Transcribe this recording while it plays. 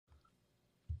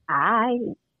Hi.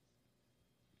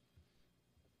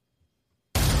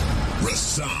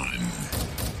 Rasan.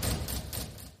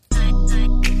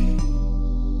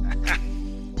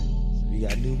 We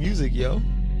got new music, yo.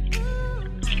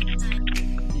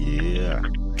 Yeah.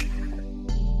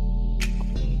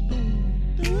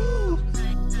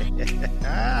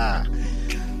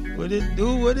 What it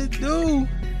do? What it do?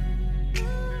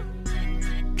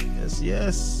 Yes,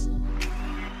 yes.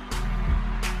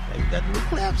 Hey, we got the little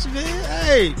claps, man.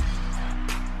 Hey,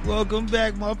 welcome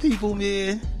back, my people,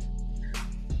 man.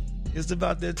 It's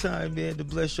about that time, man, to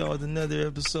bless y'all with another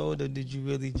episode. Or did you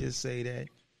really just say that?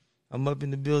 I'm up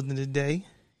in the building today.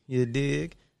 You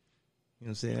dig? You know what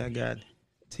I'm saying? I got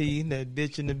T, that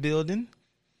bitch, in the building.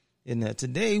 And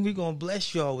today we're going to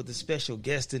bless y'all with a special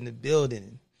guest in the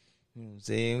building. You know what I'm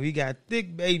saying? We got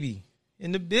Thick Baby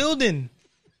in the building.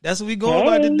 That's what we going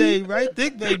by today, right?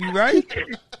 Thick Baby, right?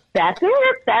 That's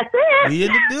it. That's it. We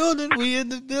in the building. We in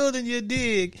the building, you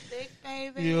dig? Thick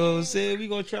Baby. You know what I'm saying? We're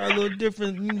going to try a little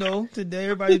different, you know. Today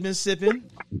everybody's been sipping.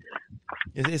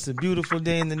 It's a beautiful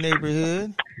day in the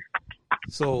neighborhood.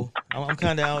 So I'm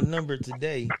kind of outnumbered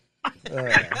today. You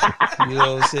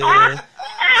know what I'm saying?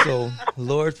 So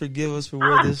Lord forgive us for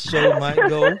where this show might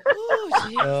go.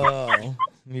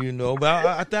 You know, but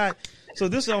I thought, so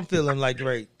this is what I'm feeling like,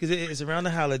 right? Because it's around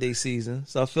the holiday season.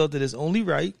 So I felt that it's only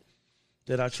right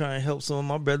that I try and help some of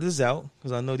my brothers out.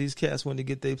 Because I know these cats want to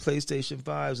get their PlayStation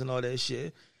 5s and all that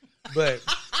shit. But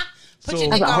Put so,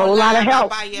 that's a whole lot of help.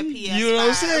 Buy your PS5. You know what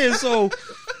I'm saying? So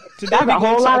today That's a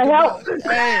whole lot of help.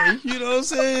 Hey, you know what I'm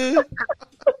saying?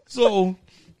 So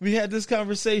we had this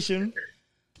conversation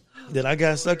that I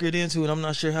got suckered into, and I'm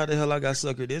not sure how the hell I got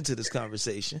suckered into this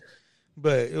conversation,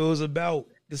 but it was about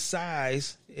the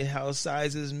size and how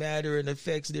sizes matter and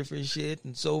affects different shit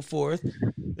and so forth.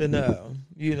 And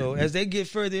you know, as they get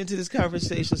further into this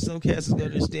conversation, some cats is gonna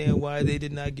understand why they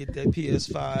did not get that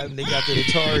PS5 and they got the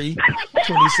Atari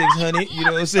 2600. You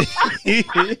know what I'm saying?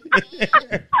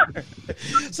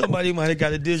 Somebody might have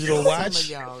got a digital watch.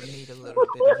 Some of y'all need a little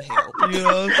bit of help. You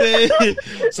know what I'm saying?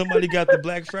 Somebody got the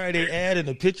Black Friday ad and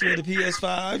a picture of the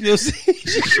PS5. You know what I'm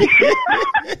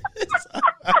saying?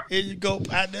 Here you go,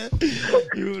 partner.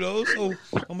 You know, so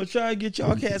I'm gonna try and get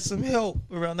y'all cats some help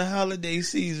around the holiday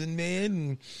season, man.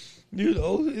 And, you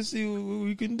know, let's see what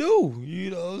we can do.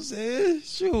 You know what I'm saying?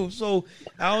 Sure. So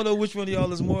I don't know which one of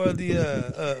y'all is more of the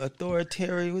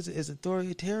authoritarian. Is it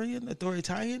authoritarian?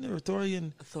 Authoritarian or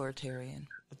authoritarian? Authoritarian.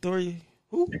 Authority.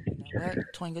 Who? You know what?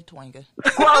 Twinga twinga.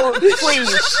 Whoa,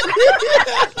 please.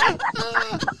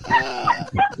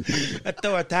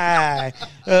 Authority.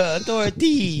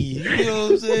 You know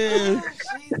what I'm saying?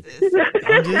 Jesus.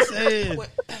 I'm just saying.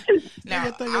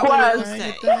 Now,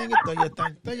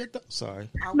 Sorry.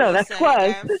 No, that's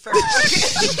close.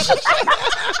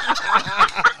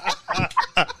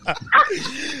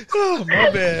 Oh, my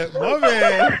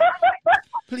bad.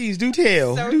 Please do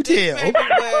tell. So do tell.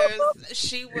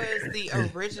 She was the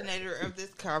originator of this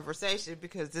conversation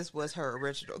because this was her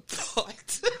original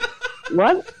thought.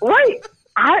 What? Wait.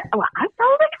 I told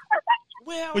it.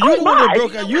 Well, You the one that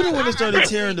broke out. You the one that started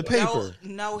tearing the paper.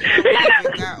 No, how we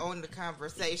even got on the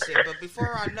conversation. But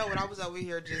before I know it, I was over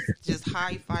here just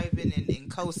high-fiving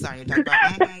and co-signing. Talking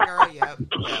about, girl, yep.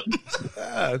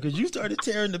 Because you started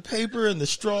tearing the paper and the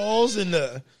straws and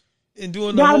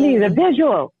doing the Y'all whole... need a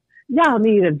visual. Y'all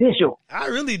need a visual. I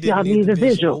really didn't Y'all need need the a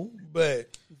visual, visual. but...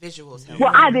 Visuals help.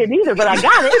 Well, I didn't either, but I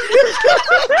got it.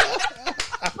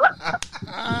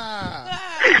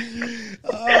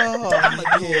 I'm a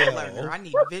dual learner. I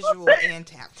need visual and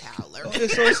tactile learning.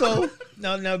 Okay, so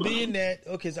now being that,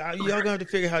 okay, so y'all gonna have to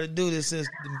figure out how to do this since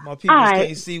my people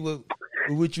can't see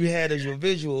what you had as your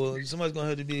visual. Somebody's gonna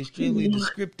have to be extremely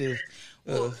descriptive.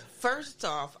 Well, first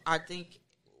off, I think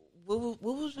what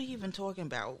was we even talking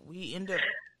about? We end up.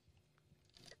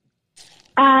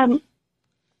 I'm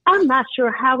not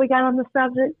sure how we got on the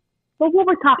subject, but what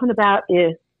we're talking about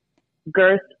is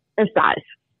girth and size.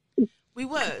 We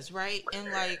was, right?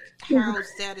 And like how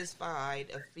satisfied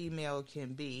a female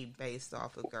can be based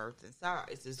off of girth and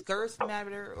size. Does girth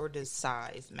matter or does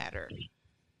size matter?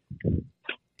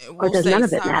 Or does none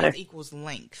of it size matter? Equals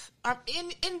length.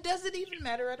 And does it even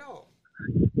matter at all?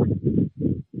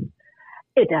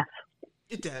 It does.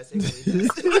 It does. It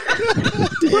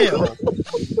really does.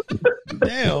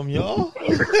 Damn, y'all.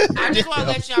 I just want to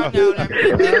let y'all know that my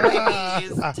baby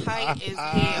is tight as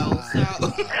hell. So.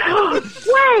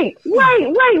 Wait.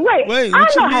 Wait, I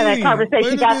know how that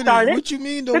conversation got started. What you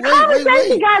mean? The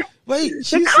conversation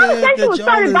She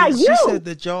said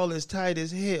that y'all is tight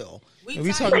as hell.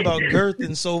 We talking about girth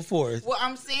and so forth. Well,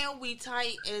 I'm saying we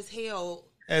tight as hell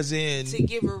As in, to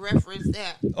give a reference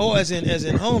that. oh, as in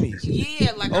homies.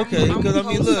 Yeah, like Okay, I'm 'cause I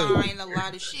mean, look. co-sign a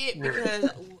lot of shit because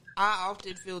I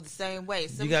often feel the same way.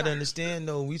 You got to understand,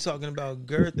 though, we talking about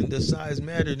girth and does size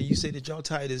matter, and you say that y'all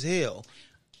tight as hell.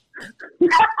 You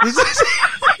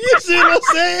see what I'm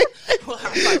saying?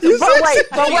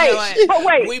 But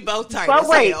wait. We both tight But as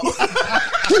wait. hell.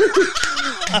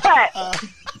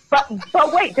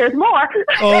 But wait, there's more.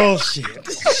 Oh, shit.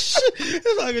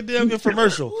 It's like a damn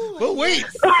infomercial. But wait.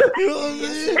 You know what I'm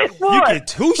saying? You get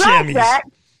 2 chamois.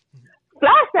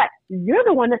 Flashback. You're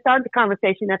the one that started the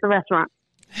conversation at the restaurant.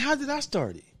 How did I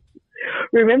start it?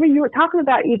 Remember, you were talking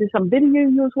about either some video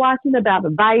you was watching about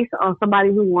advice on somebody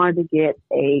who wanted to get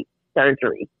a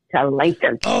surgery to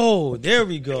lengthen. Oh, there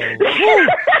we go. Woo.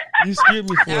 You scared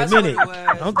me for a minute.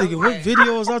 I'm thinking, what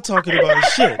video was I talking about?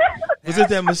 Shit. Was it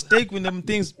that mistake when them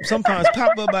things sometimes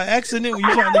pop up by accident when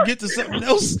you're trying to get to something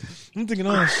else? I'm thinking,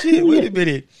 oh, shit, wait a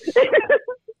minute.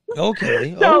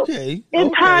 Okay.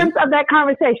 In terms of that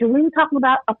conversation, we were talking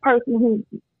about a person who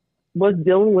was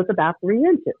dealing with about 3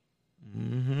 inches.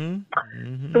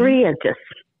 3 inches.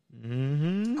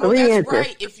 Oh, that's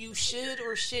right. If you should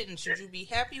or shouldn't, should you be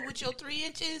happy with your 3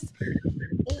 inches,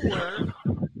 or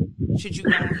should you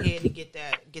go ahead and get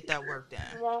that work done?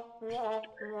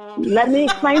 Let me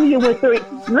explain to you what 3.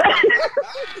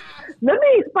 Let me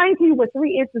explain to you what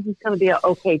 3 inches is going to be an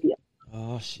okay deal.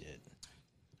 Oh shit!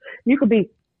 You could be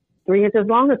 3 inches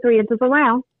long or 3 inches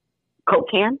around. Coke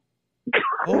can.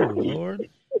 Oh Lord!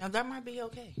 Now that might be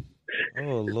okay.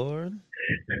 Oh Lord!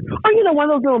 Or one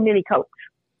of those little mini Cokes.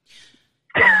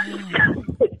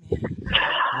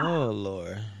 Oh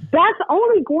Lord! That's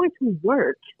only going to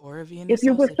work if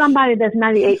you're with somebody that's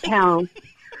 98 pounds.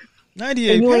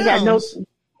 98 and you pounds. Ain't got no,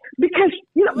 because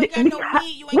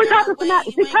we're talking tonight.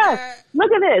 Because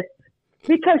look at this.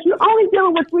 Because you're only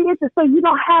dealing with 3 inches, so you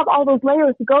don't have all those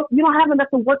layers to go. You don't have enough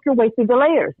to work your way through the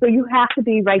layers. So you have to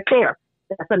be right there.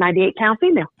 That's a 98-pound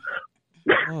female.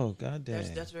 Oh God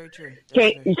damn! That's very true.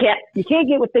 You can't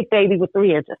get with thick baby with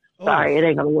 3 inches. Sorry, it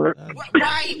ain't gonna work.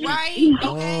 Right. Okay.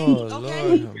 Oh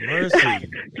Lord, have mercy.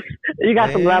 You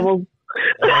got some levels.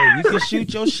 Hey, you can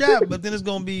shoot your shot, but then it's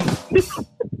gonna be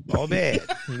all bad.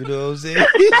 You know what I'm saying?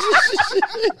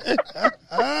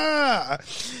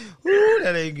 Ooh,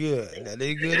 that ain't good. That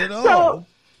ain't good at all.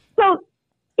 So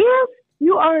if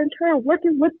you are in turn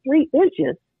working with 3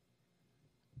 inches,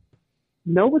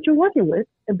 know what you're working with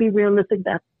and be realistic.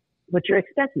 That's what you're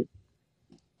expecting.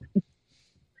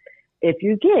 If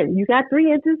you got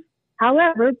 3 inches,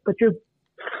 however, but you're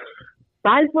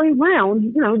sizely round,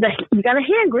 you got a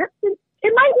hand grip, it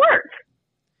might work.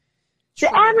 True.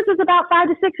 The average is about 5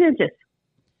 to 6 inches.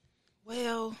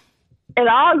 Well, and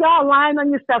all y'all lying on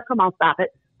your stuff. Come on, stop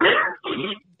it.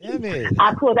 Damn it!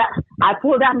 I pulled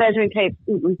that measuring tape.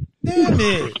 Mm-mm. Damn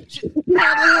it!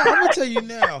 I'm gonna tell you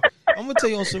now. I'm gonna tell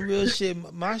you on some real shit.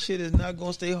 My shit is not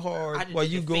gonna stay hard while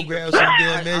you go grab some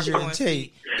damn measuring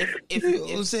tape. If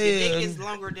the dick is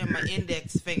longer than my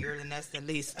index finger, then that's the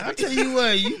least. I'll tell you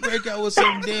what. You break out with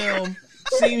some damn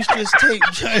seamstress tape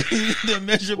trying to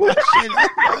measure my shit.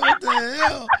 What the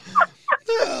hell?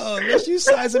 No, unless you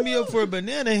sizing me up for a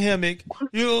banana hammock,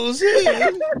 you know what I'm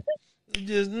saying?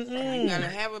 Just you gotta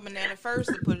have a banana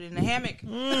first to put it in the hammock.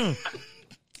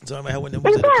 So I had one that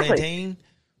was a plantain.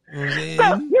 You know what I'm saying?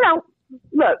 So,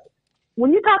 look,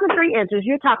 when you're talking 3 inches,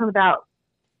 you're talking about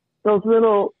those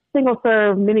little single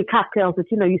serve mini cocktails that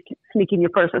you sneak in your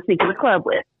purse or sneak in the club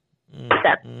with.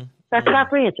 That's about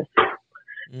 3 inches.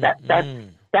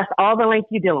 That's all the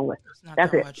length you're dealing with. It's not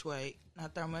that's that it. much weight.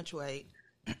 Not that much weight.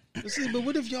 But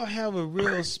what if y'all have a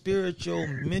real spiritual,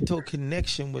 mental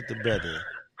connection with the brother?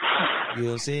 You know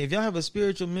what I'm saying? If y'all have a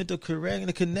spiritual, mental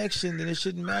connection, then it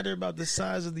shouldn't matter about the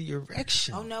size of the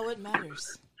erection. Oh, no, it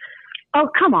matters. Oh,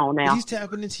 come on now. He's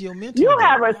tapping into your mental. You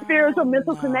have a spiritual,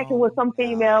 mental connection with some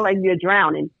female and you're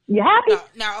drowning. You happy?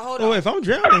 Now, hold on. Oh, if I'm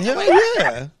drowning, hell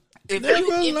yeah. If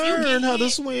Never you learn how to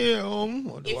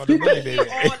swim. If you can hit all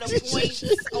the points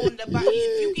on the body,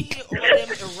 if you can hit all them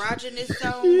erogenous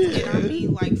zones, and I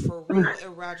mean like for real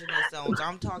erogenous zones,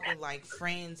 I'm talking like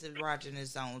friends erogenous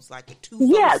zones, like a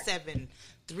 247,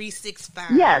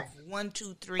 365, 1,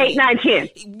 2, 3, 8, 9, 10.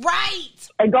 Right.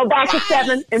 And go back to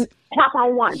 7 and hop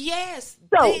on 1. Yes.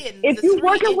 So if you're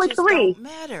working with 3, don't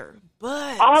matter.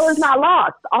 But all is not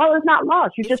lost. All is not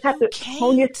lost. You just have to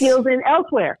hone your skills in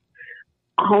elsewhere.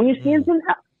 Hone your skills in,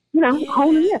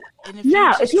 hone it in.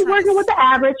 Now, if you're working with the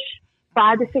average,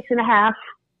 5 to 6.5,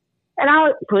 and I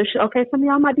would push, okay, some of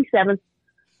y'all might be 7.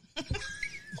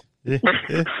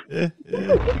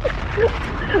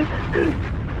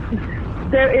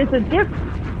 There is a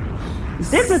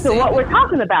difference in what we're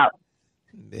talking about.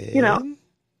 Man.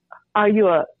 Are you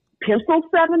a pencil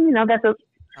 7? You know, that's a.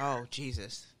 Oh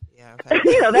Jesus! Yeah.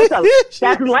 You know, that's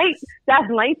length. That's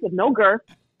length with no girth.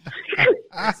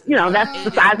 You know, that's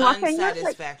the size of my finger.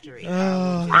 Unsatisfactory.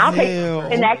 I'll take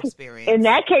in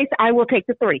that case, I will take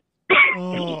the 3.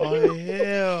 Oh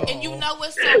hell! And you know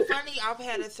what's so funny? I've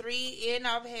had a 3 and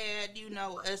I've had, you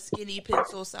know, a skinny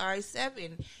pencil size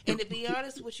 7. And to be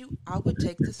honest with you, I would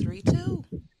take the 3 too.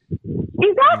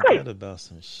 Exactly. That about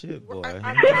some shit, boy.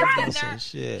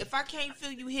 If I can't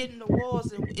feel you hitting the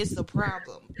walls, it's a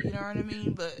problem. You know what I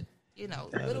mean? But you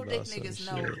know, little dick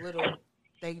niggas know little.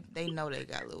 They know they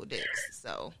got little dicks,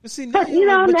 so. But see, now,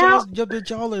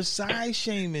 y'all are size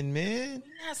shaming, man.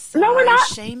 No, we're not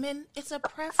shaming. It's a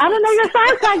preference. I don't know your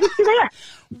size. I get you there.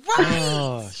 Right.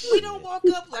 Oh, we don't walk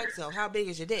up like, so how big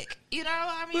is your dick? You know,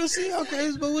 I mean. But see, okay,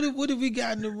 but what if we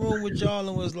got in the room with y'all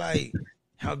and was like,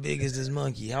 how big is this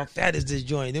monkey? How fat is this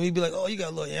joint? Then we'd be like, oh, you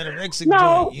got a little anorexic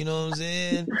joint. You know what I'm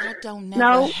saying? That don't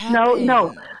never happen.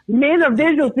 No. Men are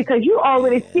visuals because you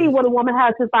already see what a woman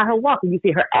has just by her walking. You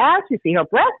see her ass, you see her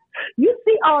breast, you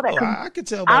see all that. Oh, I can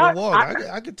tell by the walk.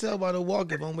 I can tell by the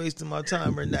walk if I'm wasting my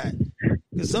time or not.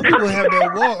 Because some people have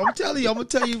that walk. I'm telling you, I'm going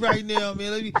to tell you right now,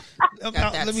 man. Let me,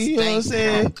 you know what I'm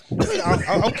saying?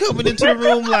 I'm coming into the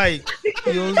room like,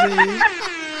 you know what I'm saying?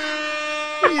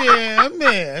 Yeah,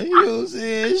 man. You know what I'm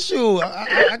saying? Sure.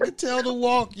 I can tell the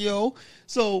walk, yo.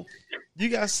 So you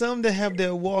got some that have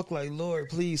that walk like, Lord,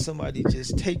 please, somebody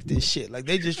just take this shit. Like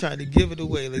they just trying to give it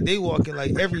away. Like they walking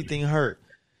like everything hurt.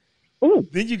 Ooh.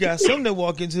 Then you got some that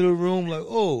walk into the room like,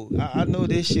 oh, I know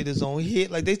this shit is on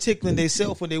hit. Like they tickling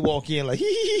themselves when they walk in, like,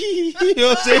 you know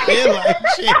what I'm saying? Like,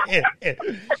 shit.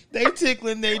 They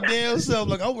tickling their damn self.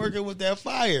 Like I'm working with that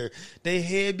fire. They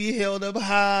head be held up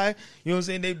high. You know what I'm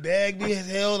saying? They bag be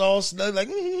held all snug, like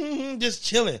just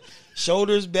chilling.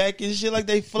 Shoulders back and shit, like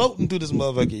they floating through this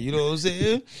motherfucker. You know what I'm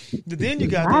saying? But then you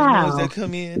got those ones that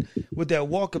come in with that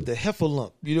walk up the heifer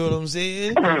lump. You know what I'm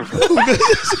saying?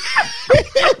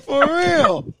 For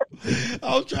real.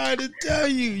 I'm trying to tell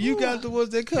you. You got the ones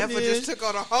that come heifer in. Just took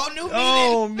on a whole new meaning.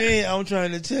 Oh, man. I'm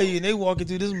trying to tell you. And they walking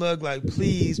through this mug like,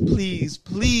 please, please,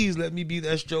 please let me be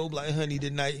that strobe like honey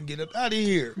tonight and get up out of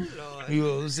here. Lord. You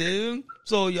know what I'm saying?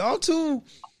 So y'all too,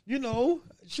 you know,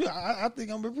 sure, I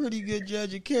think I'm a pretty good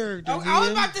judge of character. Oh, I was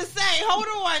about to say, hold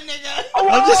on, nigga.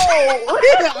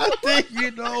 I think,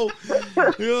 you know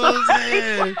what I'm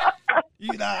saying?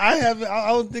 You know, I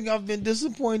don't think I've been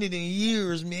disappointed in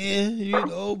years, man. You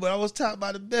know, but I was taught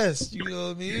by the best. You know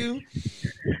what I mean?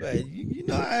 But you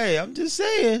know, hey, I'm just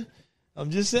saying.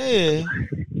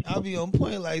 I'll be on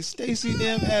point like Stacey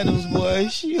damn Adams, boy.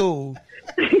 Yo.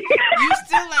 You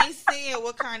still ain't saying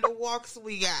what kind of walks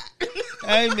we got.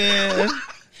 Hey, man.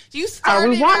 You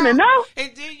started out,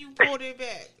 and then you pulled it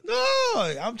back.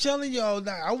 No, I'm telling y'all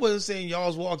now. I wasn't saying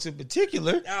y'all's walks in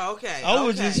particular. Oh, okay. I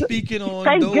was just speaking on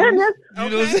Thank those. Goodness. You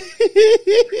know what I'm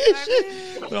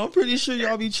saying? But I'm pretty sure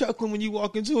y'all be chuckling when you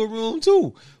walk into a room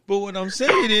too. But what I'm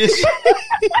saying is,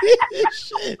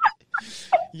 shit.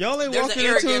 Y'all ain't walking into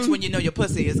arrogance when you know your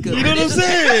pussy is good. You know what I'm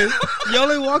saying? Y'all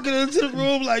ain't walking into the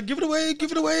room like, give it away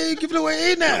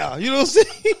now. You know what I'm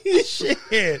saying? Shit.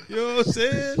 You know what I'm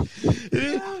saying?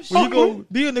 When you go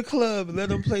be in the club and let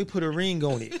them put a ring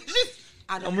on it.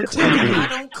 I'm gonna tell you. I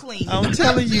don't clean. I'm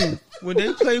telling you, when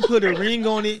they put a ring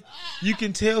on it, you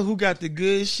can tell who got the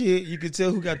good shit. You can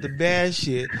tell who got the bad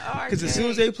shit. Because as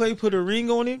soon as they put a ring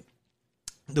on it,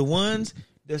 the ones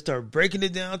that start breaking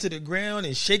it down to the ground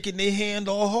and shaking their hand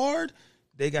all hard,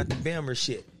 they got the bammer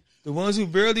shit. The ones who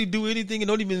barely do anything and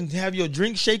don't even have your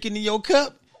drink shaking in your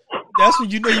cup, that's when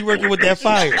you know you're working with that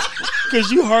fire.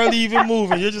 Because you hardly even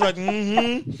moving. You're just like, Like,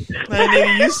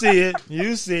 nigga,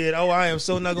 you see it. Oh, I am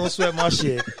so not going to sweat my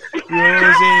shit. You know what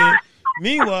I'm saying?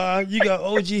 Meanwhile, you got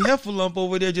OG Heffalump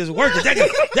over there just working. Yakka.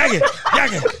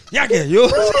 You know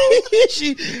what I'm saying?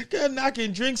 She got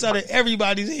knocking drinks out of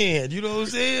everybody's hand. You know what I'm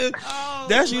saying? Oh,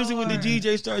 that's usually when the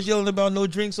DJ starts yelling about no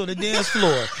drinks on the dance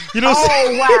floor. You know what I'm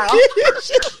saying? Wow.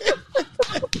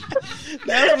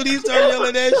 That's when he started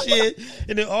yelling that shit.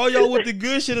 And then all y'all with the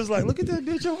good shit is like, look at that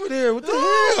bitch over there. What the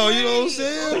hell? You know what I'm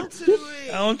saying?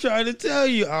 I'm trying to tell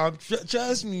you.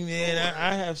 Trust me, man.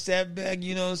 I have sat back,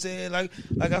 you know what I'm saying? Like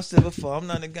I said before, I'm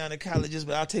not a gynecologist,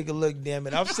 but I'll take a look, damn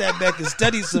it. I've sat back and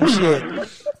studied some shit.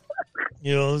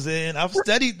 You know what I'm saying? I've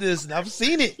studied this and I've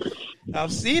seen it.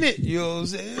 You know what I'm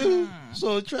saying?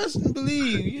 So trust and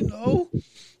believe, you know.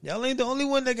 Y'all ain't the only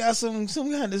one that got some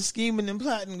kind of scheming and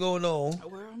plotting going on.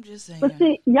 Well, I'm just saying. But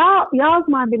see, y'all's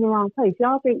mind be in the wrong place.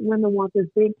 Y'all think women want this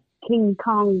big King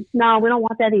Kong. No, we don't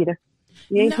want that either.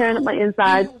 You ain't tearing up my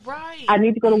inside. Right. I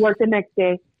need to go to work the next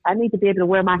day. I need to be able to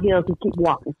wear my heels and keep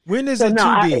walking. When is it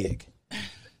too big?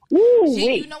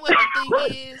 See, you know what the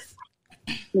thing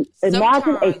is?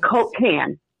 Imagine a Coke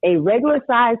can. A regular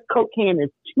size Coke can is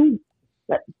too.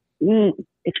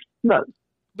 Look.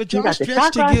 But y'all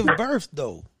stretch to give birth,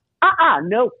 though.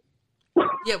 No.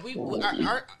 Yeah,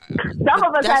 some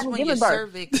of us haven't given birth.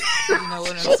 Cervix, you know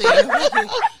what I'm saying?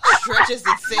 Stretches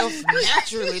itself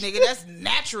naturally, nigga. That's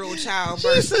natural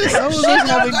childbirth. Some of us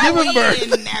haven't given birth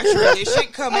naturally. It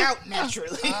should come out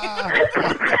naturally.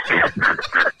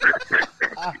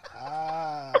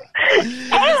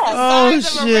 The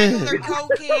size of a regular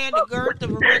Coke can, the girth of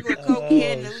a regular Coke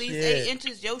can, at least 8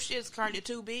 inches. Your shit's kind of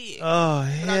too big. Oh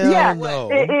hell no!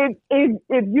 If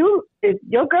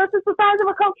your girth is the size of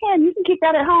a Coke can, you can keep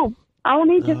that at home. I don't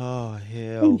need you. Oh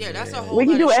hell! Yeah, that's a whole. We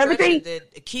can do everything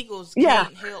that Kegels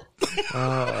can't help.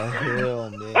 Oh hell,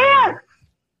 man!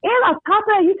 And on top of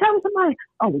that, you tell somebody,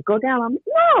 "Oh, we go down on me."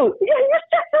 No, you're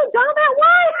just so done that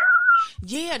way.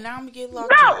 Yeah, now I'm gonna get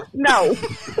locked up. No.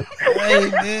 Hey,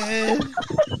 man.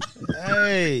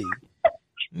 Hey.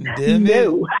 Damn it.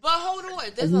 But hold on.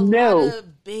 There's a lot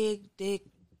of big dick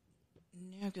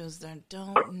niggas that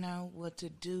don't know what to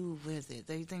do with it.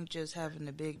 They think just having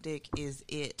a big dick is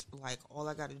it. Like, all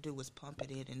I got to do is pump it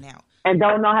in and out. And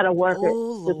don't know how to work it.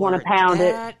 Just want to pound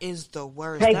it. That is the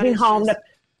worst. Take me home.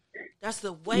 That's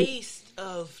the waste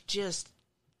of just...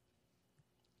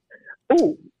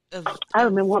 Ooh. I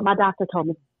remember what my doctor told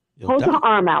me. Hold your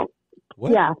arm out.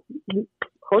 What? Yeah.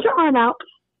 Hold your arm out.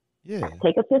 Yeah.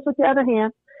 Take a fist with your other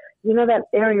hand. You know that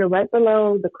area right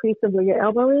below the crease of where your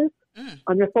elbow is?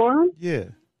 On your forearm? Yeah.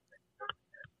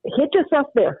 Hit yourself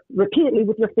there repeatedly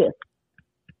with your fist.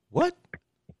 What?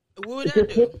 What would I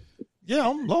do? Yeah,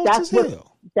 I'm lost as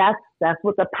hell. That's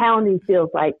what the pounding feels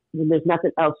like when there's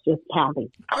nothing else, just pounding.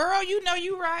 Girl, you know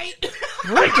you right.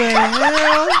 What the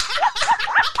hell?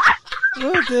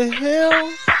 What the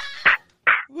hell?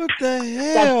 What the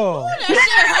hell? That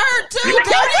shit hurt too,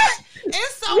 don't it?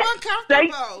 It's so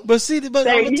uncomfortable. But see, I'm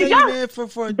gonna tell you, man,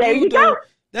 for a there dude though,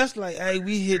 that's like, hey,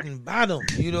 we hitting bottom.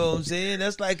 You know what I'm saying?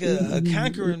 That's like a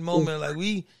conquering moment. Like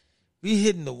we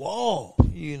hitting the wall.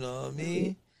 You know what I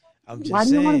mean? I'm just Why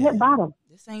do you want to hit bottom?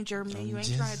 This ain't Germany. You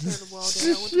ain't trying to tear the wall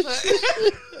down. What the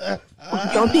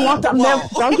fuck? Don't you want something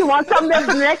else? Don't you want something else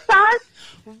next time?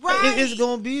 Right. It's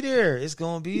gonna be there. It's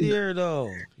gonna be there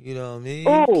though. You know what I mean?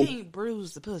 You can't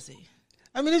bruise the pussy.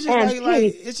 I mean, it's just like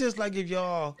it's just like if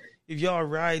y'all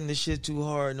riding the shit too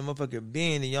hard and the motherfucker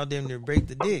bend and y'all damn near break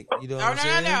the dick. You know what I'm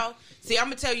saying? No. See, I'm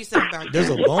gonna tell you something about There's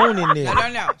that. a bone in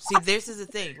there. No. See, this is the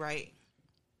thing, right?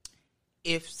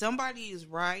 If somebody is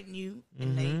riding you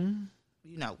and they,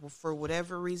 you know, for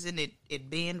whatever reason it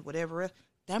bend, whatever,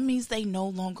 that means they no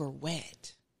longer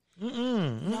wet.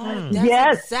 No,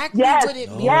 that's exactly what it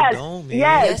means.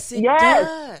 Yes, it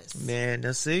does. Man,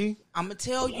 now see? I'm going to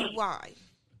tell you why.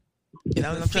 And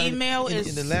I'm female is...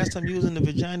 And the last time you was in the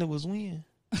vagina was when?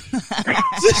 Don't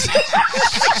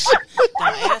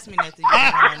ask me nothing.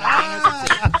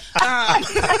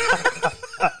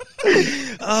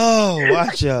 Oh,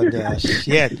 watch out now.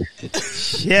 Shit. I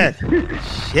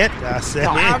said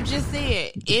I'm just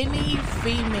saying, any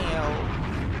female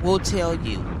will tell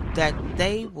you that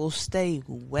they will stay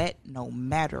wet no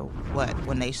matter what.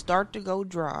 When they start to go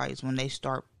dry is when they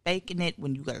start faking it,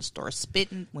 when you gotta start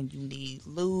spitting, when you need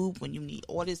lube, when you need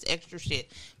all this extra shit.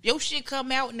 If your shit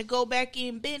come out and to go back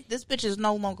in bent, this bitch is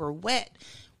no longer wet.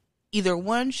 Either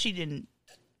one, she didn't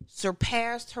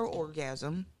surpassed her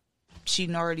orgasm. She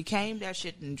done already came, that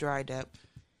shit done dried up.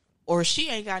 Or she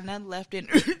ain't got nothing left in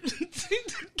her to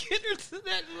get her to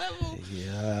that level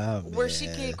where she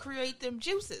can't create them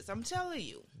juices. I'm telling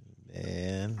you.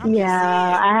 Man.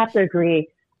 I have to agree.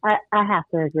 I have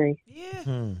to agree.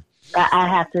 Yeah. I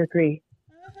have to agree.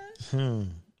 Yeah.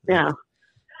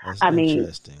 That's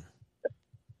interesting.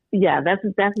 Yeah, that's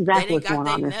exactly what's going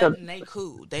on. So, they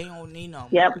cool. They don't need no more.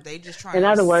 Yep. They just trying. In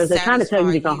other words, they're trying to tell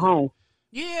you to go home.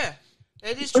 Yeah.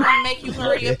 They just trying to make you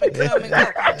hurry up and come and go.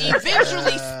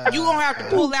 Eventually, you gonna have to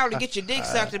pull out and get your dick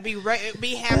sucked to be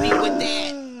happy with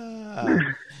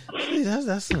that.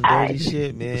 That's some dirty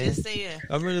shit, man. Just saying.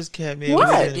 I remember this cat, man.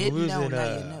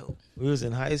 We was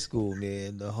in high school,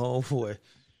 man. The homeboy,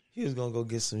 he was gonna go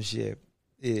get some shit.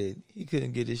 Yeah, he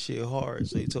couldn't get his shit hard,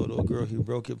 so he told the girl he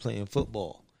broke it playing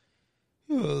football.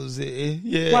 You know what I'm saying?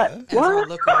 Yeah. What? I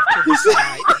look off to the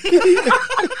side.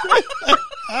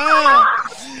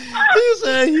 He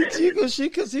said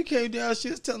because he came down, she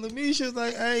was telling me, she was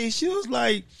like, hey, she was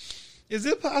like, is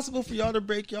it possible for y'all to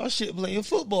break y'all shit playing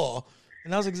football?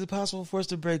 And I was like, is it possible for us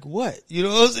to break what? You know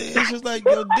what I'm saying? She was like,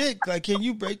 your dick. Like, can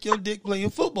you break your dick playing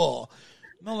football?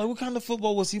 I'm like, what kind of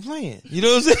football was he playing? You know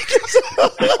what I'm saying?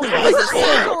 Was it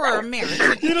soccer or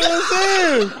American? You know what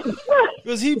I'm saying?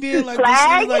 Was he being like, this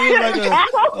is like a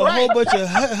whole bunch of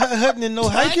hutting and no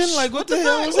hiking? Like, what the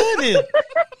hell was that in?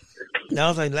 And I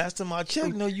was like, last time I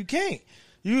checked, no, you can't.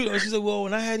 You know, she said, well,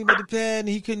 when I had him at the pad and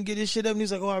he couldn't get his shit up, and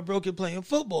he's like, oh, I broke it playing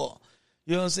football.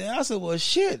 You know what I'm saying? I said, well,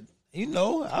 shit. You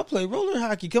know, I play roller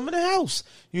hockey. Come in the house.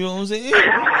 You know what I'm saying?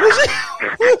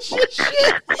 What's your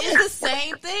shit? It's the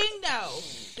same thing, though.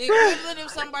 The equivalent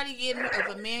of if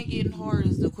a man getting hard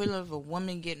is the equivalent of a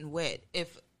woman getting wet.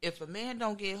 If a man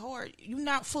don't get hard, you're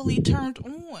not fully turned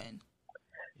on.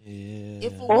 Yeah.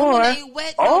 If a woman ain't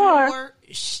wet no more,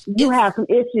 you have some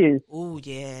issues. Oh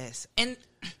yes, and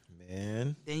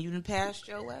man, then you done passed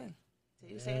your way.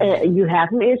 You have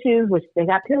some issues, which they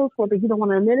got pills for, but you don't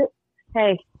want to admit it.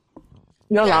 Hey.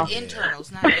 No, internals,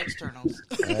 not externals.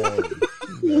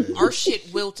 Our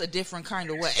shit wilts a different kind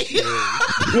of way.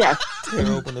 Yeah.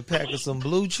 Tear open a pack of some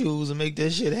Blue Chews and make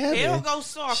that shit happen. It'll go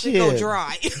soft and go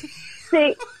dry.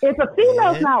 See, if a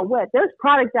female's not wet, there's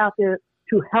products out there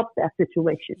to help that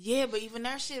situation. Yeah, but even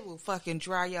that shit will fucking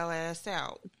dry your ass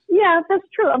out. Yeah, that's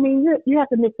true. I mean, you have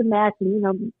to mix and match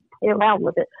and, play around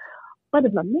with it. But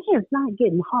if a man's not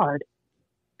getting hard,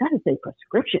 that is a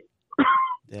prescription.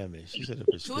 Damn it, she said a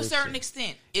prescription. To a certain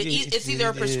extent. It's either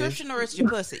a prescription or it's your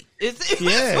pussy.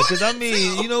 Yeah, because I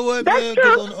mean, you know what, man?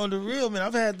 Because on the real, man,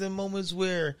 I've had the moments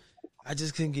where I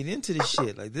just couldn't get into this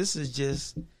shit. Like, this is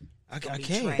just, I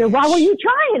can't. So why were you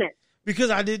trying it? Because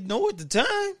I didn't know at the time.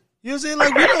 You know what I'm saying?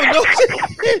 Like, we don't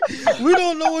know. We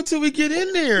don't know until we get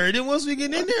in there. And then once we get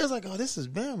in there, it's like, oh, this is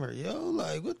Bammer, yo.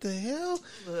 Like, what the hell?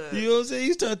 You know what I'm saying?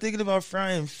 You start thinking about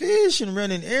frying fish and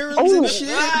running errands and shit.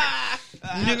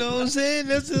 You know what I'm saying?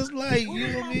 That's just like, you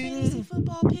know what I mean?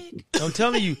 Football pick. I'm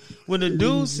telling you, when the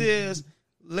dude says,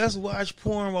 let's watch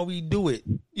porn while we do it,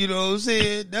 you know what I'm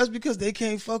saying? That's because they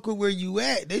can't fuck with where you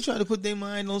at. They try to put their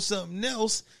mind on something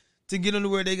else to get them to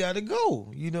where they got to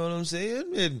go. You know what I'm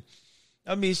saying? And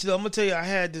I mean, I'm going to tell you, I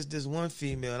had this one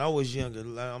female, and I was younger.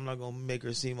 I'm not going to make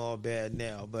her seem all bad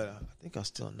now, but I think I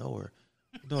still know her.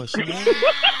 No, she married.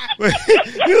 But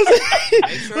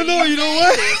no, you know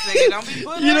what?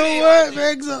 You know what,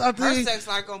 man? I think her sex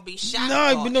life gonna be shot.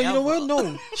 No, but no, you know what?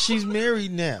 No, she's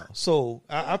married now, so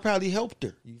I probably helped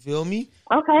her. You feel me?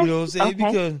 Okay. You know what I'm saying? Okay.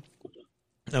 Because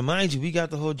now, mind you, we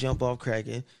got the whole jump off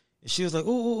cracking, and she was like,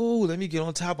 "Ooh, let me get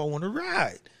on top. I want to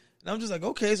ride." And I'm just like,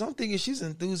 okay. So I'm thinking she's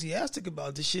enthusiastic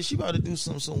about this shit. She about to do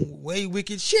some way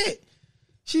wicked shit.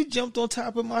 She jumped on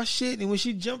top of my shit, and when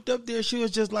she jumped up there, she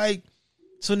was just like,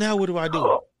 so now what do I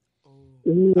do?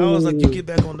 I was like, you get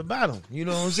back on the bottom. You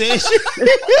know what I'm saying?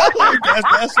 Like,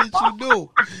 that's what you do.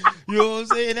 You know what I'm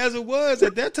saying? As it was,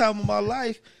 at that time of my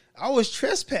life, I was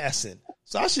trespassing.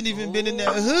 So I shouldn't even been in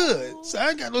that hood. So I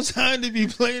ain't got no time to be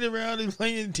playing around and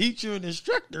playing teacher and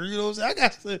instructor. You know what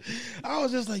I'm saying? I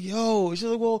was just like, yo. She's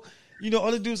like, well,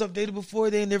 other dudes I've dated before,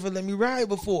 they never let me ride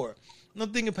before. And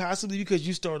I'm thinking possibly because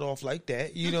you start off like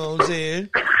that. You know what I'm saying?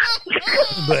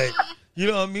 But you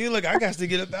know what I mean? Like, I got to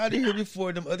get up out of here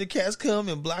before them other cats come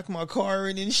and block my car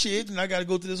and shit. And I got to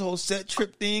go through this whole set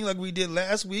trip thing like we did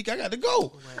last week. I got to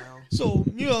go. Wow. So,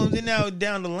 then now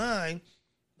down the line,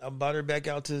 I brought her back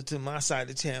out to my side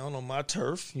of town on my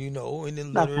turf, and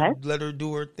then let her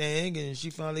do her thing. And she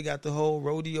finally got the whole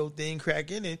rodeo thing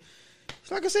cracking. And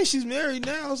like I say, she's married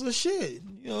now, so shit.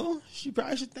 She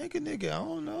probably should thank a nigga. I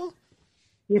don't know.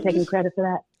 You're taking credit for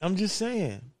that? I'm just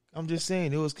saying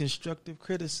it was constructive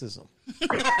criticism.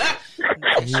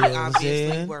 She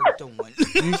obviously worked on.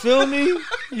 You feel me?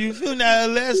 You feel now?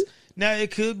 Now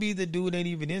it could be the dude ain't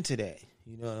even into that.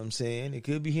 You know what I'm saying? It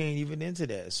could be he ain't even into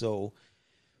that. So,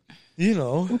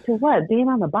 into what? Being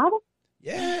on the bottom?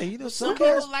 Yeah, some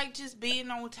people like just being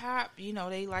on top.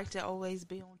 They like to always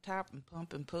be on top and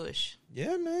pump and push.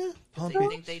 Yeah, man. Pump it.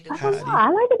 I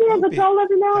like to be in control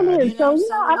every now and then. So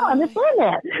I don't understand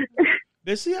that.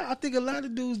 But see, I think a lot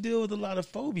of dudes deal with a lot of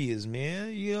phobias,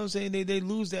 man. You know what I'm saying? They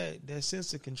lose that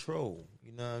sense of control.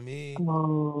 You know what I mean?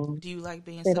 Oh, do you like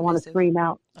being They don't want to scream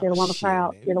out. They don't want to cry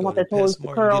out. They don't want their toes to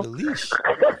curl. Get a leash.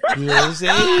 You know what I'm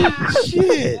saying?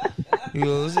 Shit. You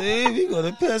know what I'm saying? We go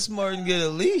to PetSmart and get a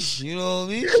leash. You know what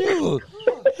I mean? Sure.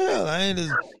 Hell, I ain't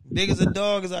as big as a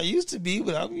dog as I used to be,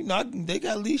 but they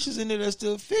got leashes in there that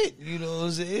still fit. You know what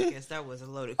I'm saying? I guess that was a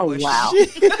loaded question. Wow.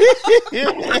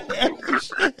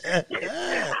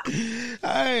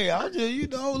 Hey, I'll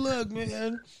just, look,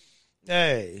 man.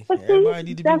 Hey, everybody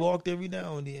need to be walked every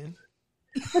now and then.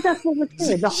 But that's what we're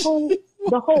saying. The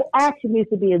whole action needs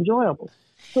to be enjoyable.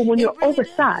 So when you're really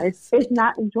oversized, it's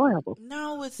not enjoyable.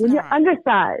 No, it's when not. When you're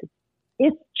undersized,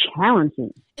 it's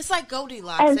challenging. It's like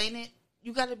Goldilocks, ain't it?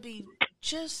 You got to be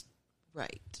just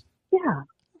Right. Yeah.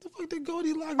 What the fuck did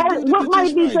Goldilocks do? What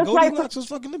might be just right? Goldilocks was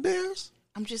fucking the bears.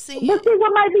 I'm just saying. But see,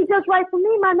 what might be just right for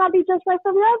me might not be just right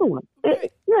for the other one.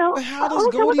 But how does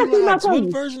Goldilocks? What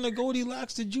version of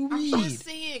Goldilocks did you read? I'm just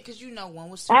saying, because one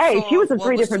was too Hey, soft, she was in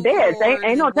 3 different beds.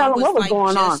 Ain't no telling what was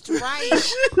going on. Right.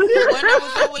 One that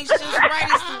was always just right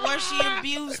is the one she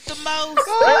abused the most.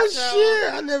 Oh,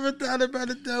 shit. I never thought about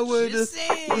it that way.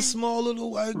 The small little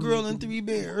white girl and 3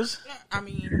 bears. I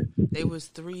mean, there was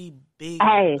 3 big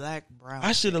black brown.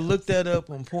 I should have looked that up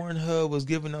when Pornhub was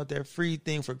giving out that free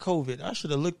thing for COVID. I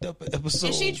should have looked up an episode.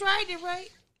 And she tried it, right?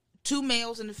 2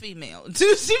 males and a female. She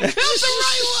found the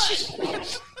right one.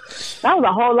 That was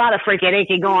a whole lot of freaking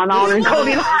achy going on in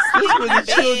Goldilocks. This was a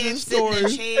children's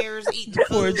story. Chairs,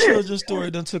 for a children's story,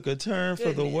 it done took a turn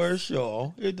for the worst,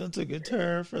 y'all. It done took a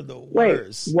turn for the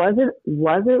worst. Was it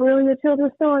really a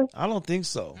children's story? I don't think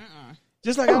so.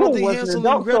 Just like I don't think Hansel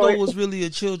and Gretel was really a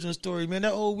children's story, man.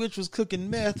 That old witch was cooking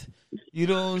meth. You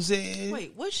know what I'm saying?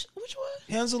 Wait, which one?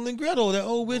 Hansel and Gretel, that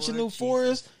old witch in the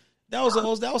forest. That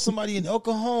was somebody in El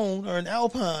Cajon or in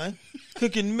Alpine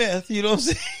cooking meth. You know what I'm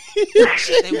saying?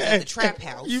 They was at the trap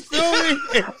house. You feel me?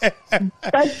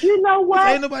 But you know what?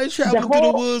 Ain't nobody traveling through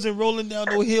the woods and rolling down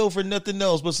no hill for nothing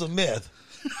else but some meth.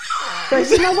 But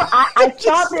you know what? I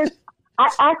saw this. I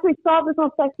actually saw this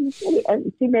on Sex and the City,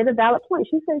 and she made a valid point.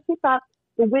 She said she thought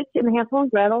the witch in Hansel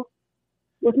and Gretel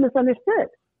was misunderstood.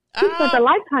 She spent a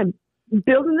lifetime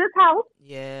building this house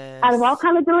out of all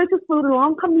kind of delicious food, and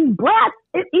along come these brats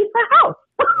and eat the house.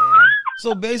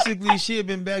 So basically, she had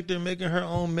been back there making her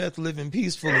own meth, living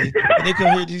peacefully, and they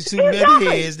come here these 2 meth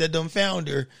heads that done found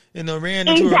her and done ran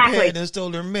into her pad and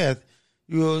stole her meth.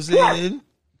 You know what I'm saying?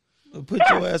 Put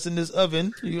your ass in this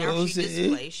oven. You know what I'm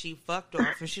saying? She fucked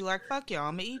off and she like, fuck y'all,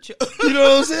 I'm gonna eat you. You know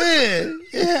what I'm saying?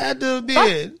 It had to have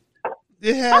been.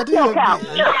 It had to have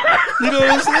been. You know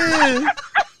what I'm saying?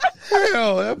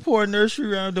 Hell, that poor nursery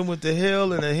rhyme done went to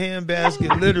hell in a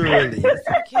handbasket, literally.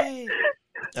 Okay.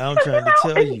 I'm trying to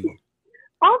tell you.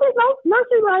 All these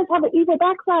nursery rhymes have an evil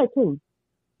backside too.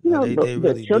 You know, they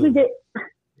really children do.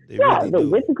 The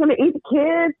witch is going to eat the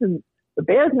kids, and the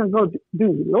bear's going to go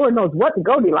do Lord knows what to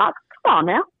Goldilocks. Come on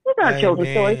now, these aren't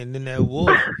children's stories. And then that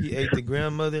wolf, he ate the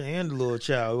grandmother and the little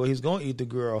child. Well, he's going to eat the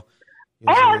girl. You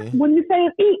know and when you say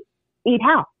eat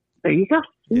how? There you go.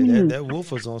 Yeah, that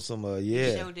wolf was on some,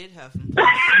 yeah. Show did have him.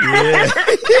 Yeah.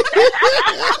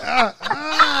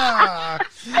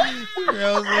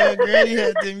 Granny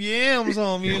had them yams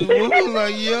on me. And the wolf was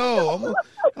like, yo,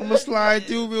 I'm going to slide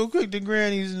through real quick to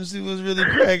Granny's and see what's really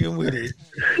cracking with it.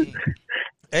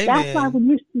 Hey, that's why when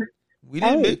we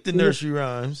didn't make the nursery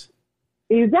rhymes.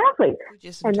 Exactly.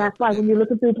 And that's why when you're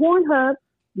looking through Pornhub,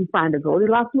 you find the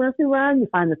Goldilocks nursery rhyme, you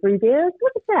find the 3 bears.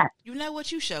 Look at that. You know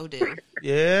what you show do.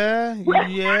 Yeah,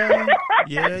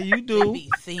 you do. Be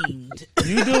themed.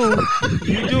 You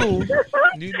do.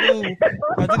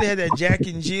 I think they had that Jack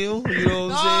and Jill. You know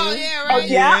what I'm saying? Yeah, right.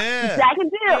 Yeah. Jack and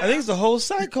Jill. I think it's a whole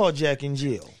site called Jack and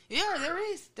Jill. Yeah, there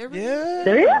is. There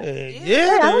is?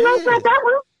 Yeah, I don't know about that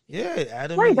one. Yeah,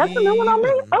 Adam Wait, and that's Eve. a new one on me?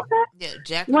 Okay. Yeah,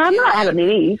 Jack well, and Jill. I'm not Adam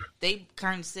and Eve. They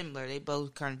kind of similar. They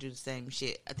both kind of do the same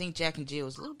shit. I think Jack and Jill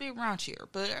is a little bit raunchier,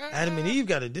 but Adam and Eve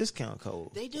got a discount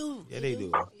code. They do. Yeah, they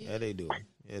do. Yeah, they do.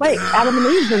 Yeah, wait, Adam and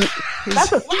Eve.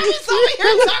 That's a. Why are you over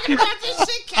here talking about this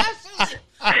shit casually?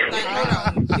 Like, hold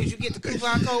on. Did you get the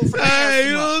coupon code for the Hey,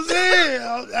 you know what I'm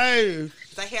saying? Hey.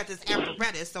 They had this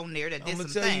apparatus on there that did some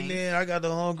things. I'm gonna tell you, man. I got the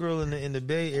homegirl in the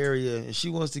Bay Area, and she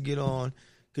wants to get on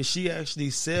because she actually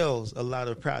sells a lot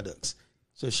of products.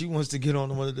 So she wants to get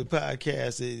on one of the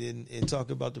podcasts and talk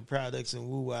about the products and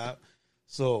woo-wop.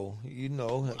 So, you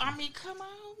know. I mean, come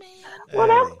on, man. Well,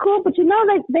 that's cool, but you know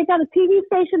they got a TV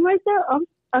station right there,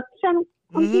 a channel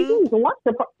on TV. You can watch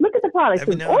look at the products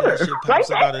and order. Shit pops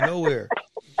up out of nowhere.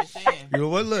 You know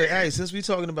what? Look, hey, since we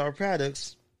talking about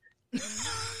products,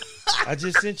 I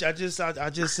just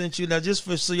sent you now just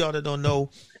for so y'all that don't know.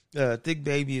 Thick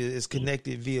Baby is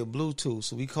connected via Bluetooth,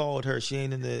 so we called her. She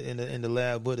ain't in the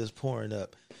lab with us pouring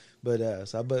up, but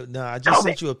I just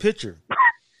sent you a picture.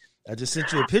 I just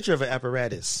sent you a picture of an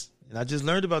apparatus, and I just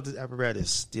learned about this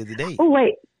apparatus the other day. Oh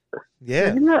wait,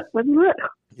 yeah, let me look.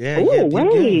 Yeah, ooh,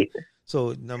 wait.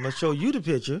 So now I'm gonna show you the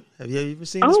picture. Have you ever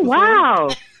seen this before? Wow.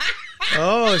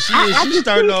 Oh, she's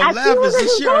starting off laughing, so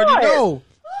she already know.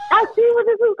 I see where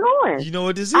this is going. You know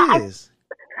what this is?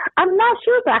 I'm not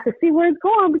sure, but I can see where it's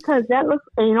going because that looks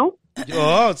anal.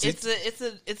 Oh,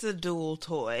 it's a dual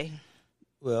toy.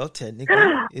 Well, technically,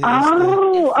 okay.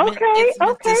 It's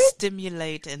meant to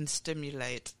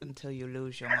stimulate until you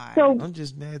lose your mind. So, I'm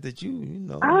just mad that you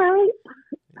know. All right.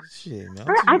 Shit, man.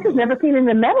 I just never seen it in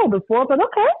the metal before, but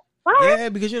okay. Yeah,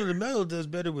 because the metal does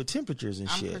better with temperatures and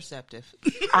shit. I'm perceptive.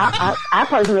 I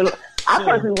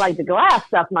personally like the glass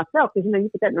stuff myself because you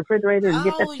put that in the refrigerator and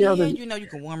get that chilled. Yeah, you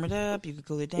can warm it up, you can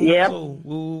cool it down. Yeah. So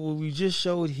what we just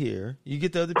showed here, you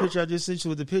get the other picture I just sent you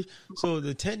with the picture. So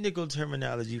the technical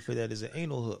terminology for that is an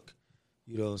anal hook.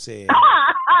 You know what I'm saying?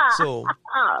 So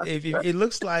if it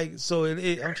looks like,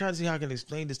 I'm trying to see how I can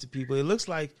explain this to people. It looks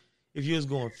like if you was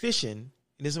going fishing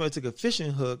and then somebody took a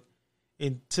fishing hook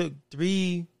and took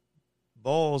 3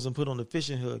 balls and put on the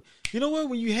fishing hook. You know what?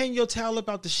 When you hang your towel up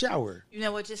out the shower. You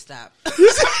know what? Just stop.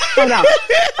 Hold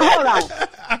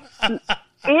on.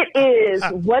 It is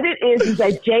what it is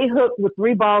a J hook with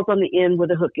 3 balls on the end where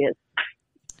the hook is.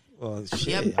 Well,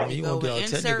 shit. Yep. I mean, you won't get all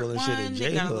technical and shit in J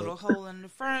They got a hook. little hole in the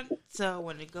front, so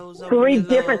when it goes over 3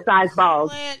 different size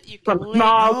balls from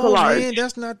small to large. Man,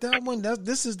 that's not that one.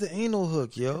 This is the anal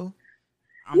hook, yo.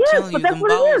 I'm telling you, but that's them what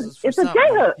balls it is. for It's a J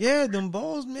something. hook. Yeah, them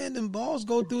balls, man. Them balls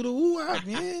go through the woo out,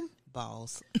 man.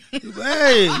 Balls.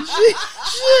 Hey,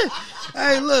 shit.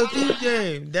 Hey, look, peep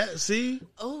game. That see?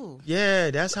 Oh,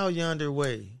 Yeah, that's how Yonder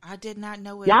way. I did not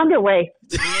know it. Yonder way.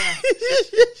 Yeah.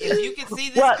 If you can see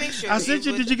this What? picture, I sent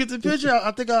you. Did you get the picture?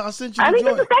 I think I sent you I the didn't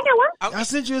get joint. the second one. I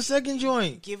sent you a second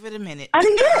joint. Give it a minute. I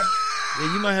didn't get it.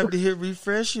 Yeah, you might have to hit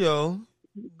refresh, yo.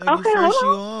 Okay, Refresh hold you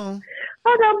on. on.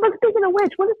 Hold on, but speaking of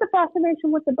which, what is the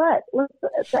fascination with the butt? What's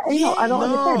the anal? I don't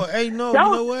No, understand. hey, no. Don't.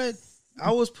 You know what?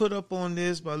 I was put up on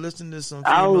this by listening to some.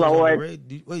 Oh, females on the Lord.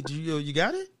 radio. Wait, you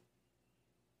got it?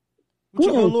 What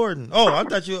you Lording? Oh, I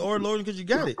thought you were Lording because you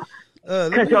got it.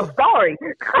 Because you're sorry.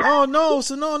 Oh no!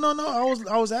 So no.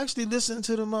 I was actually listening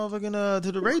to the motherfucking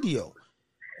to the radio,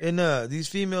 and these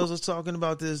females was talking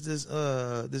about this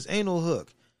anal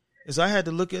hook, and so I had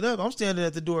to look it up. I'm standing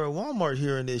at the door at Walmart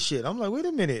hearing this shit. I'm like, wait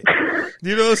a minute,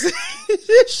 you know what I'm saying?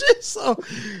 Shit. So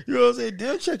you know what I'm saying?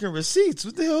 They're checking receipts.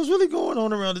 What the hell's really going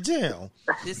on around the town?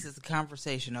 This is a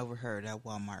conversation overheard at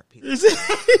Walmart. People.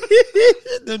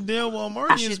 Them damn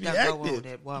Walmartians Shit be that go on active.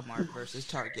 at Walmart versus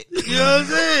Target. You know what I'm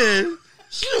saying?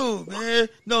 Shoot, man.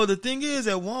 No, the thing is,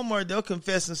 at Walmart, they'll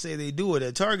confess and say they do it.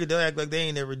 At Target, they'll act like they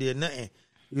ain't never did nothing.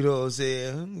 You know what I'm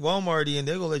saying? Walmart, and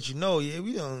they're going to let you know, yeah,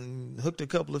 we done hooked a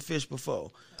couple of fish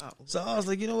before. Oh. So I was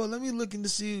like, you know what? Let me look in to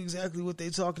see exactly what they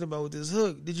talking about with this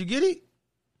hook. Did you get it?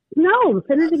 No,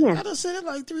 send it I again. done said it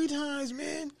like 3 times,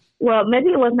 man. Well, maybe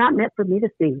it was not meant for me to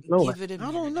see. Lord. Give it a minute.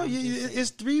 I don't know. I'm just saying. It's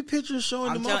 3 pictures showing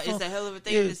I'm the telling, phone. it's a hell of a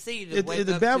thing to see. To If wake the up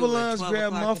to at Babylons 12 grab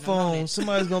o'clock my in the phone, morning.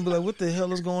 somebody's gonna be like, "What the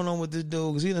hell is going on with this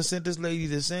dude?" Because he done sent this lady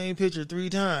the same picture 3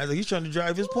 times. Like he's trying to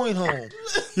drive his point home.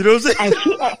 You know what I'm saying?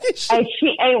 And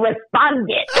she ain't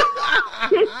responded.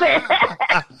 She said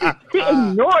she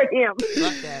ignored him.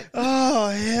 Fuck that. Oh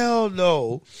hell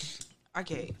no!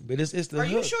 Okay. But it's the Are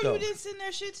hook, you sure though. you didn't send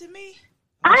that shit to me?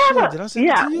 I Shit, have did I a send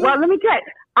it to you? Well, let me check.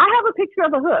 I have a picture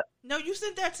of a hook. No, you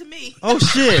sent that to me. Oh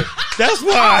shit! That's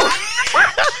why.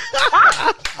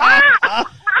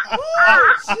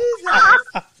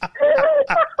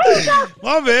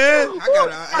 My man.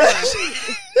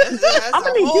 That's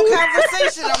a whole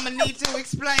conversation I'm gonna need to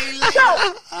explain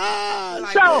later.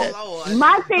 Like, So Lord.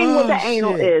 my thing with the Oh,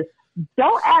 anal shit. is,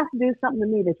 don't ask to do something to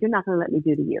me that you're not going to let me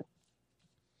do to you.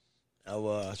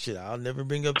 Oh shit! I'll never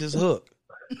bring up this hook.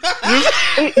 You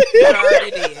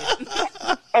already did.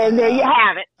 And there you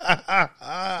have it.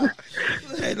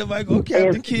 Ain't nobody gonna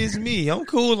Captain Kiss me. I'm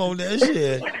cool on that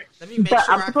shit. Let me make But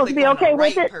sure I'm I supposed to click be on okay the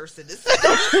with right it? person. To say.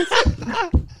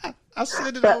 I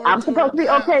said it But over. I'm supposed to be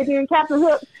okay being Captain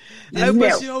Hook. Hey, No.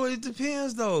 but you know what? It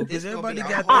depends though, because This gonna everybody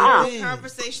be a got whole their thing.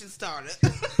 conversation starter.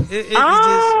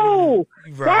 Oh,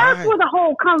 just, that's where the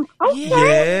whole comes. Okay.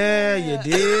 Yeah, you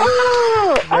did.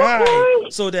 Oh, okay. Right.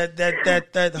 So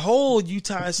that hole you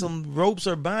tie some ropes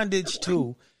or bondage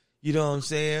to, you know what I'm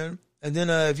saying? And then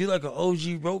if you're like an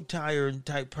OG rope tire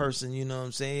type person, you know what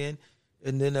I'm saying?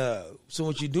 And then so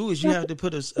what you do is you have to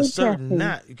put a certain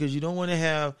knot, because you don't want to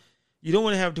have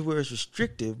to where it's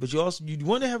restrictive, but you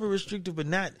want to have a restrictive, but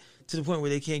not to the point where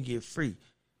they can't get free.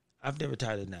 I've never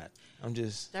tied a knot. I'm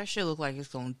just. That shit look like it's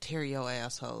gonna tear your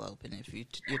asshole open if you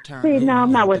turn. See, it. no,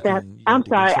 I'm not with that. I'm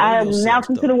sorry. I am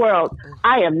announcing to the world.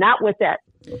 I am not with that.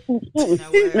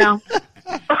 No.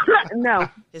 No.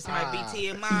 This might be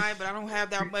TMI, but I don't have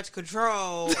that much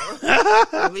control.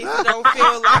 At least it don't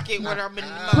feel like it when I'm in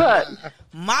the moment.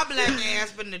 My black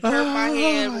ass been to turn my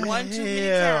head one too many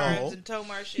times and told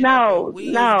my shit. No,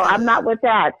 I'm not with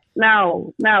that.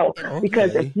 No.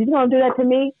 Because if you're going to do that to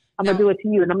me, I'm going to do it to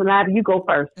you, and I'm going to have you go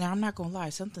first. Now, I'm not going to lie.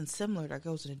 Something similar that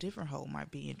goes in a different hole might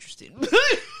be interesting.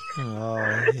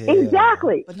 Oh,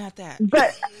 Exactly. But not that.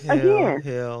 But again,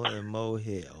 hell and more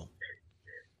hell.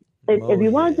 If you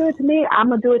want to do it to me, I'm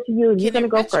gonna do it to you, and you're gonna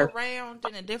go first. Around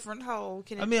in a different hole.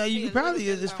 I mean, you probably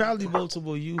it's probably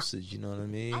multiple usage. You know what I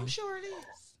mean? I'm sure it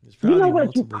is. You know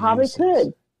what? You probably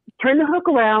could turn the hook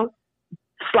around,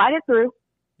 slide it through,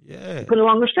 put a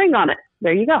longer string on it.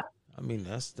 There you go. I mean,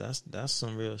 that's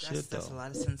some real shit though. That's a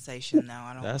lot of sensation now.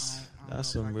 I don't. That's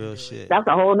some real shit. That's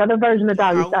a whole other version of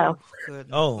doggy style.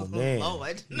 Oh man,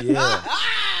 Lord.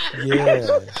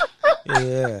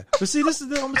 yeah. But see, I'm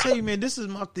gonna tell you, man. This is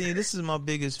my thing. This is my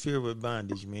biggest fear with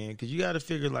bondage, man. Because you got to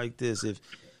figure like this: if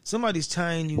somebody's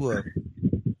tying you up,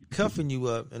 cuffing you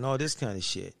up, and all this kind of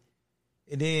shit,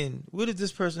 and then what if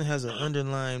this person has an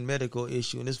underlying medical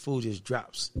issue and this fool just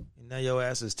drops, and now your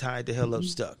ass is tied the hell up,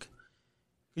 stuck?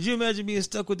 Could you imagine being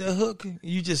stuck with that hook?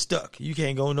 You just stuck. You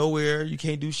can't go nowhere. You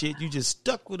can't do shit. You just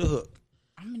stuck with a hook.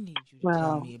 I'm gonna need you to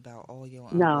tell me about all your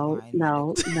no,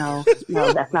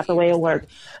 that's not the way it works.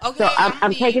 Okay, so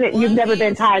I'm taking it. You've never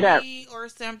been tied up, or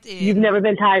something. You've never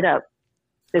been tied up.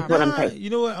 Is what I'm taking. You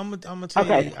know what? I'm gonna tell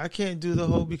you. I can't do the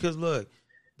whole because look,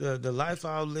 the life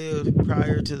I lived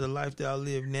prior to the life that I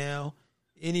live now,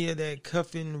 any of that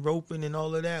cuffing, roping, and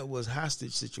all of that was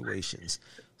hostage situations.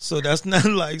 So that's not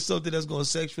like something that's going to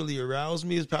sexually arouse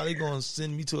me. It's probably going to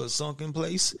send me to a sunken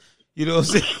place. You know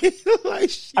what I'm saying?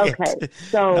 Like shit. Okay,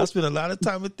 so I spent a lot of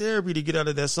time in therapy to get out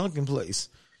of that sunken place.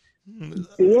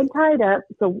 Being tied up.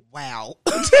 So wow.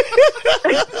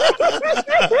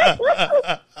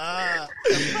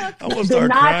 I'm gonna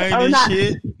start crying and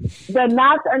shit. The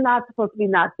knots are not supposed to be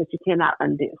knots that you cannot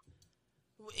undo.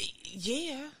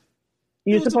 Yeah.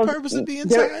 What's the purpose of being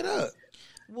tied up?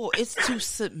 Well, it's to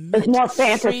submit. It's more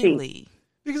fantasy. Freely.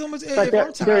 Because I'm tied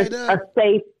up, there's a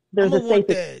safe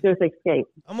escape.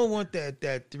 I'm gonna want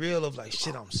that thrill of like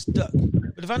shit. I'm stuck.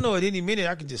 But if I know at any minute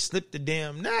I can just slip the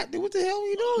damn knot, then what the hell are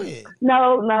you doing?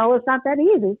 No, it's not that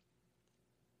easy.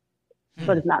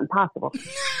 But it's not impossible.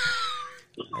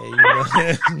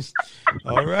 Hey,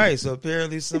 all right. So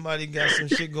apparently somebody got some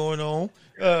shit going on.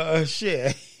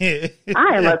 Shit.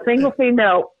 I am a single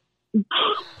female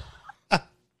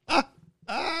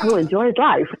who enjoys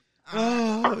life.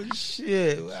 Oh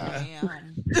shit!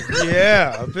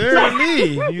 Yeah,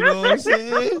 apparently, you know what I'm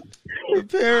saying.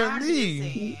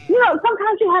 Apparently,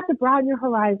 sometimes you have to broaden your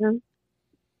horizon,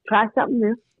 try something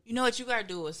new. You know what you gotta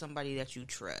do with somebody that you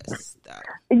trust.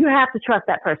 You have to trust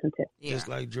that person too. Yeah. Just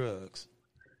like drugs.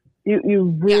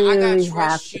 You really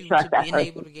have to trust that person. Being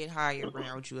able to get high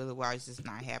around you, otherwise it's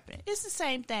not happening. It's the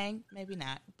same thing, maybe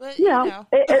not, but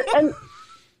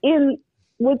and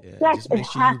with sex, it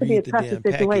has to be a trusted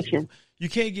situation. You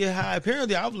can't get high.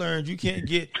 Apparently, I've learned you can't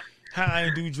get high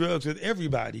and do drugs with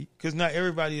everybody because not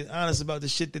everybody is honest about the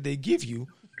shit that they give you.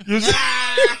 Are we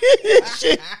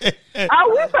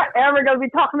forever going to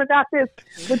be talking about this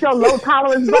with your low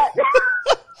tolerance butt?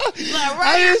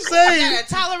 I didn't say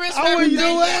tolerance for everything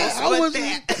else.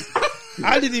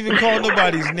 I didn't even call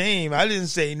nobody's name. I didn't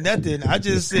say nothing. I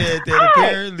just said that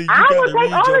apparently you got to read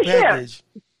your package.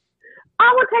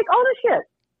 I would take ownership.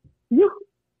 You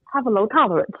have a low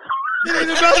tolerance.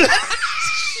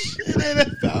 It ain't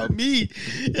about me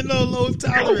and no low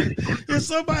tolerance. If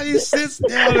somebody sits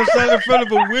down in front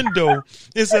of a window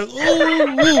and says,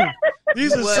 ooh,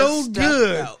 these are so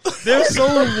good. They're so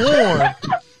warm.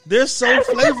 They're so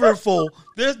flavorful.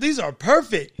 These are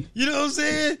perfect. You know what I'm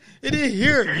saying? It didn't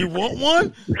hear. You want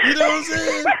one? You know what I'm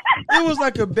saying? It was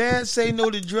like a bad say no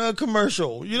to drug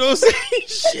commercial. You know what I'm saying?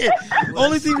 Shit.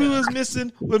 Only thing we was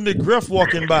missing was McGruff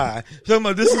walking by. Talking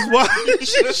about this is why.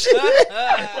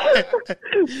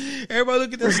 Everybody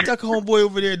look at that stuck homeboy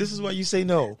over there. This is why you say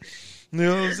no. You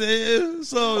know what I'm saying?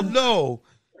 So no.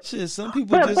 Shit, some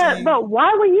people but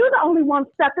why were you the only one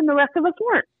stuck and the rest of us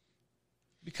weren't?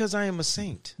 Because I am a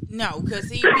saint. No, because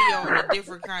he be on a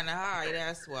different kind of high.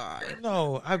 That's why.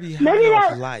 No, I be high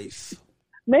off life.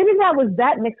 Maybe that was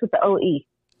that mixed with the OE.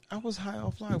 I was high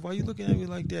off life. Why are you looking at me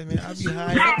like that, man? I be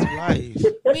high off life.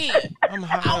 Man, I'm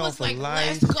high off like,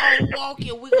 life. Let's go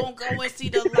walking. We're going to go and see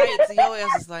the lights. And your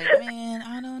ass is like, man,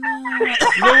 I don't know.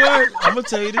 You know what? I'm going to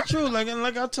tell you the truth. Like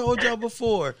I told y'all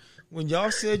before, when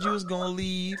y'all said you was going to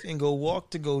leave and go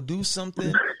walk to go do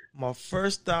something, my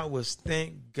first thought was,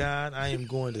 thank God I am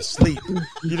going to sleep.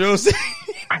 You know what I'm saying?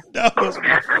 That was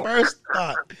my first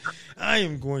thought. I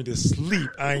am going to sleep.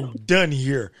 I am done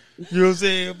here. You know what I'm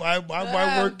saying?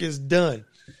 My work is done.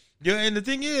 Yeah, and the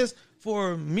thing is,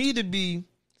 for me to be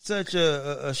such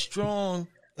a strong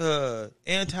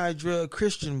anti-drug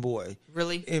Christian boy.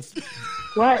 Really?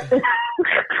 What?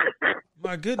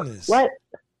 My goodness. What?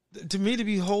 To me to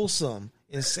be wholesome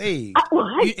and saved,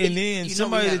 and then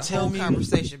somebody to tell me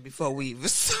conversation before we even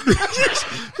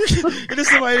and then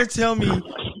somebody to tell me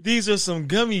these are some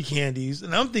gummy candies.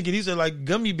 And I'm thinking these are like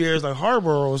gummy bears, like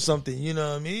Harbor or something. You know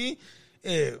what I mean?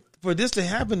 And for this to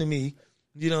happen to me,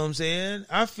 you know what I'm saying?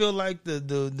 I feel like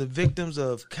the victims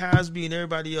of Cosby and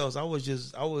everybody else. I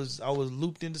was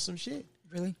looped into some shit.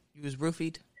 Really? You was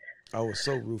roofied? I was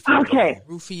so roofied. Okay.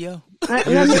 Roofio. Let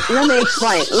me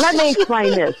explain. Let me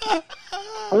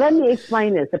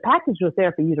explain this. The package was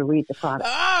there for you to read the product.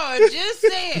 Oh, just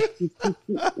said.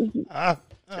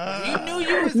 You knew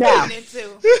you was getting into.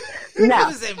 You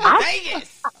was in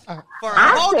Vegas for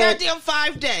a whole goddamn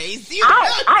 5 days.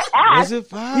 I asked. Was it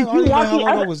 5? I don't even know how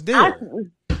long I was there.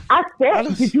 I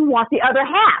said, did you want the other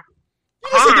half? You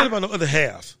didn't say nothing about the other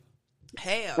half.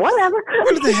 Half. Whatever.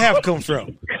 Where did the half come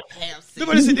from? Half.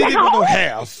 Nobody said they didn't want no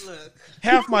half. Look.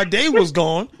 Half my day was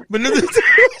gone, but nothing.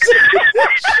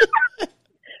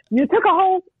 You took a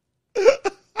whole.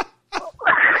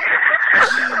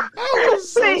 I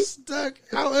was so stuck.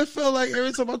 It felt like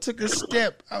every time I took a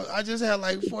step, I just had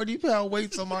like 40-pound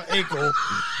weights on my ankle.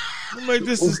 I'm like,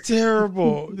 this is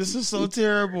terrible. This is so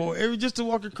terrible. Just to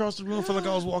walk across the room felt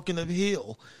like I was walking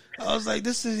uphill. I was like,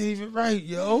 this isn't even right,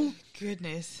 yo.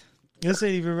 Goodness. This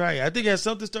ain't even right. I think as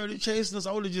something started chasing us,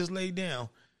 I would have just laid down.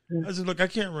 I was just, look, I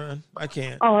can't run. I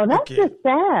can't. Oh, that's just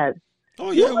sad. Oh,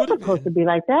 yeah, it was supposed to be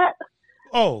like that.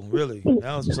 Oh, really?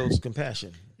 That was so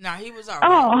compassion. Nah, he was all right.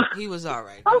 Oh. He was all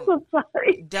right. I'm so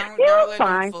sorry. Don't let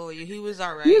fine. him fool you. He was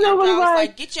all right. You know what I it was was?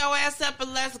 like, get your ass up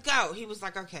and let's go. He was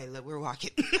like, okay, look, we're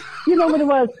walking. You know what it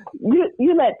was?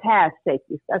 You let Taz take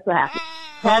you. That's what happened.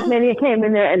 Tasmania came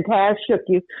in there and Taz shook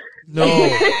you. No.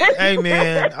 Hey,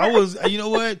 man, I was, you know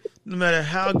what? No matter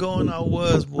how going I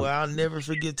was, boy, I'll never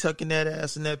forget tucking that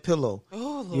ass in that pillow.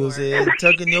 Oh, Lord. You was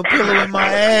tucking your pillow in my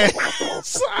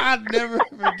ass. I'll never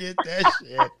forget that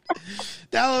shit.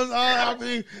 That was all, I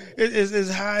mean,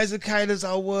 as high as a kite as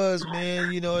I was,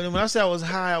 man, you know, and when I say I was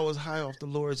high off the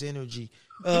Lord's energy.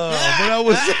 But I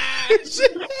was,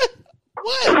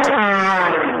 what?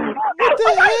 What the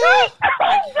hell?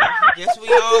 Yes, we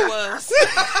all was.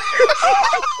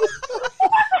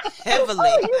 Heavily.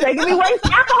 You making me waste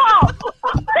alcohol.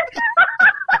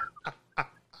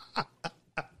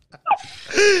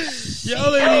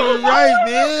 Y'all ain't even right,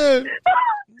 man.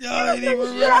 Y'all ain't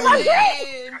even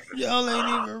right. Y'all ain't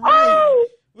even right.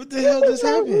 What the hell just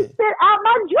happened? Spit out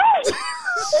my drink.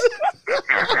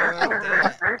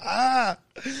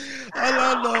 All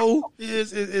I know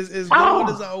is gone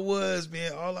as I was,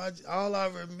 man. All I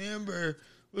remember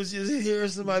was just hearing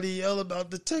somebody yell about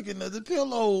the tucking of the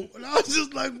pillow. And I was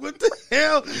just like, what the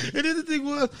hell? And then the thing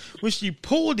was, when she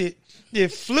pulled it,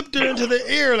 it flipped her into the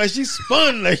air like she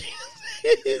spun like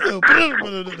you would have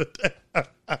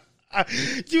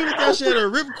thought she had a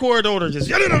ripcord on her just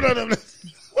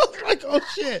like, oh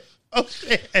shit. Oh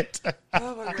shit.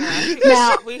 Oh my God.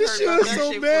 Now, she was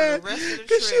so mad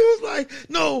because she was like,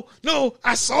 no,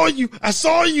 I saw you.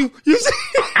 You see?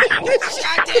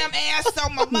 Goddamn ass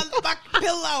on my motherfucking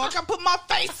pillow. I can put my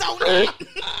face on it.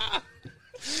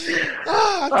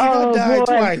 I think I died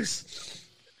twice.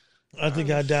 I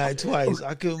died twice.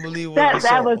 I couldn't believe what I saw.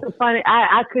 That was funny.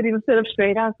 I couldn't even sit up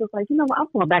straight. I was just like, you know what? I'm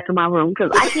going back to my room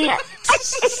because I can't.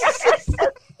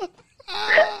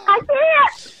 I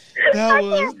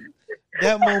can't.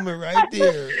 That moment right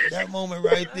there. That moment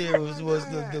right there was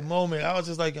the moment. I was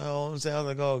just like, oh, I was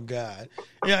like, oh God.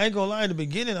 Yeah, I ain't gonna lie. In the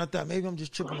beginning, I thought maybe I'm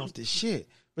just tripping off this shit.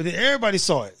 But then everybody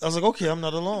saw it. I was like, okay, I'm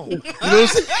not alone. You know what I'm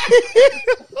saying?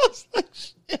 I was like,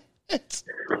 shit.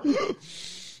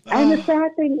 And the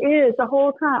sad thing is, the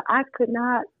whole time I could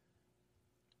not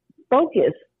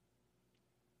focus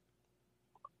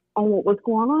on what was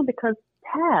going on because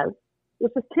Taz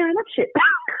was just tearing up shit.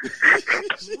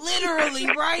 Literally,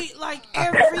 right? Like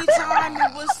every time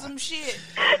it was some shit.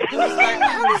 It was like,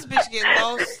 how this bitch get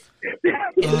lost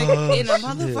in a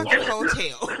motherfucking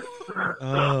hotel?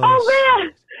 Oh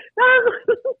man!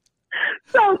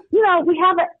 So you know we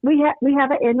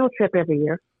have an annual trip every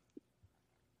year.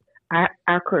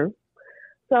 Our crew.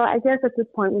 So I guess at this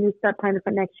point we need to start planning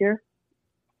for next year.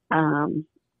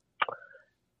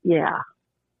 Yeah.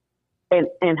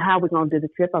 And how we're going to do the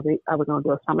trip? Are we going to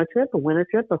do a summer trip, a winter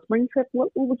trip, a spring trip? What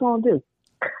we going to do?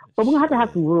 But we're going to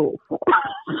have some rules.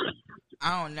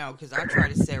 I don't know, because I tried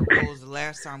to set rules the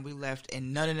last time we left,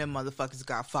 and none of them motherfuckers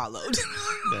got followed.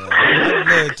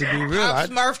 Man, to be real,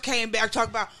 Smurf came back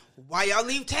talking about, why y'all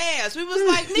leave Taz? We was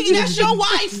like, nigga, that's your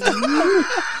wife.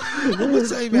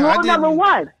 Rule number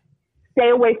one, stay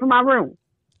away from my room.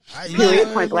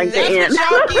 Point blank to end.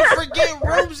 Y'all keep forgetting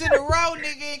rooms in a row,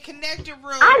 nigga, and connected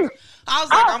rooms. I was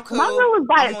like, I'm cool. My room was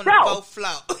by itself.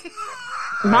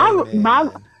 My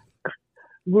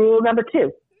rule number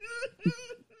two,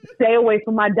 stay away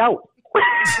from my dope.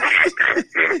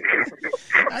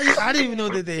 I didn't even know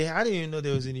that I didn't even know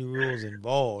there was any rules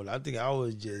involved. I think I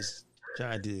was just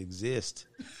trying to exist.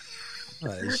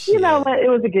 You know what? It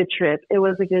was a good trip. It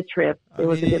was a good trip. It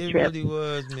really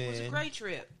was, man. It was a great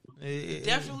trip.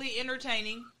 Definitely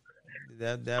entertaining.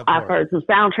 That I've heard some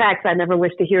soundtracks I never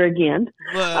wish to hear again.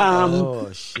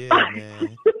 Oh shit,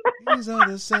 man! These are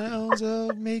the sounds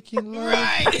of making love.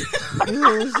 Right.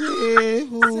 Who's it?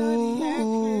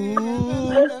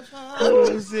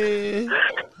 Who's it?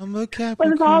 I'm a Capricorn. But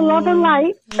it's all love and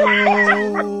light.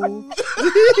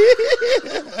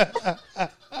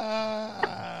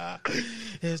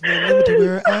 There's no limit to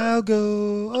where I'll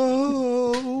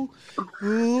go.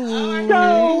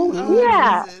 So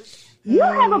yeah. You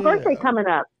have a birthday coming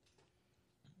up.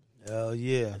 Hell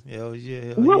yeah.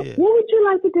 What would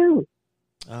you like to do?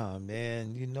 Oh,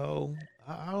 man,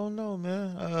 I don't know,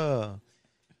 man.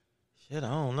 Shit, I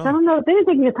don't know. I don't know if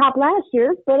anything you topped last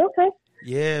year, but okay.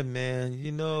 Yeah, man, I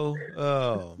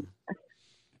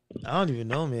don't even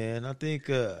know, man. I think,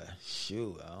 I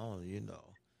don't, Well, you know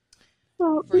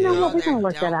what? We're going to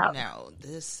work that out. Now,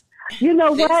 you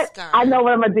know what? Guy. I know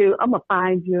what I'm going to do. I'm going to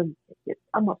find you.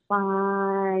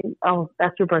 Oh,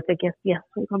 that's your birthday gift. Yes,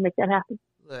 we're going to make that happen.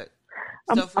 Look.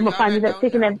 I'm going to find you that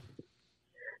chicken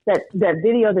that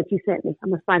video that you sent me. I'm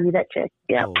going to find you that check.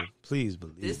 Yeah. Oh, please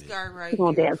believe this it. guy right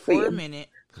here, for a minute,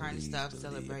 kind of stopped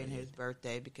celebrating his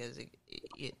birthday because it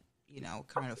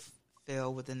kind of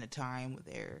fell within the time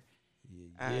there.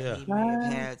 He may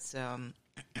have had some...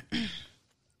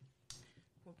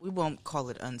 We won't call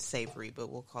it unsavory, but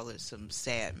we'll call it some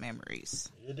sad memories.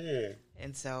 It is.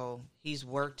 And so he's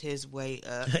worked his way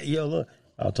up. Yo, look.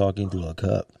 I'll talk into a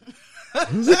cup. I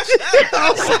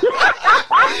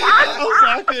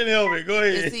couldn't help it. Go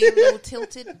ahead. Is he a little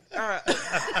tilted?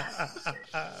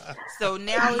 So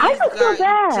now he's gotten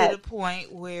to the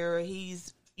point where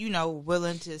he's,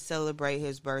 willing to celebrate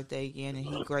his birthday again. And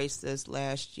he graced us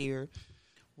last year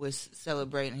with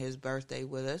celebrating his birthday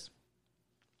with us.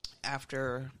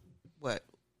 After what?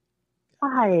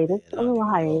 A little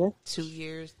hiatus. 2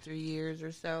 years, 3 years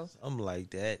or so. Something like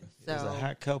that. So, it was a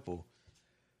hot couple.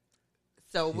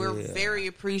 So we're very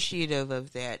appreciative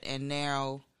of that. And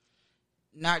now,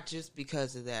 not just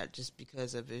because of that, just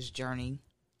because of his journey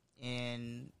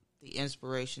and the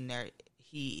inspiration that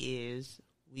he is,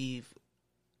 we've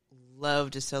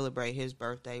loved to celebrate his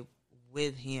birthday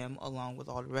with him along with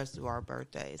all the rest of our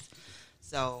birthdays.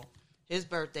 So his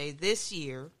birthday this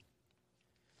year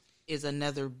is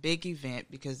another big event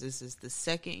because this is the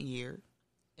second year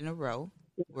in a row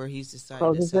where he's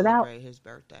decided to celebrate his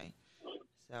birthday.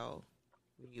 So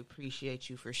we appreciate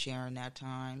you for sharing that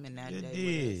time and that day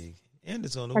with us. And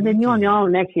it's on the And then you're on your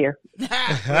own next year.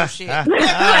 Oh, shit. Hey,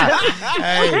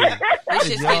 this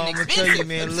shit's y'all, getting I'm gonna expensive. tell you,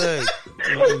 man, look,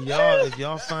 if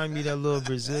y'all find me that little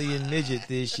Brazilian midget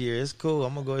this year, it's cool.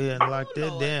 I'm gonna go ahead and lock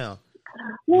that down.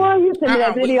 Well, you sent me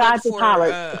that video. I just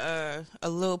hollered. A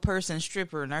little person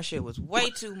stripper, and our shit was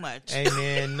way too much. Hey,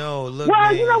 man, no, look, well,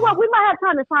 man. you know what? We might have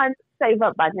time to save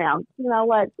up by now. You know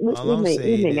what? We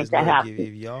may make that happen.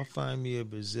 If y'all find me a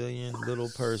Brazilian little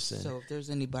person. So if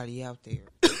there's anybody out there.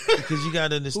 Because you got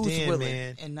to understand, who's willing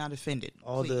man. And not offended.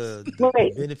 All the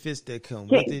benefits that come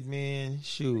with it, man.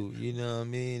 Shoot, you know what I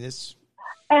mean? It's.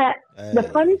 The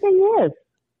funny thing is,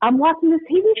 I'm watching this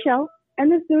TV show. And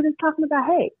this dude is talking about,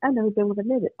 hey, I've never been with a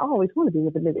midget. I always want to be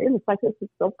with a midget. And it's like, this is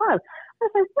so fun. I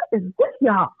was like, what is this,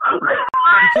 y'all?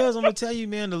 Because I'm going to tell you,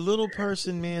 man, the little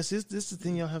person, man, this is the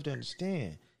thing y'all have to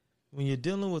understand. When you're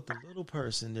dealing with the little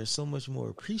person, they're so much more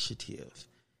appreciative.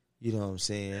 You know what I'm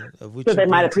saying? Of what so they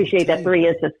might appreciate that 3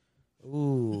 inches.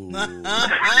 Ooh.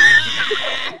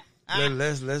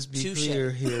 Let's be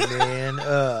clear here, man.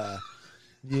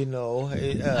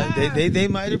 They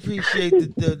might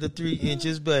appreciate the 3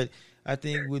 inches, but I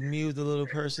think with me, with the little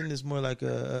person, it's more like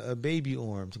a baby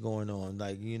arms going on,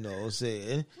 like,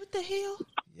 saying. What the hell?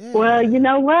 Yeah. Well, you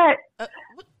know what?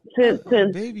 Since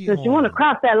you want to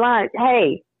cross that line,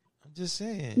 hey. I'm just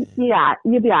saying. Yeah,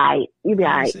 you'll be all right. You'll be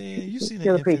all right. You've seen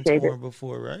an infant's arm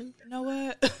before, right? You know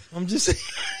what? I'm just saying.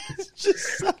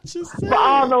 I'm just saying. For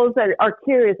all those that are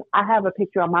curious, I have a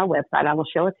picture on my website. I will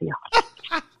show it to you.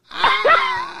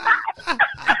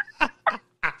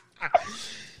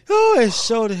 Oh, it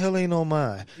sure the hell ain't on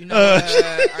mine. You know,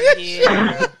 it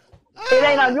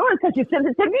ain't on yours because you sent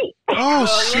it to me. Oh,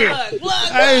 shit. Look.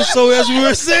 Hey, so as we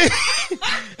were saying,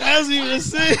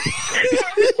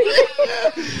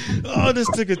 oh, this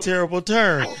took a terrible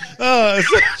turn. Couch on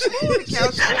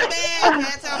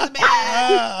the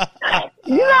bed.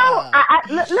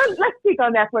 Let's speak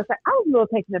on that for a second. I was a little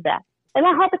taken aback. And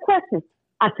I had the question.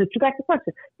 I took you back the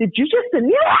question. Did you just send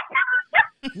me that?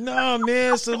 No,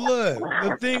 man. So look,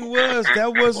 the thing was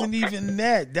that wasn't even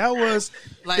that. That was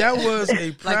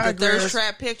a progress. Like the thirst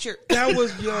trap picture. That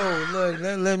was Look,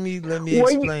 let me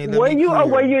explain. Were you or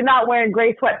were you not wearing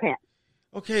gray sweatpants?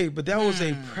 Okay, but that was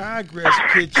a progress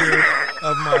picture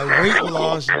of my weight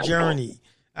loss journey.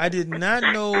 I did not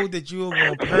know that you were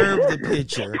going to perv the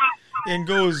picture and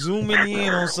go zooming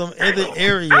in on some other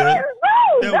area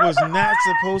that was not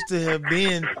supposed to have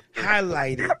been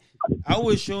highlighted. I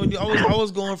was showing you. I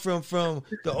was going from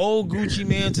the old Gucci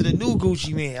man to the new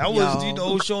Gucci man. I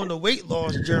was showing the weight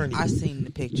loss journey. I seen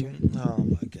the picture. Oh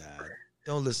my God!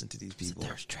 Don't listen to these people. It's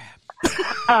a thirst trap.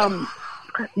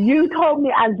 You told me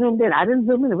I zoomed in. I didn't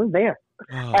zoom in. It was there.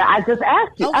 And I just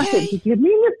asked you. Okay. I said, "Did you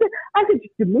mean to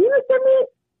send me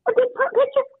a good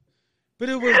picture?" But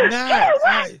it was not.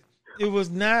 It was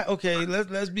not. Okay,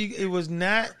 let's be. It was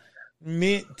not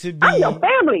meant to be. I'm your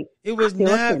family. It was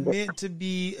not meant to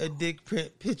be a dick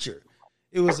print picture.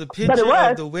 It was a picture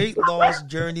of the weight loss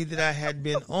journey that I had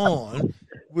been on,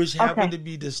 which happened to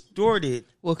be distorted.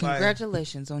 Well,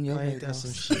 congratulations on your weight loss.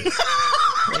 Some shit.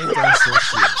 Ain't that some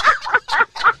shit?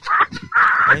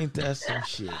 Ain't that some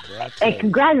shit, bro? And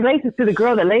congratulations to the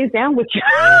girl that lays down with you.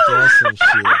 Ain't that some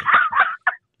shit?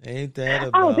 Ain't that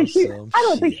about some shit? I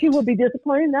don't think she will be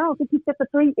disappointed. I don't think you fit the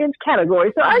 3-inch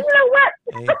category. So, you know what?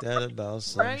 Ain't that about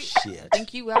some shit? I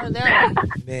think you out of that one.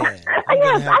 Man, I'm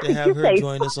going to have her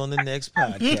join us on the next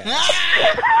podcast.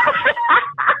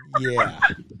 Yeah.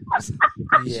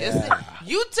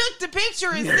 You took the picture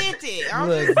and sent it.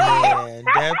 Look, man,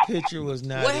 that picture was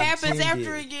not What intended. happens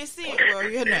after it gets sent? Well,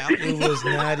 you know. It was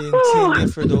not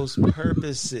intended for those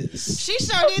purposes. She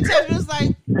sure did tell me. It was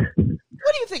like,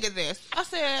 what do you think of this? I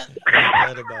said, ain't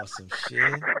that about some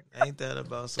shit? Ain't that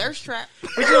about some thirst trap?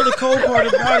 But you know the cold part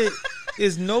about it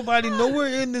is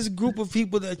nowhere in this group of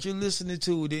people that you're listening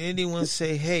to did anyone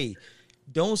say, hey,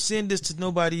 don't send this to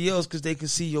nobody else because they can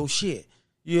see your shit.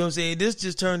 You know what I'm saying? This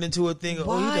just turned into a thing of,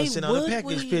 you got to send out a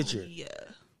package picture. Yeah.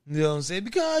 You know what I'm saying?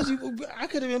 Because I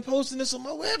could have been posting this on my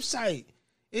website.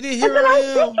 And then here I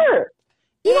am.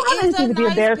 You don't have anything to be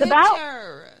embarrassed about.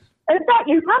 In fact,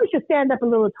 you probably should stand up a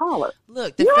little taller.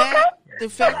 Look, the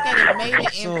fact that it made an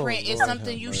imprint is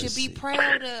something you should be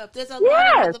proud of. There's a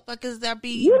lot of motherfuckers that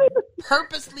be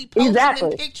purposely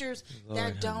posting pictures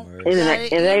that don't.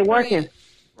 It ain't working.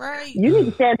 Right. You need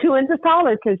to stand 2 inches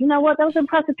taller because you know what? That was an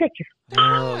impressive picture. Be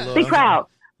proud.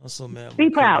 I'm so mad. Be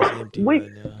proud. We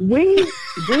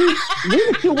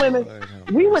the two women,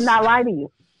 we would not lie to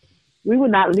you. We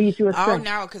would not lead you astray. Oh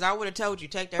no, because I would have told you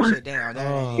take that shit down.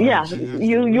 Yeah,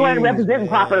 you ain't representing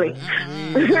properly.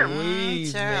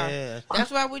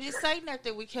 That's why we didn't say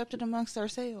nothing. We kept it amongst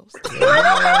ourselves.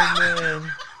 Oh man,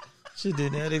 shit.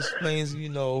 Then that explains,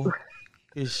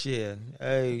 his shit.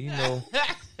 Hey,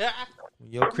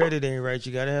 when your credit ain't right,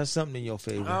 you gotta have something in your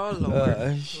favor. Oh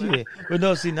Lord, shit. But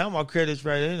no, see now my credit's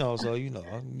right, so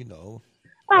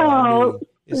Oh.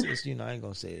 It's I ain't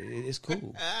gonna say it. It's cool.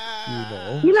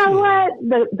 You know what?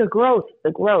 The growth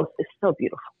is so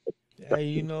beautiful.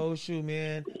 Hey, shoot,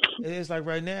 man. It's like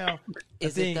right now.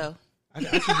 Is it though? I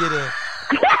can get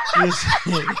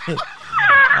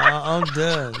I'm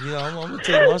done. I'm gonna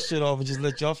take my shit off and just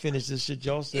let y'all finish this shit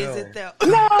yourself. Is it though?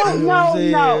 No.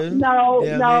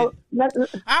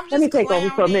 Let me take over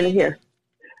for a minute here.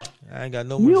 I ain't got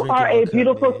no more. You are a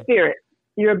beautiful spirit.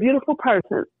 You're a beautiful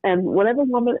person, and whatever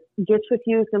woman gets with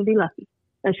you is going to be lucky.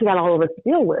 And she got all of us to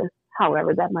deal with.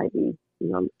 However, that might be,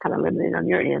 kind of limited on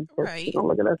your end. Right. She's going to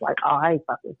look at us like, oh, I ain't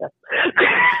fucking stuff.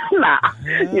 Nah.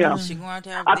 She going to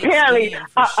have apparently,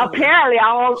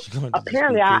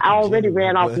 I already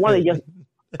ran off one of your.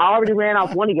 I already ran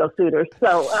off one of your suitors,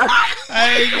 so.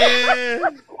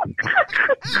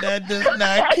 That does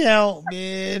not count,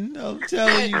 man. I'm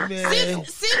telling you, man.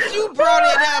 Since you brought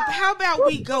it up, how about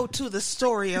we go to the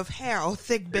story of how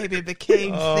Thick Baby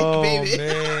became Thick Baby?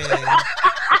 Man.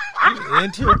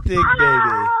 Enter Thick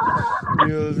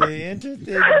Baby. Enter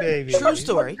Thick Baby. True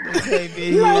story.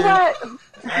 You know what?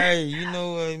 Hey, you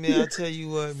know what, man? I'll tell you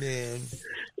what, man.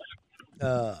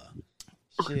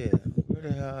 Shit.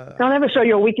 Don't ever show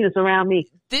your weakness around me.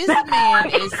 This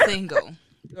man is single,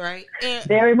 right? And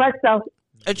very much so.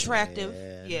 Attractive.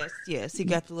 Yeah. Yes. He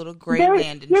got the little gray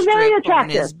landing strip on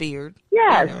his beard.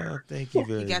 Yes. Thank you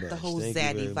very much. He got the whole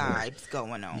zaddy vibes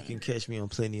going on. You can catch me on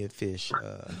Plenty of Fish.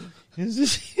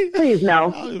 Please,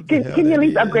 no. Can you at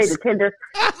least upgrade the Tinder?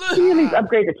 Can you at least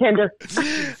upgrade the Tinder?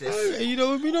 You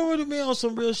know what, man? On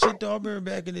some real shit, though. I remember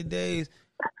back in the days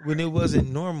when it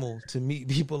wasn't normal to meet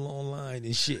people online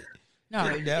and shit. No,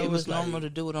 it was normal to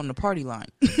do it on the party line.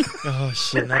 Oh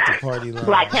shit! Not the party line.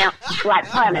 Black Planet.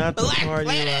 Not the party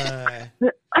line.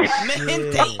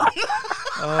 Yeah.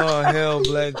 Oh hell,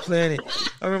 Black Planet.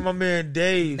 I remember my man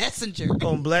Dave. Messenger.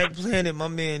 On Black Planet, my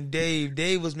man Dave.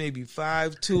 Dave was maybe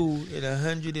 5'2" and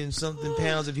 100 and something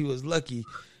pounds if he was lucky.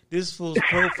 This fool's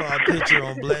profile picture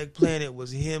on Black Planet was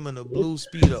him in a blue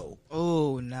Speedo.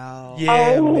 Oh no.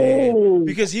 Yeah, man.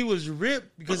 Because he was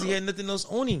ripped because he had nothing else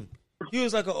on him. He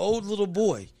was like an old little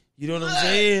boy. You know what I'm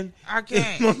saying? I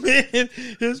can't. My man,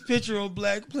 his picture on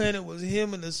Black Planet was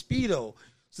him in a Speedo.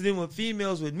 So then when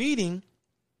females would meet him,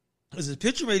 because his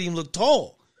picture made him look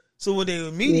tall. So when they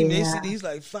would meet him, they said he's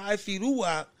like 5 feet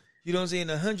ooh-wop. You know what I'm saying?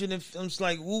 100 and I'm just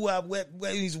like ooh-wop, wet,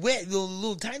 he's wet,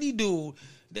 little tiny dude.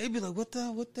 They'd be like, what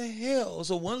the hell?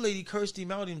 So one lady cursed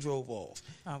him out and drove off.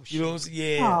 Oh, shit. You know what I'm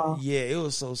saying? Yeah, it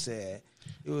was so sad.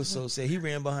 It was so sad. He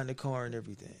ran behind the car and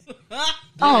everything. It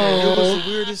was the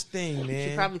weirdest thing, man.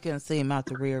 She probably couldn't see him out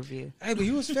the rear view. Hey, but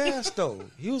he was fast, though.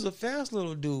 He was a fast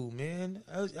little dude, man.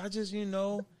 I just,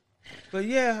 But,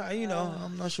 yeah,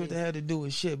 I'm not sure what that had to do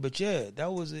with shit. But, yeah,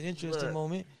 that was an interesting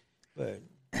moment. But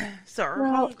so her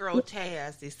homegirl,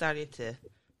 Taz, decided to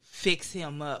fix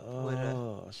him up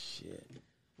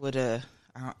with a,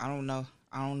 I don't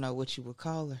know what you would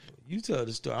call her. You tell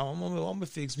the story. I'm gonna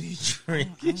fix me a drink.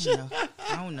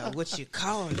 I don't know what you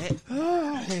call it.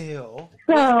 Oh, hell.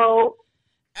 So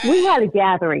we had a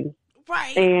gathering,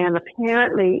 right? And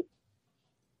apparently,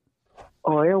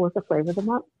 oil was the flavor of the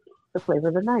month, the flavor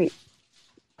of the night.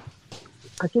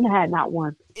 But you had not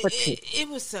one, but two. It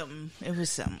was something. It was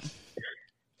something.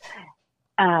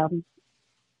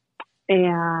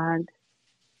 And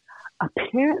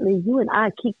apparently, you and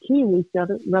I keep teasing each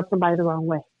other, rub somebody the wrong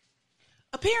way.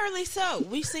 Apparently so.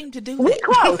 We seem to do We're that.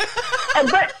 close.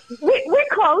 But we're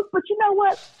close, but you know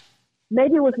what?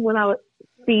 Maybe it was when I was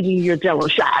feeding you your Jell-O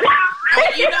shot.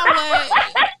 You know what?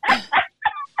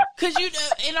 Because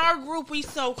in our group, we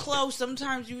so close,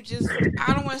 sometimes you just,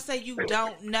 I don't want to say you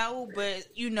don't know, but,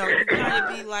 you kind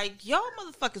of be like, y'all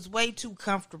motherfuckers way too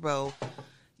comfortable.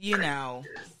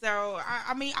 So,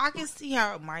 I can see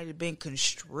how it might have been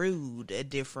construed a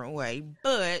different way,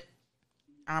 but,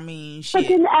 shit. But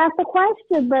didn't ask the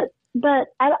question, but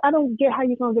I don't get how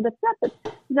you're going to get upset.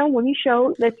 But, when you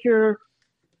show that if you're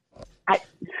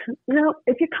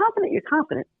confident, you're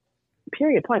confident.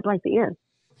 Period, point blank, the end.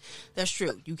 That's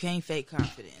true. You can't fake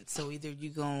confidence. So either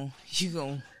you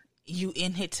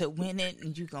in it to win it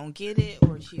and you gonna get it,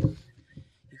 or you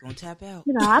gonna tap out.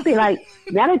 I'll be like,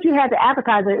 now that you had the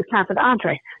appetizer, it's time for the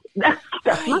entree. That's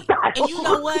my style. And you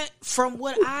know what? From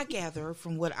what I gather,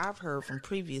 from what I've heard from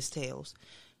previous tales,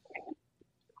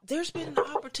 there's been an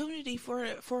opportunity for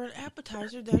an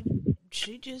appetizer that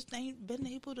she just ain't been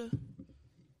able to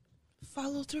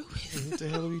follow through with. What the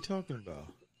hell are we talking about?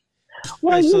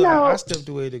 Well, I stepped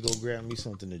away to go grab me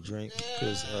something to drink.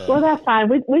 Well, that's fine.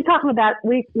 We talking about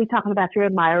your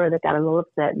admirer that got a little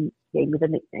upset and gave me the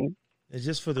nickname. And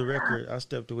just for the record, I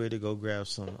stepped away to go grab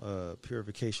some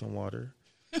purification water.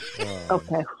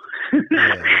 Okay.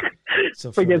 Yeah.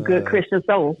 So for your good Christian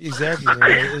soul. Exactly, man.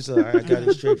 I got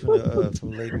it straight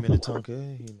from Lake Minnetonka.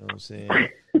 You know what I'm saying?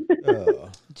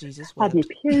 Jesus, have you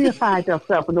purified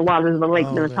yourself in the waters of the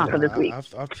Lake Minnetonka this week?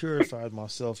 I purified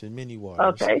myself in many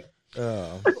waters. Okay. I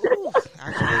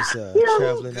was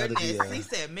traveling out of the. He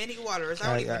said many waters. I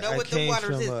don't even know what the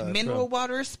waters is. Mineral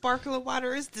water, sparkling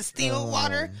water, is distilled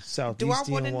water.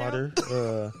 Southeastern water.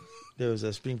 There was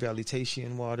a Spring Valley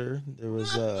Tatian water. There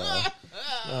was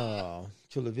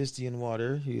Chula Vistian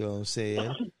water. You know what I'm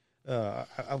saying?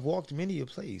 I've walked many a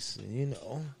place.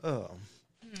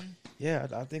 Yeah,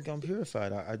 I think I'm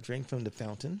purified. I drank from the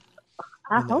fountain.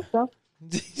 I hope so.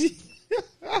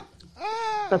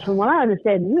 But from what I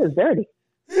understand, you is dirty.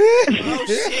 Oh,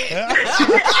 shit.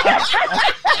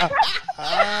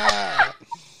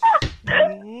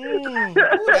 Ooh,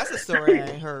 that's a story I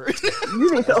ain't heard.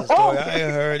 That's a story I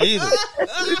ain't heard either.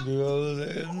 You know what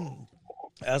I'm saying?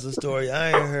 That's a story I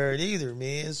ain't heard either,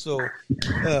 man. So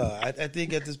I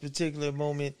think at this particular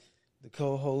moment, the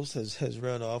co-host has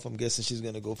run off. I'm guessing she's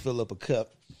going to go fill up a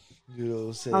cup. You know what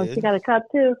I'm saying? Oh, she got a cup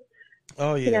too?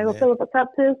 Oh, yeah. She got to go fill up a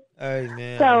cup too? All right,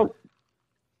 man. So,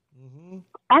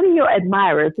 out of your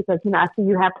admirers, because, I see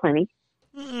you have plenty.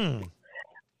 Mm-hmm.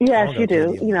 Yes, you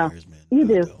do. You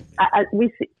do.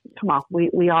 We see. Come on,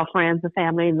 we all friends and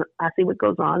family, and I see what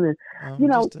goes on. And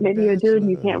maybe you're a dude and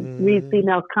you can't read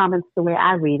female comments the way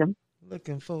I read them.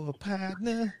 Looking for a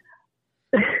partner.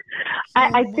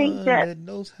 I think that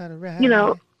knows how to ride.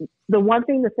 The one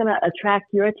thing that's going to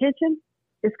attract your attention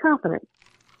is confidence.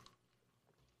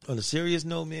 On a serious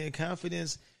note, man,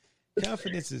 confidence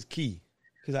is key.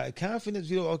 Because confidence,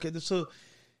 so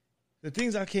the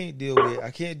things I can't deal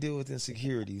with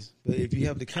insecurities. But if you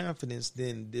have the confidence,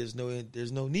 then there's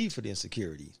no need for the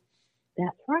insecurities.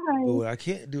 That's right. But what I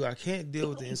can't deal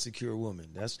with the insecure woman.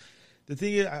 That's the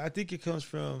thing. Is, I think it comes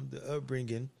from the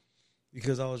upbringing,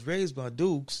 because I was raised by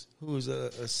Dukes, who was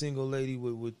a single lady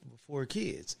with 4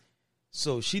 kids.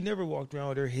 So she never walked around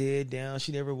with her head down.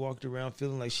 She never walked around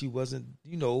feeling like she wasn't,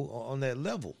 on that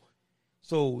level.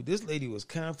 So this lady was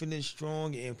confident,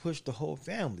 strong, and pushed the whole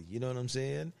family. You know what I'm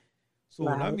saying? So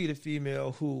when I meet a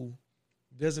female who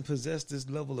doesn't possess this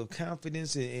level of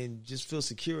confidence and just feel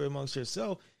secure amongst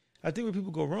herself, I think where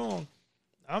people go wrong,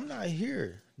 I'm not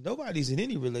here. Nobody's in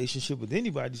any relationship with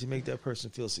anybody to make that person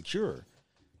feel secure.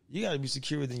 You got to be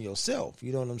secure within yourself.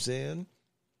 You know what I'm saying?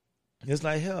 It's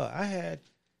like, hell, I had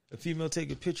a female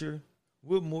take a picture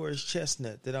with Morris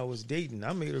Chestnut that I was dating.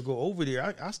 I made her go over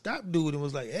there. I stopped dude and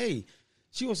was like, hey,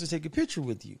 she wants to take a picture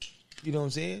with you. You know what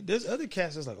I'm saying? There's other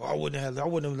cats that's like, oh, I wouldn't have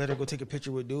let her go take a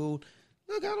picture with dude.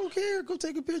 Look, I don't care. Go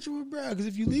take a picture with Brad, because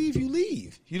if you leave, you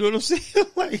leave. You know what I'm saying?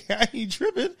 Like, I ain't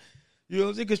tripping. You know what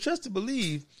I'm saying? Because trust to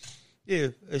believe,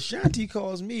 if Ashanti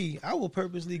calls me, I will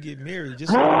purposely get married.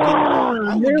 Just so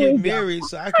I will get married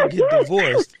so I can get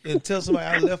divorced and tell somebody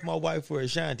I left my wife for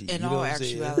Ashanti. In you know all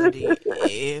actuality,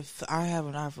 if I have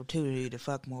an opportunity to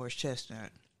fuck Morris Chestnut,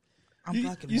 I'm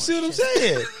fucking you Morris see what I'm Chestnut.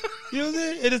 saying? You know what I'm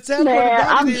saying? And the sad part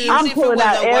about it is, I'm pulling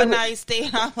out one night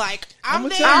stand. I'm like, I'm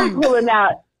pulling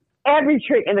out every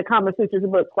trick in the Common Sisters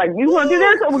book. Like, you want to do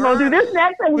this, or we're going to do this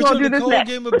next, and we're going to do this next.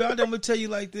 The cold game about it, I'm going to tell you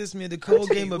like this, man. The cold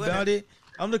game about it,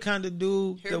 I'm the kind of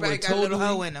dude that would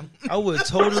I would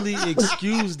totally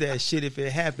excuse that shit if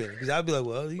it happened. Because I'd be like,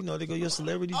 well, they go your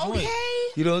celebrity joint.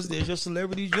 You know, there's your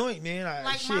celebrity joint, man.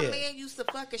 My man used to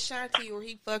fuck Ashanti, or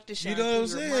he fucked Ashanti. You know what I'm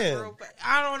saying?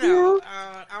 I don't know.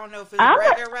 I don't know if it's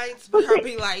bragging rights, but I'll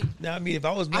be like, now, I mean, if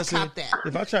I was messing,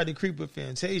 if I tried to creep with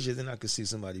Fantasia, then I could see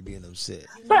somebody being upset.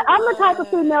 But I'm the type of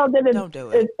female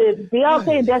that if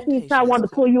Beyonce and Destiny's Child wanted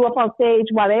to pull you up on stage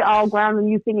while they all grounding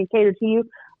you, singing cater to you,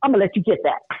 I'm going to let you get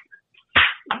that.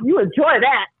 You enjoy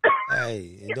that.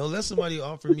 Hey, and don't let somebody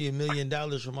offer me $1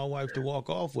 million for my wife to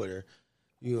walk off with her.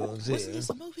 You know what I'm saying? Wasn't this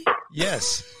a movie?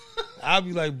 Yes. I'll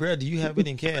be like, bruh, do you have it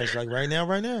in cash? Like right now?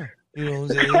 You know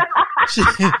what I'm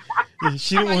saying?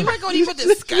 She you ain't going to even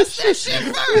discuss that shit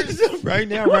first. Right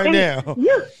now.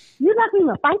 You're not going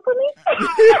to fight for me?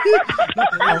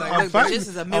 I'm fighting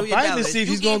to see if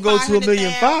he's going to go to $1.5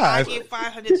 million. I get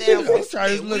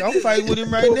 $500,000. I'm fighting with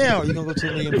him right now. You going to go to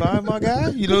 $1.5 million, my guy?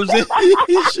 You know what I'm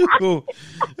saying? Shoot.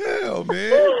 Hell,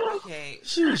 man. Okay.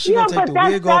 Shoot, she going to take the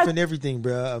wig off and everything,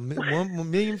 bro.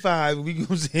 $1.5 million, we going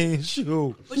to say,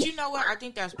 shoot. But you know what? I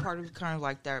think that's part of kind of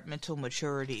like that mental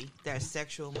maturity, that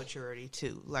sexual maturity,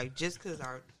 too. Like, just because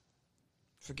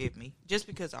forgive me, just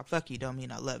because I fuck you don't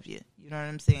mean I love you. You know what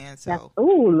I'm saying? So, oh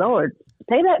Lord,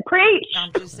 say that, preach.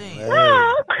 I'm just saying.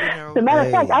 Hey. As a matter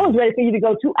of fact, I was ready for you to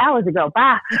go 2 hours ago.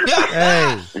 Bye.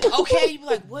 Hey. Okay, you be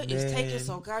like, what is taking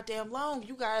so goddamn long?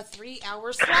 You got a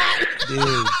 3-hour slot.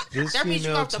 Dude, this that means you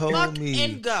female have to told fuck me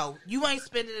and go. You ain't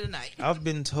spending the night. I've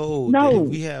been told that if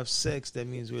we have sex, that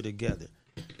means we're together.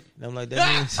 And I'm like, that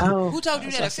means who told you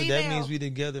that? I A said, female? that means we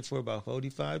together for about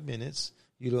 45 minutes.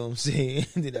 You know what I'm saying?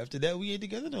 And then after that, we ain't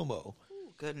together no more.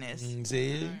 Ooh, goodness. You know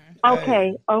saying?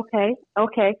 Okay.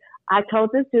 I told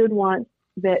this dude once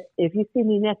that if you see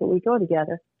me naked, we go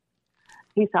together.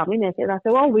 He saw me naked. I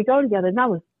said, well, we go together. And I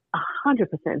was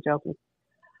 100% joking.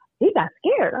 He got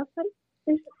scared. I said,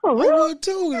 is you for real? I would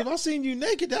too. If I seen you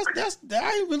naked, that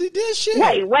I ain't really did shit.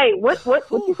 Wait, what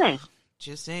you saying?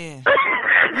 Just saying.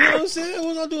 You know what I'm saying?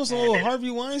 Was I doing some old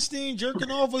Harvey Weinstein jerking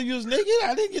off when you was naked?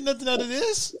 I didn't get nothing out of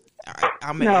this.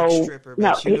 I'm an ex-stripper,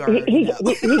 but he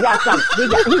got something.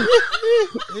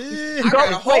 I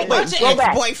got a whole bunch of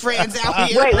ex-boyfriends out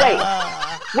here.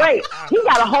 Wait. He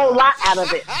got a whole lot out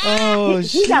of it. Oh,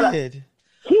 shit.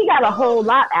 He got a whole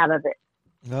lot out of it.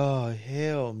 Oh,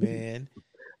 hell, man.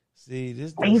 See,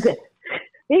 this.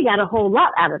 He got a whole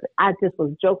lot out of it. I just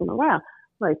was joking around.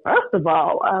 Like, first of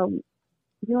all,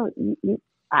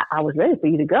 I was ready for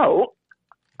you to go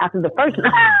after the first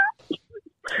night.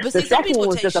 But the see, some second people one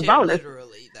was take just a shit bonus.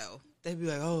 literally, though. They'd be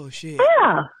like, oh, shit.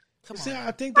 Yeah. Come on. See,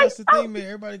 I think that's the thing, man.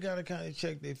 Everybody got to kind of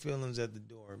check their feelings at the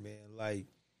door, man. Like,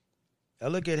 I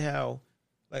look at how,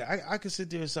 like, I could sit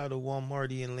there inside of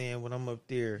Walmartian land when I'm up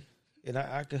there, and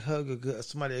I could hug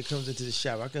somebody that comes into the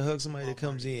shop. I could hug somebody that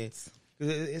comes in.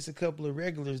 It's a couple of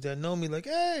regulars that know me, like,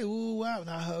 hey, woo, wow, and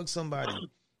I hug somebody.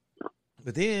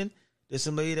 But then there's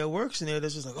somebody that works in there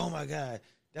that's just like, oh, my God,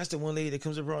 that's the one lady that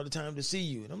comes over all the time to see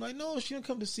you. And I'm like, no, she don't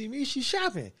come to see me. She's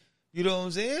shopping. You know what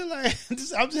I'm saying? Like,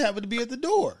 I'm just happy to be at the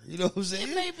door. You know what I'm saying?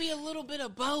 It may be a little bit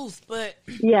of both, but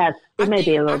yes, it may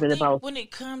be a little bit of both. When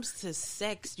it comes to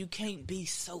sex, you can't be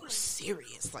so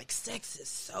serious. Like, sex is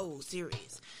so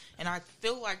serious. And I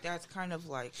feel like that's kind of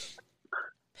like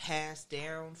passed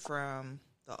down from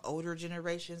the older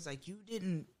generations. Like, you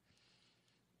didn't,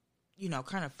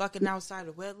 kind of fucking outside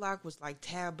of wedlock was like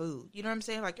taboo. You know what I'm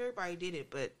saying? Like, everybody did it,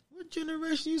 but. What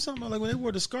generation you talking about? Like when they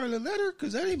wore the scarlet letter?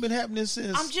 Because that ain't been happening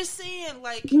since. I'm just saying,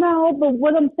 like. No, but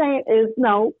what I'm saying is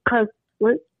no, because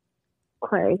with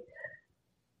Clay,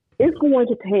 it's going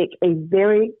to take a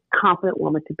very confident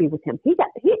woman to be with him. He's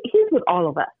with all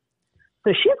of us.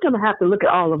 So she's going to have to look at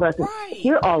all of us and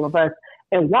hear all of us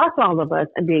and watch all of us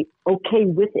and be okay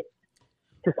with it.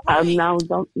 Because I'm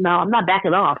not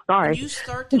backing off. Sorry. When you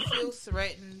start to feel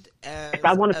threatened as if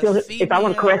I want to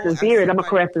caress his beard, I'm gonna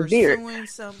caress his beard. Pursuing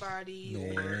somebody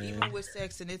or even with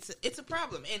sex, and it's a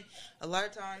problem. And a lot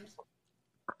of times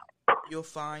you'll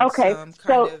find some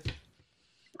kind of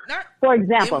not for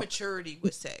example immaturity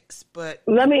with sex. But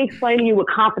let me explain to you what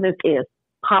confidence is.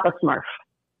 Papa Smurf.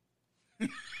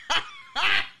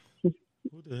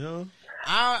 What the hell?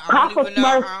 I don't even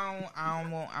know.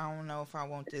 I don't know if I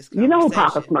want this conversation. You know who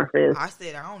Papa Smurf is. I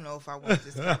said I don't know if I want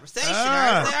this conversation.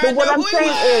 But what I'm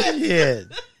saying is,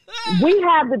 we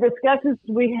have the discussions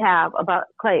we have about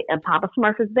Clay, and Papa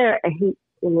Smurf is there, and he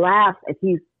laughs, and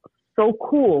he's so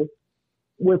cool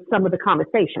with some of the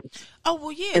conversations. Oh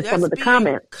well, yeah, and that's some of the being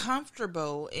comments.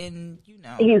 Comfortable and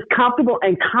he's comfortable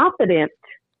and confident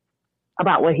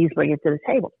about what he's bringing to the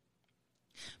table.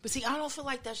 But see, I don't feel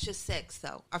like that's just sex,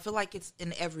 though. I feel like it's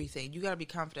in everything. You got to be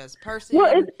confident as a person. Well,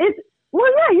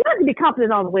 you have to be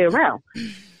confident all the way around.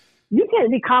 You can't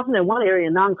be confident in one area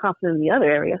and non-confident in the other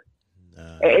area.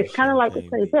 It's kind of like the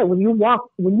same thing. When you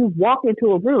walk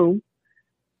into a room,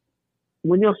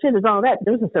 when your shit is all that,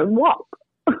 there's a certain walk.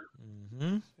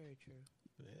 Mm-hmm. Very true.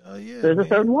 Oh yeah, there's a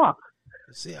certain walk.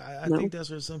 See, I think that's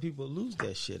where some people lose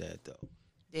that shit at, though.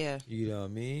 Yeah. You know what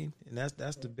I mean? And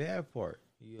that's the bad part.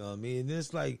 You know what I mean? And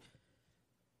it's like,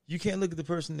 you can't look at the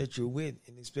person that you're with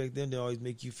and expect them to always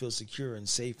make you feel secure and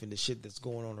safe in the shit that's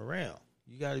going on around.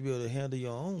 You got to be able to handle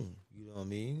your own. You know what I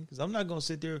mean? Because I'm not going to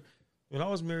sit there. When I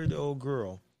was married to an old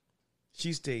girl,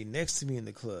 she stayed next to me in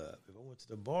the club. If I went to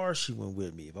the bar, she went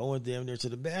with me. If I went down there to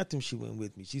the bathroom, she went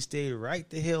with me. She stayed right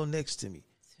the hell next to me.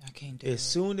 I can't do As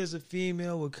soon as a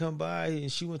female would come by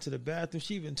and she went to the bathroom,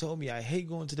 she even told me, I hate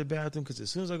going to the bathroom because as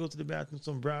soon as I go to the bathroom,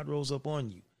 some bride rolls up on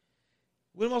you.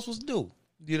 What am I supposed to do?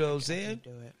 You know what I'm saying?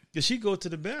 Because she go to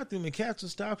the bathroom and cats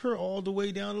would stop her all the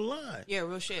way down the line. Yeah,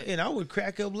 real shit. And I would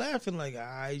crack up laughing like, all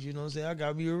right, you know what I'm saying? I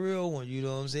got me a real one. You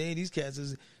know what I'm saying?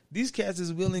 These cats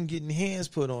is willing getting hands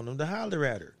put on them to holler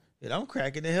at her. And I'm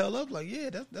cracking the hell up like, yeah,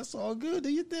 that's all good. Do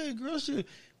your thing. Girl should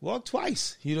walk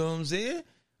twice. You know what I'm saying?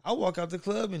 I walk out the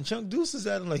club and chunk deuces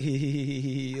at him like,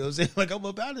 you know what I'm saying? Like, I'm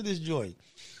up out of this joint.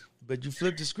 But you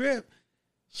flip the script,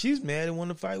 she's mad and want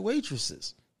to fight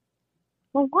waitresses.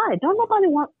 Well, why? Don't nobody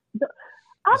want...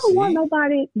 I don't want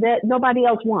nobody that nobody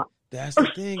else wants. That's the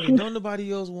thing. If don't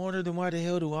nobody else want her, then why the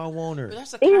hell do I want her? But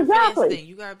that's a confidence thing.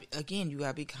 You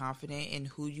gotta be confident in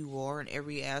who you are in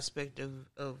every aspect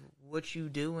of what you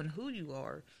do and who you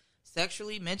are.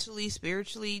 Sexually, mentally,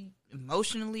 spiritually,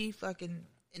 emotionally, fucking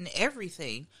in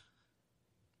everything.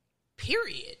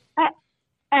 Period.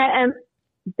 And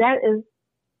that is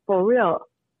for real.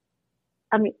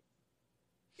 I mean,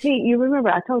 see, you remember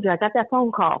I told you I got that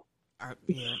phone call.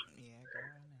 Yeah.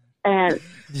 And,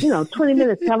 20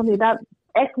 minutes telling me about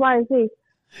X, Y, and Z.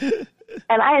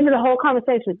 And I ended the whole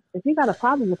conversation. If you got a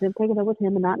problem with him, take it up with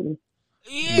him and not me.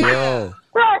 Yeah.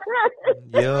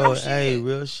 Yo, hey,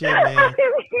 real shit, man.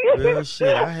 Real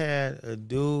shit. I had a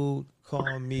dude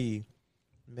call me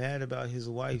mad about his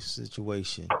wife's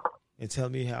situation and tell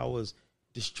me how I was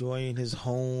destroying his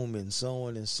home and so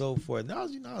on and so forth. And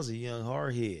I was a young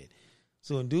hardhead.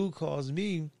 So when dude calls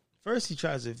me, first he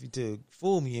tries to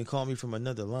fool me and call me from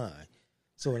another line.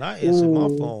 So when I answer my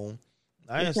phone,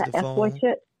 I answer the phone.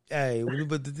 Hey,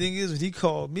 but the thing is, when he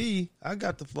called me, I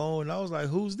got the phone and I was like,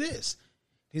 "Who's this?"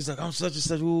 He's like, "I'm such and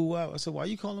such." Ooh, wow. I said, "Why are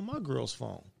you calling my girl's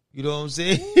phone?" You know what I'm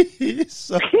saying?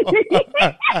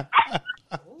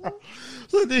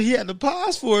 So then he had to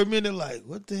pause for a minute, like,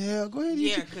 "What the hell? Go ahead,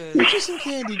 get you some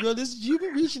candy, girl. You've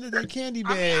been reaching in that candy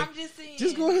bag. I'm just saying.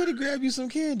 Just go ahead and grab you some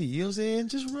candy. You know what I'm saying?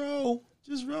 Just roll.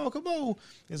 Come on.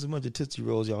 There's a bunch of Tootsie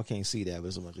Rolls. Y'all can't see that, but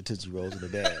there's a bunch of Tootsie Rolls in the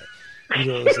bag. You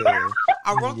know what I'm saying?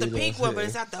 I wrote the pink one, but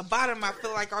it's at the bottom. I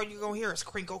feel like all you're going to hear is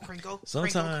crinkle, crinkle,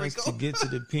 sometimes crinkle. To get to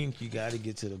the pink, you got to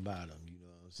get to the bottom. You know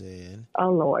what I'm saying? Oh,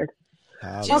 Lord.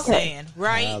 Holla. Just saying,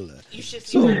 right? Holla. You should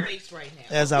see my face right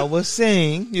now. As I was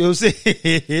saying, you know what I'm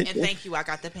saying? And thank you, I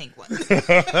got the pink one.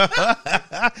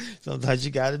 Sometimes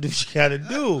you got to do what you got to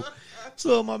do.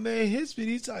 So my man hits me.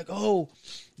 He's like, "Oh,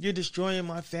 you're destroying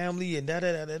my family and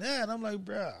da-da-da-da-da." And I'm like,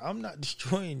 "Bruh, I'm not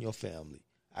destroying your family.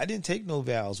 I didn't take no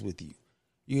vows with you.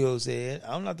 You know what I'm saying?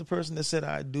 I'm not the person that said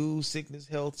I do sickness,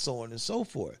 health, so on and so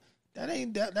forth.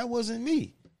 That wasn't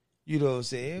me. You know what I'm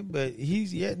saying? But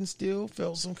he's yet and still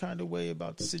felt some kind of way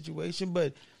about the situation.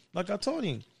 But like I told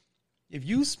him, if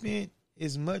you spent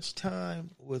as much time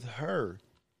with her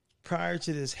prior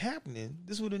to this happening,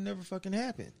 this would have never fucking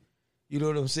happened. You know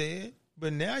what I'm saying?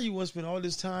 But now you want to spend all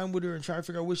this time with her and try to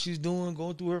figure out what she's doing,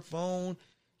 going through her phone,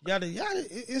 yada, yada.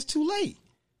 It's too late.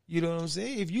 You know what I'm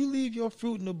saying? If you leave your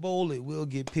fruit in the bowl, it will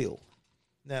get peeled.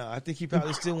 Now, I think he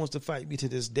probably still wants to fight me to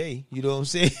this day. You know what I'm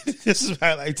saying? This is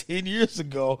probably like 10 years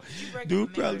ago.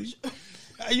 Dude, probably.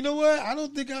 You know what? I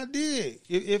don't think I did.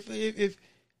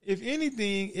 If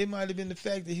anything, it might have been the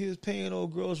fact that he was paying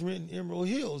old girls rent in Emerald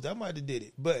Hills. That might have did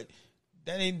it. But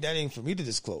that ain't for me to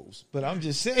disclose. But I'm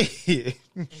just saying.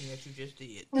 And yet you just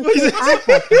did.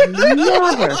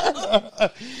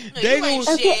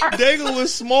 Dago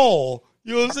was small.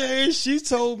 You know what I'm saying? She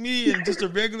told me in just a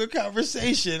regular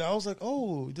conversation. I was like,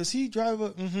 oh, does he drive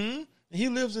a And he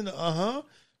lives in the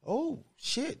Oh,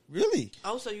 shit, really?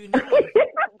 Oh, so you know.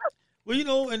 Well, you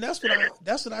know, and that's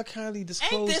what I kindly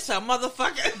disclosed. Ain't this a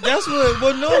motherfucker? That's what.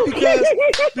 Well, no,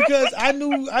 because I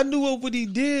knew what he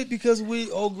did because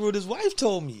old girl, his wife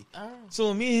told me. Oh. So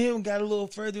when me and him got a little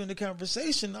further in the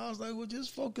conversation, I was like, well,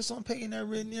 just focus on paying that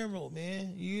rent in Emerald,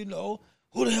 man. You know.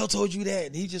 Who the hell told you that?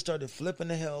 And he just started flipping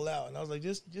the hell out. And I was like,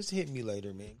 just hit me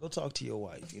later, man. Go talk to your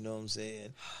wife. You know what I'm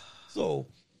saying? So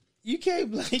you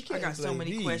can't blame. I got so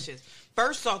many questions.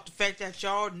 First off, the fact that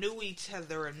y'all knew each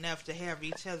other enough to have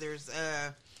each other's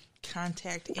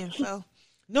contact info.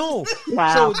 No.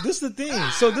 Wow. So this is the thing.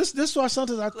 So this why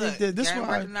sometimes I think that this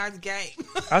why recognize game.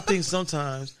 I think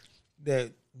sometimes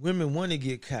that women want to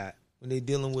get caught when they're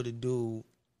dealing with a dude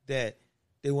that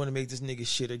they want to make this nigga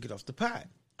shit or get off the pot.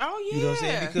 Oh yeah, you know what I'm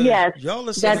saying? Because y'all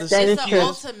are some of the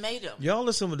ultimatum. Y'all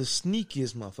are some of the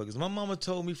sneakiest motherfuckers. My mama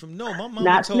told me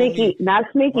not sneaky.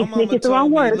 Sneaky is the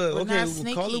wrong word. Look, okay,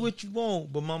 we'll call it what you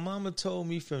want, but my mama told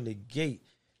me from the gate.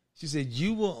 She said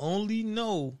you will only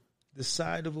know the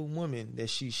side of a woman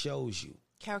that she shows you.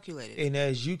 Calculated. And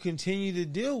as you continue to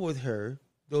deal with her,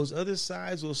 those other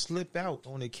sides will slip out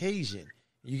on occasion.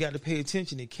 You got to pay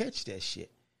attention to catch that shit.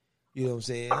 You know what I'm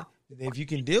saying? And if you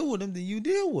can deal with them, then you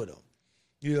deal with them.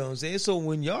 You know what I'm saying? So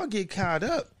when y'all get caught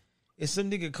up and some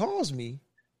nigga calls me,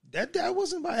 that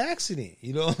wasn't by accident.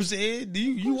 You know what I'm saying?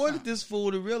 You wanted this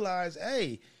fool to realize,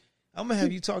 hey, I'm going to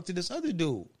have you talk to this other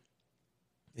dude.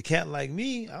 A cat like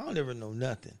me, I don't ever know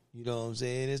nothing. You know what I'm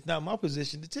saying? It's not my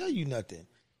position to tell you nothing.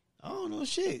 I don't know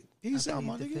shit. Peace out,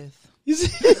 my nigga. You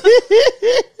see?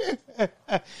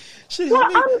 Shit,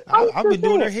 I've been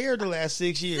doing her hair the last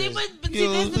 6 years. See, but see,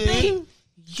 that's the thing.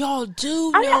 Y'all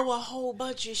do know a whole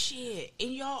bunch of shit, and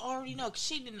y'all already know. 'Cause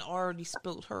she didn't already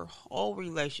spill her whole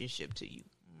relationship to you,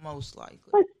 most likely.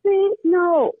 But see,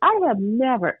 no, I have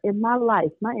never in my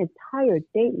life, my entire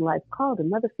dating life, called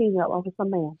another female over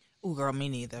some man. Ooh, girl, me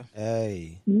neither.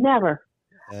 Hey, never.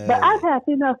 Hey. But I've had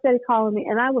females steady calling me,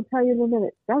 and I will tell you in a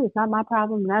minute, that is not my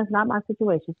problem, and that's not my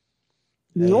situation.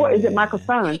 Hey. Nor is it my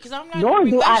concern. Because I'm not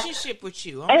in a relationship with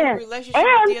you. I'm in a relationship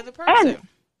with the other person.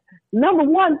 Number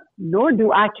one, nor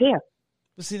do I care.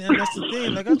 But see, that's the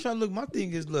thing. Like, I try to look, my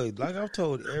thing is, look, like I've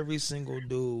told every single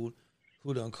dude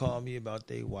who done called me about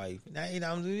their wife. Now,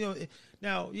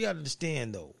 now you got to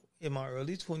understand, though, in my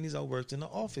early 20s, I worked in an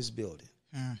office building.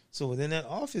 So within that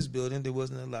office building, there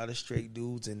wasn't a lot of straight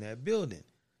dudes in that building.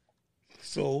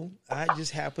 So I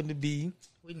just happened to be,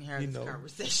 we didn't have this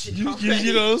conversation. You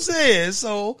know what I'm saying?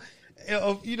 So,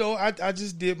 I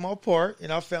just did my part,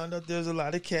 and I found out there's a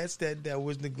lot of cats that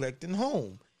was neglecting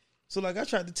home. So, like, I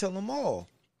tried to tell them all,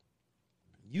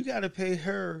 you got to pay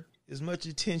her as much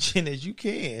attention as you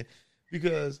can,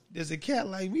 because there's a cat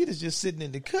like me that's just sitting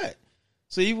in the cut.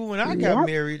 So even when I got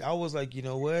married, I was like, you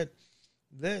know what?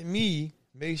 Let me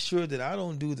make sure that I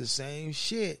don't do the same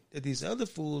shit that these other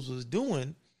fools was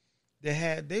doing that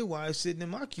had their wives sitting in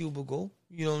my cubicle.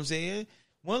 You know what I'm saying?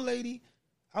 One lady,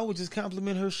 I would just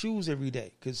compliment her shoes every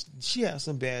day because she had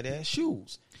some badass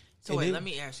shoes. So wait, let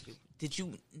me ask you. Did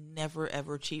you never,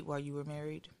 ever cheat while you were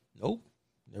married? Nope.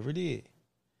 Never did.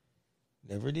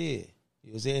 Never did.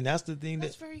 You know what I'm saying? That's the thing.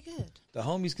 That's very good. The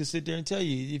homies can sit there and tell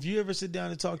you. If you ever sit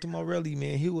down and talk to Morelli,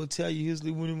 man, he will tell you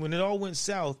when it all went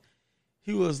south,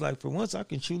 he was like, for once, I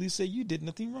can truly say you did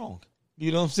nothing wrong.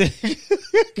 You know what I'm saying?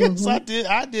 Because I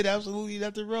did absolutely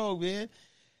nothing wrong, man.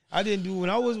 I didn't do when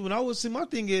I was. See, my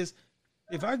thing is,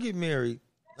 if I get married,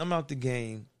 I'm out the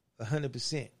game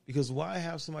 100%. Because why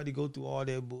have somebody go through all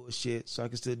that bullshit so I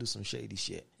can still do some shady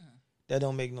shit? That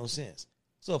don't make no sense.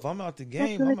 So if I'm out the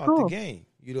game, I'm out the game.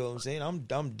 You know what I'm saying? I'm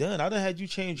done. I done had you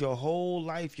change your whole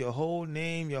life, your whole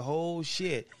name, your whole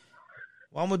shit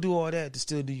Well, I'm gonna do all that to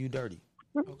still do you dirty.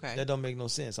 Okay. That don't make no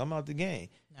sense. I'm out the game.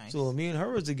 Nice. So when me and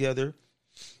her was together,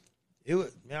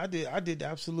 I did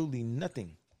absolutely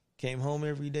nothing. Came home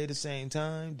every day the same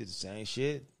time, did the same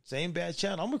shit, same bad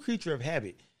channel. I'm a creature of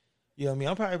habit. You know what I mean?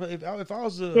 I'm probably if I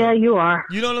was yeah, you are.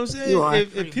 You know what I'm saying? You are.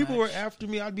 If people were after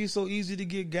me, I'd be so easy to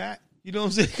get got. You know what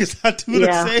I'm saying? Because I do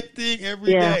the same thing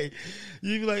every day.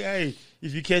 You'd be like, hey,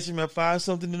 if you catch him at 5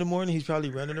 something in the morning, he's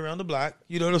probably running around the block.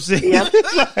 You know what I'm saying? Yep.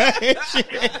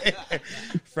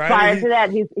 Friday, prior to that,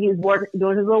 he's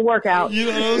doing his little workout. You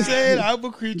know what I'm saying? I'm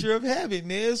a creature of habit,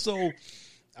 man. So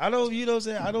I don't, you know what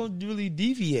I'm saying? I don't really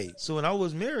deviate. So when I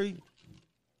was married,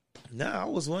 I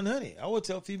was 100. I would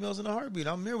tell females in a heartbeat.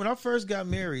 I'm married. When I first got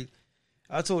married,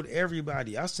 I told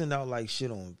everybody. I sent out like shit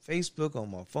on Facebook,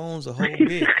 on my phones, a whole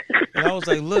bit. And I was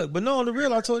like, look, but no, on the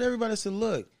real, I told everybody, I said,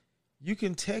 look, you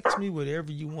can text me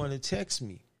whatever you want to text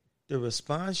me. The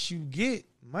response you get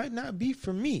might not be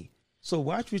from me. So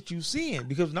watch what you seeing.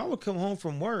 Because when I would come home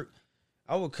from work,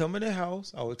 I would come in the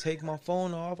house. I would take my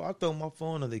phone off. I throw my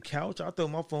phone on the couch. I throw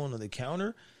my phone on the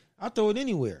counter. I throw it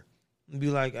anywhere and be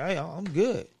like, hey, I'm good.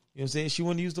 You know what I'm saying? She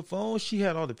wanted to use the phone. She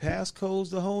had all the passcodes,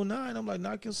 the whole nine. I'm like,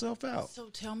 knock yourself out. So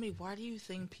tell me, why do you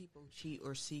think people cheat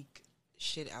or seek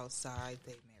shit outside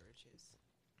their marriages?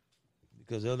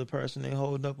 Because the other person they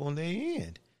hold up on their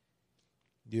end.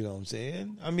 You know what I'm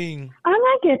saying? I mean,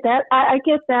 I get that. I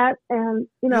get that, and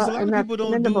you know, a lot of people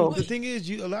don't commendable. do. The thing is,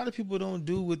 a lot of people don't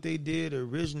do what they did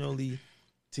originally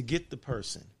to get the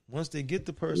person. Once they get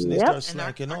the person, they start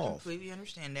slacking off. I completely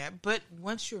understand that, but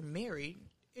once you're married,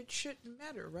 it shouldn't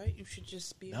matter, right? You should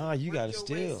just be. You got to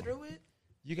steal.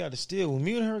 You got to steal. When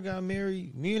me and her got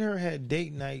married, me and her had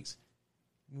date nights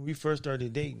when we first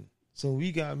started dating. So when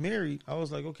we got married, I was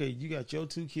like, okay, you got your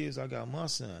 2 kids, I got my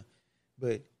son.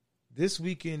 But this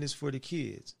weekend is for the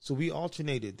kids. So we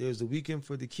alternated. There's the weekend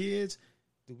for the kids.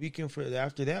 The weekend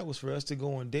after that was for us to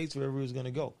go on dates wherever we was going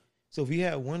to go. So if we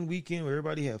had one weekend where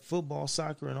everybody had football,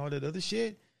 soccer, and all that other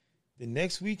shit, the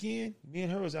next weekend, me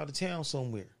and her was out of town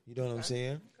somewhere. You know what I'm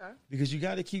saying? Okay. Because you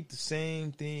got to keep the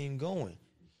same thing going.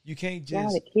 You can't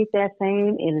just... got to keep that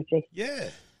same energy. Yeah.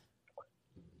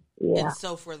 Yeah. And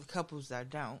so for the couples that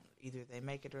don't, either they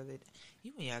make it or they don't.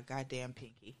 You and your goddamn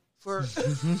pinky. For swear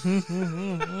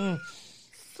to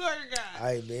God.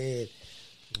 Hey, man.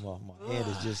 Well, my hand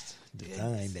is just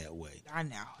designed that way. I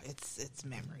know. It's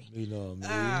memory. You know what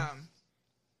I mean?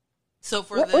 So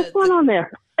for what's going on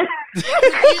there? You know,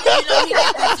 he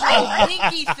got this whole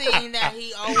pinky thing that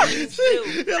he always do.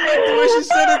 I like the way she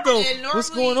said it, though.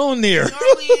 What's going on there?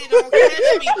 Normally it don't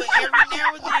catch me, but every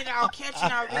now and then I'll catch it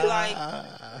and I'll be like,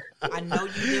 I know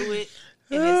you do it.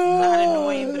 And it's not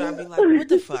annoying, but I'll be like, what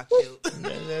the fuck, dude?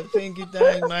 That pinky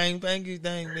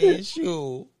thing, man,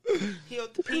 sure.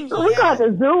 We got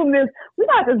to zoom this. We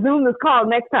got to zoom this call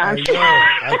next time.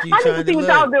 I keep trying to see what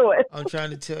y'all doing. I'm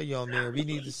trying to tell y'all, man. We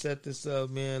need to set this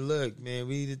up, man. Look, man,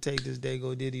 we need to take this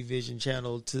Dago Diddy Vision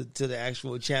channel to the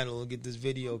actual channel and get this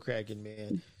video cracking,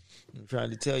 man. I'm trying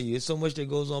to tell you, there's so much that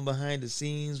goes on behind the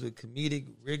scenes with comedic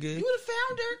rigor. You the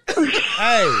founder.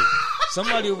 Hey,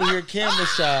 somebody over here camera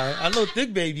shy. I know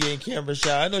Thick Baby ain't camera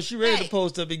shy. I know she ready to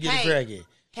post up and get it cracking.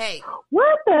 Hey.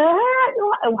 What the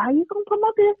heck? Why are you gonna put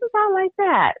my business out like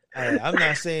that? Hey, I'm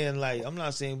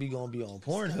not saying we gonna be on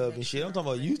Pornhub and shit. I'm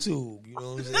talking about YouTube. You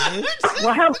know what I'm saying?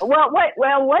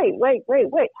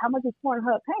 Wait. How much is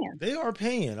Pornhub paying? They are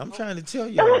paying. I'm trying to tell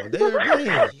y'all. They are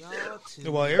paying.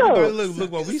 Well, everybody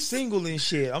look. Well, we single and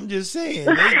shit. I'm just saying.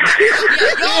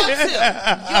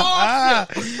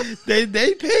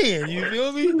 They paying. You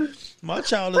feel me? My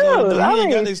child is old. He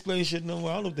ain't got to explain shit no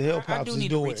more. I don't know what the hell Pops is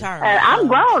doing. I'm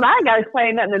grown. I ain't got to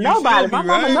explain nothing to nobody. My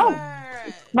mama know.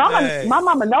 My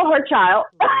mama know her child.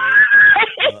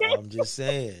 I'm just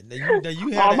saying. Now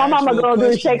you have my mama gonna do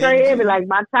is shake her head and be like,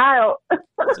 my child.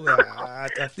 I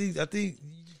think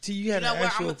you had an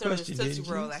actual question, didn't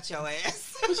you? Roll at your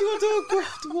ass. What you gonna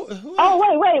do? Oh,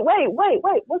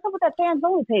 wait. What's up with that fans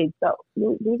only page, though?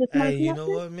 Hey, you know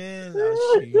what, man?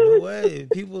 You know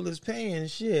what? People is paying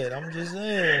shit. I'm just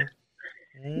saying.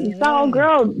 You saw a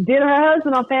girl did her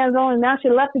husband on fans only. Now she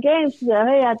left the game. She said,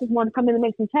 hey, I just want to come in and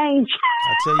make some change.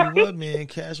 I tell you what, man.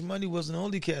 Cash Money wasn't the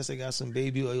only cast that got some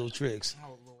baby oil tricks.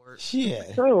 Oh, Lord.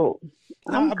 Shit. True.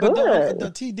 I'm good.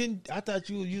 I thought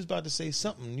you was about to say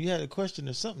something. You had a question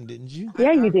or something, didn't you?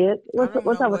 Yeah, you did. What's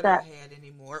up with that?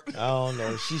 I don't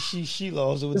know. She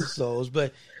lost it with the souls.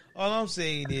 But all I'm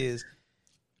saying is,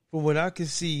 from what I can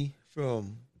see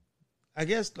from, I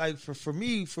guess, like for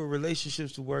me, for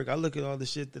relationships to work, I look at all the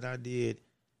shit that I did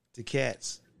to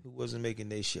cats who wasn't making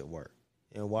their shit work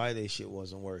and why their shit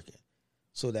wasn't working.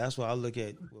 So that's why I look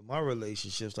at with my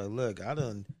relationships. Like, look,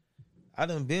 I I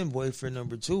done been boyfriend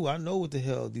number 2. I know what the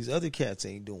hell these other cats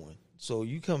ain't doing. So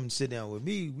you come and sit down with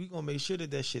me, we gonna make sure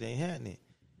that shit ain't happening.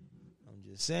 I'm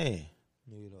just saying,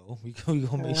 we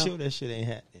gonna make sure that shit ain't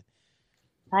happening.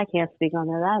 I can't speak on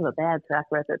that. I have a bad track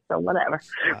record, so whatever.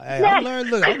 Hey, I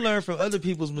learned from other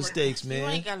people's mistakes, man. You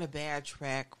ain't got a bad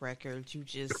track record. You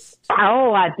just...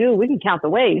 Oh, I do. We can count the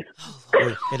ways.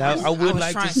 And I would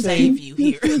like to save you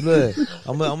here. Look,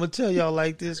 I'm gonna tell y'all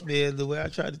like this, man. The way I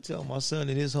tried to tell my son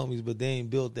and his homies, but they ain't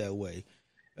built that way.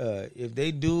 If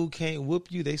they dude can't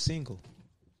whoop you, they single.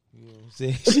 You know what I'm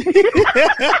saying?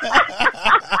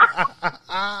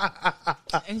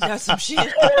 Ain't got some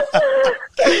shit.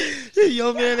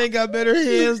 Yo, man ain't got better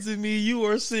hands than me. You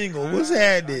are single. What's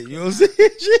happening? You know what I'm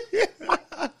saying?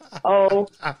 Oh,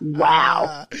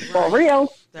 wow. For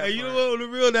real. Hey, you know what? On the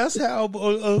real, that's how,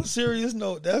 on a serious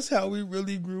note, that's how we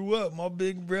really grew up. My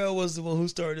big bro was the one who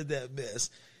started that mess.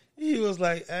 He was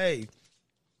like, hey,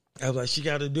 I was like, she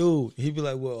got a dude. He'd be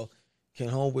like, well, can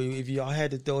homeboy, if y'all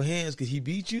had to throw hands, could he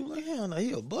beat you? I'm like, hell no,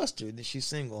 he a buster. And then she's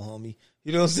single, homie.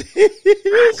 You know what I'm saying?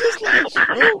 It's just like,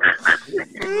 shoot.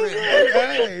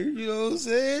 Hey, you know what I'm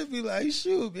saying? Be like,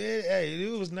 shoot, man. Hey,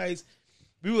 it was nice.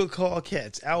 We would call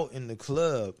cats out in the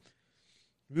club.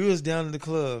 We was down in the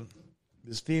club.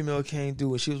 This female came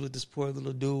through and she was with this poor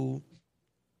little dude.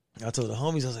 I told the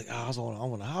homies, I was like, I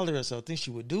want to holler at her, so I think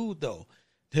she would do it, though.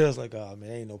 They was like, oh,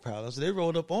 man, ain't no problem. So they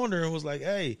rolled up on her and was like,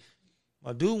 hey,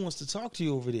 my dude wants to talk to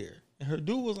you over there. And her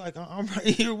dude was like, I'm right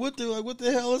here with her. Like, what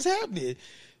the hell is happening?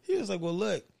 He was like, well,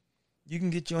 look, you can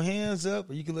get your hands up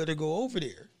or you can let her go over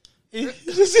there. And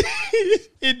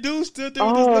dude stood there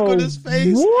with this look on his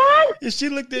face. What? And she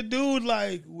looked at dude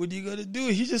like, what are you going to do?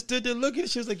 He just stood there looking.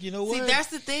 She was like, you know what? See, that's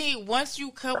the thing. Once you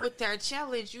come with that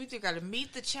challenge, you either got to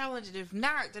meet the challenge. And if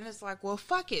not, then it's like, well,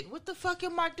 fuck it. What the fuck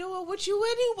am I doing with you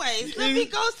anyways? Let me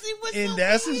go see what's And over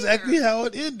that's here. exactly how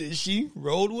it ended. She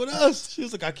rolled with us. She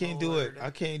was like, I can't do it. I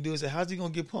can't do it. I said, how's he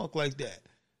going to get punked like that?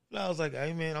 And I was like,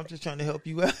 hey, man, I'm just trying to help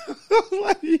you out.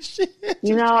 Like, shit,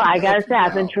 You know, I gotta say,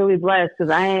 I've been truly blessed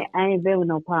because I ain't been with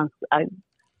no punks.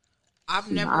 I've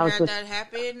never had that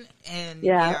happen, and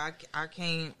I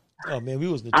can't. Oh, man, we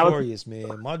was notorious,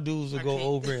 man. My dudes would go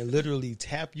over and literally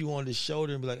tap you on the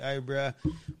shoulder and be like, hey, bruh,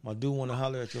 my dude want to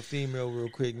holler at your female real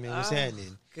quick, man. What's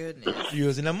happening? Goodness. You know,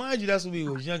 and now, mind you, that's when we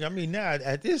was younger. I mean, now,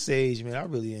 at this age, man, I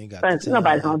really ain't got But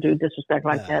nobody's going to do disrespect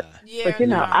like that. Yeah, but, you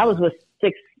know, I was with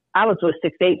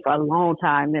 6'8" for a long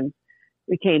time, and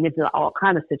we came into all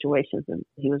kind of situations, and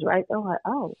he was right.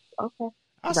 Oh, okay.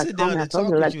 I'll sit down and talk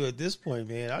with you at this point,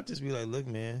 man. I'll just be like, look,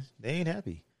 man, they ain't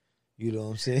happy. You know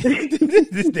what I'm saying? they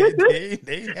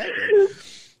ain't happy.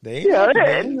 They ain't happy,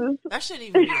 man. That shouldn't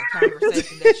even be a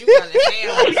conversation that you got to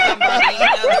have with somebody,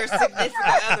 another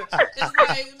significant other. It's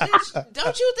like, bitch,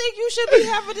 don't you think you should be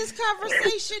having this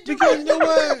conversation? Because you know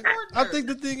what? I think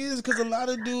the thing is, because a lot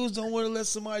of dudes don't want to let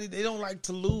somebody, they don't like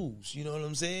to lose. You know what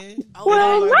I'm saying? Oh,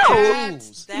 well, no.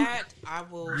 That I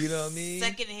will, you know what I mean?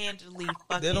 Second-handedly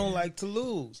fucking. They don't like to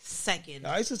lose. Second.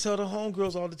 I used to tell the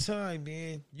homegirls all the time,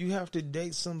 man, you have to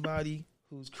date somebody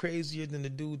who's crazier than the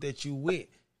dude that you with.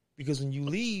 Because when you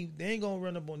leave, they ain't going to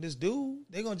run up on this dude.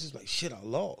 They going to just like, shit, I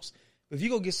lost. But if you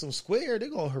go get some square, they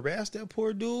going to harass that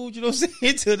poor dude, you know what I'm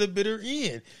saying, to the bitter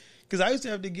end. Because I used to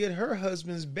have to get her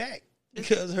husband's back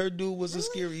because her dude was a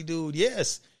scary dude.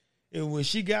 Yes. And when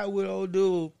she got with old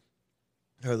dude,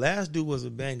 her last dude was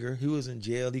a banger. He was in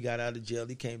jail. He got out of jail.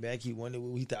 He came back. He wanted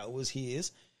what he thought was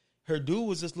his. Her dude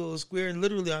was this little square. And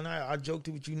literally, I joked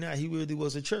with you now, he really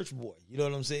was a church boy. You know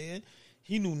what I'm saying?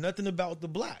 He knew nothing about the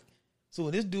block. So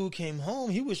when this dude came home,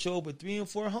 he would show up with 3 and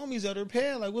 4 homies at her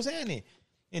pad, like, what's happening?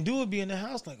 And dude would be in the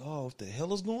house like, oh, what the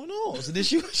hell is going on? So then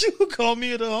she would call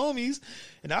me or the homies,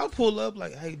 and I'll pull up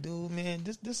like, hey, dude, man,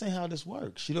 this ain't how this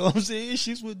works. You know what I'm saying?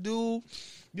 She's with dude.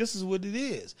 This is what it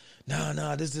is.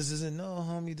 Nah, this isn't. No,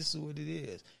 homie, this is what it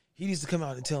is. He needs to come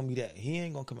out and tell me that. He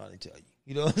ain't going to come out and tell you.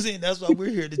 You know what I'm saying? That's why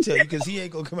we're here to tell you, because he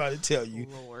ain't going to come out and tell you.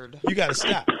 Lord. You got to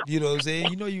stop. You know what I'm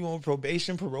saying? You know you on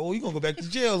probation, parole. You going to go back to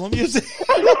jail. Homie. You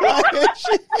know what I'm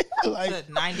saying? Like,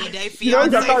 90-day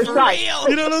fiance for real.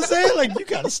 You know what I'm saying? Like, you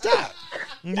got to stop.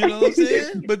 You know what I'm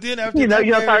saying? But then after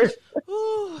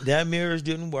that marriage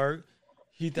didn't work.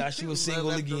 He thought she was single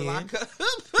again.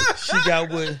 She got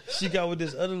with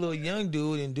this other little young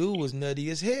dude, and dude was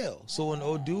nutty as hell. So when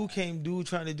old dude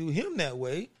trying to do him that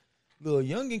way, little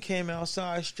youngin came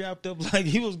outside strapped up like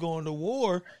he was going to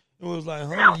war. It was like,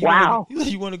 homie,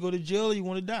 you want to go to jail or you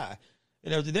want to die?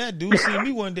 And after that, dude seen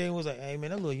me one day and was like, hey, man,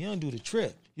 that little young dude a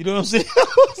trip. You know what I'm saying? I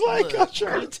was like, I'm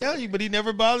trying to tell you, but he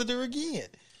never bothered her again.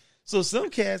 So some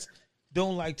cats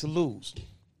don't like to lose.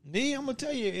 Me, I'm gonna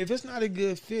tell you, if it's not a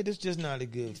good fit, it's just not a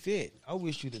good fit. I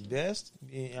wish you the best.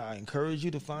 I encourage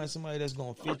you to find somebody that's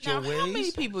gonna fit your ways. How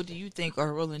many people do you think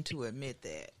are willing to admit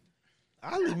that?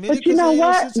 I'll admit but it. You know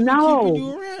what?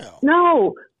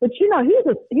 No, but he's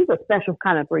a special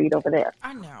kind of breed over there.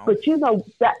 I know. But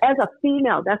that as a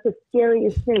female, that's the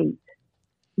scariest thing.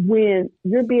 When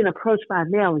you're being approached by a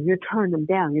male and you're turning them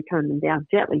down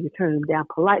gently, you're turning them down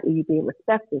politely, you're being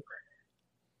respectful,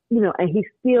 and he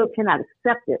still cannot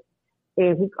accept it.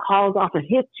 And he calls off and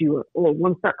hits you or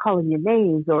want to start calling your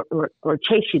names or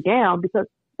chase you down because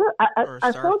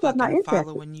I told you I'm not interested.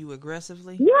 Following you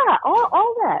aggressively? Yeah,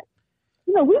 all that.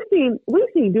 We've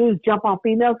seen dudes jump on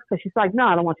females because she's like, no,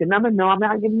 I don't want your number. No, I'm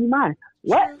not giving you mine.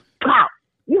 What? Wow.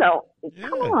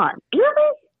 Come on.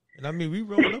 Really? And I mean, we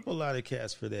rolled up a lot of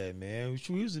cats for that, man.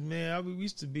 We used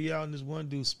to be out and this one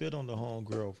dude spit on the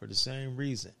homegirl for the same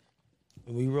reason.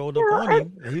 And we rolled up on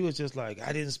him, and he was just like,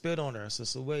 I didn't spit on her. I said,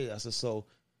 so wait. I said, so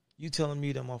you telling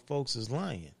me that my folks is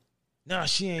lying? Nah,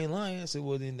 she ain't lying. I said,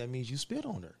 well, then that means you spit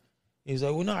on her. And he's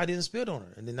like, well, no, I didn't spit on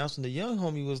her. And then that's when the young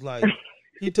homie was like,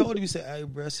 he told him, he said, hey,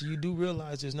 bruh, so you do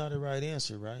realize there's not a right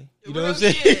answer, right? You know what I'm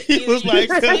saying? He was like,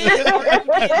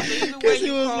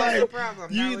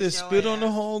 you either spit on the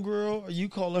homegirl or you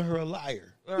calling her a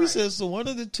liar. Right. He said, so one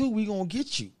of the two, we going to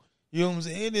get you. You know what I'm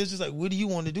saying? It's just like, what do you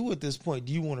want to do at this point?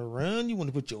 Do you want to run? You want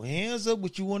to put your hands up?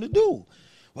 What you want to do?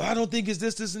 Well, I don't think it's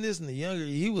this, and this. And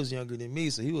he was younger than me,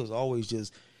 so he was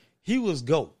always he was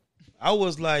GOAT. I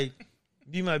was like,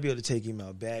 you might be able to take him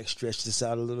out back, stretch this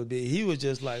out a little bit. He was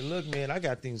just like, look, man, I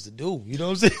got things to do. You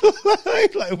know what I'm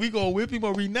saying? like we going to whip him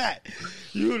or we not.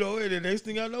 And the next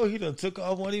thing I know, he done took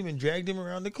off on him and dragged him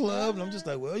around the club. And I'm just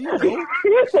like, well,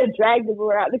 You said dragged him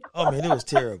around the club. Oh, man, it was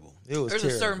terrible. There's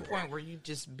a certain point where you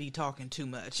just be talking too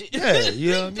much. Yeah,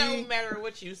 you know what I mean? It don't matter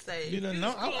what you say.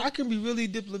 I can be really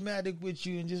diplomatic with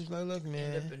you and just like, look,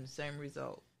 man. End up in the same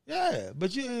result. Yeah,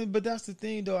 but that's the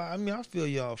thing, though. I mean, I feel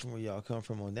y'all from where y'all come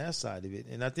from on that side of it.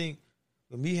 And I think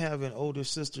with me having older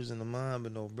sisters and a mom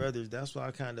and no brothers, that's why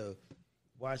I kind of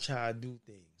watch how I do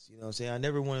things. You know what I'm saying? I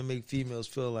never want to make females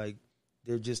feel like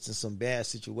they're just in some bad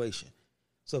situation.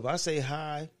 So if I say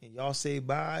hi and y'all say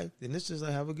bye, then it's just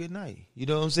like, have a good night. You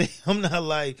know what I'm saying? I'm not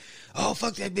like, oh,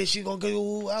 fuck that bitch, she gonna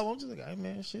go out. I'm just like, hey,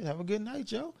 man, shit, have a good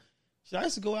night, yo. So I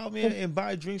used to go out, man, and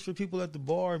buy drinks for people at the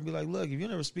bar and be like, look, if you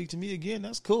never speak to me again,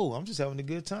 that's cool. I'm just having a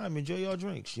good time. Enjoy your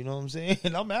drinks. You know what I'm saying?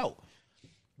 And I'm out.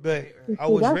 But I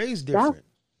was raised different.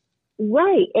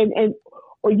 Right.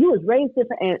 Or you was raised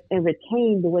different and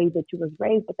retained the way that you was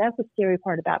raised. But that's the scary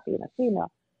part about being a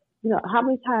female. How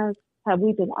many times have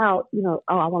we been out, oh,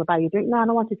 I want to buy you a drink. No, I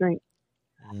don't want your drink.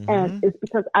 Mm-hmm. And it's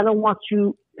because I don't want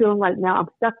you feeling like now I'm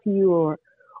stuck to you or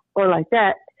like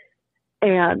that.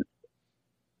 And,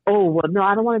 oh, well, no,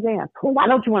 I don't want to dance. Well, why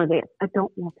don't you want to dance? I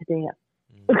don't want to dance.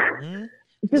 Mm-hmm.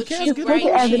 Just take it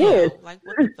as it is. Like,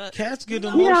 what the fuck? Cats get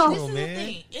emotional,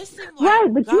 man. It seems like right,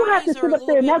 but you have to sit up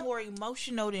there and that's more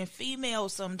emotional than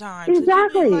females sometimes.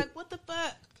 Exactly. Like, what the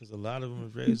fuck? Because a lot of them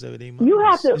are raised over their You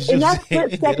have to, in that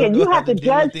split second, you have to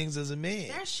judge things as a man.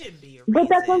 That should be a reason. But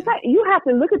that's what I'm saying. You have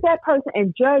to look at that person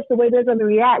and judge the way they're going to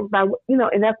react by, in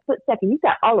that split second. You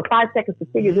got all the 5 seconds to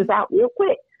figure this out real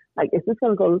quick. Like, is this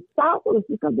going to go south or is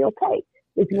this going to be okay?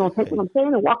 Is he going to take what I'm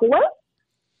saying and walk away?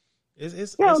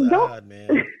 It's odd, man.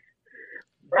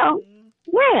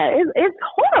 Yeah, it's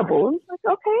horrible. It's like,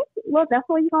 okay, well, that's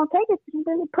the way you're going to take it.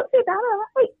 Then put it down. All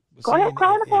right. Go ahead,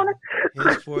 cry in the corner.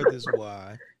 Henceforth is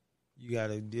why you got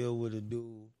to deal with a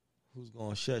dude who's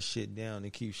going to shut shit down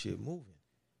and keep shit moving.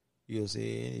 You know what I'm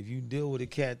saying? If you deal with a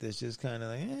cat that's just kind of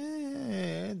like,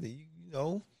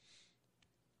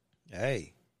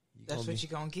 hey. That's what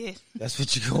you're going to get. That's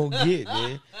what you're going to get,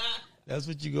 man. That's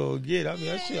what you gonna get. I mean,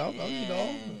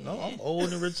 I'm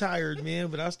old and retired, man,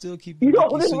 but I still keep a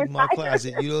Dickie suit in my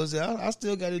closet. You know what I'm saying? I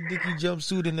still got a Dickie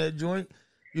jumpsuit in that joint.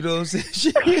 You know what I'm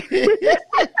saying?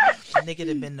 Nigga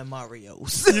done been to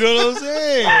Mario's. You know what I'm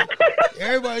saying?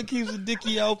 Everybody keeps a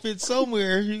Dickie outfit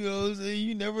somewhere. You know what I'm saying?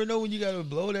 You never know when you gotta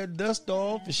blow that dust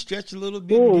off and stretch a little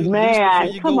bit. Oh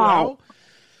man, come on.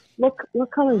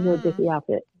 What color is your Dickie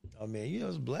outfit? Oh man,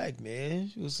 it's black,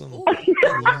 man. It was some.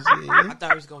 I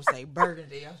thought he was gonna say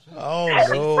burgundy. Oh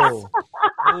no!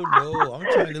 Oh no! I'm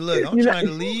trying to look. I'm trying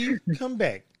to leave. Come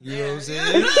back. You know what I'm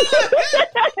saying?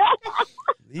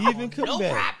 Leave and come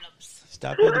back. Problems.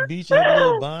 Stop at the beach and have a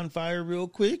little bonfire real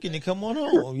quick, and then come on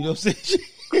home. You know what I'm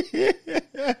saying?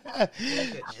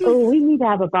 Oh, we need to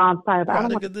have a bonfire.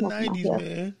 Product of the '90s,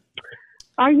 man.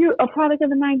 Are you a product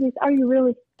of the '90s? Are you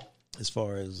really? As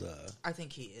far as I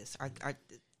think he is.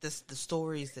 the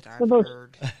stories that I've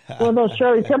heard. Well, those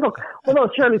Shirley Temple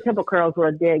curls were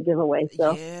a dead giveaway.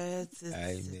 So yeah,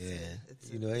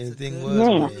 anything was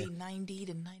man. 90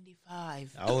 to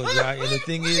 95. I was rocking. And the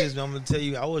thing is, I'm gonna tell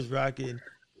you, I was rocking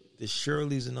the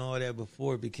Shirleys and all that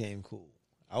before it became cool.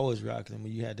 I was rocking them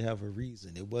when you had to have a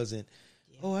reason. It wasn't,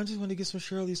 I just want to get some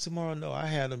Shirleys tomorrow. No, I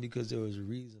had them because there was a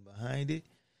reason behind it.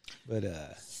 But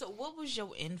so what was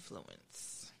your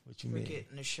influence? What you mean?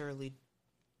 Getting the Shirley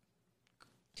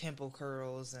Temple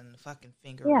curls and fucking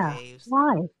finger waves.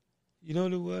 Why? You know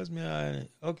what it was, man?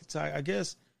 I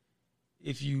guess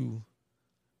if you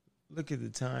look at the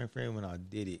time frame when I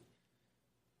did it,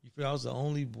 I was the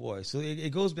only boy. So it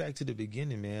goes back to the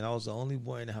beginning, man. I was the only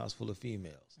boy in a house full of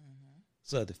females. Mm-hmm.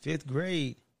 So at the 5th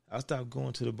grade, I stopped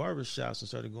going to the barber shops and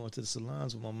started going to the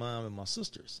salons with my mom and my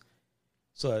sisters.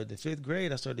 So at the 5th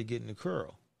grade, I started getting a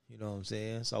curl. You know what I'm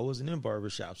saying? So I wasn't in barber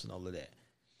shops and all of that.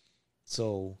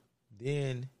 So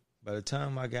then by the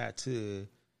time I got to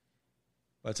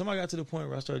the point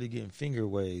where I started getting finger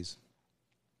waves,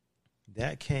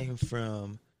 that came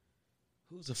from,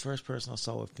 who was the first person I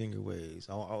saw with finger waves?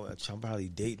 I'm probably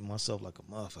dating myself like a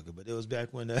motherfucker, but it was back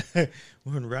when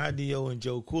when Rodney O and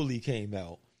Joe Cooley came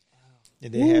out,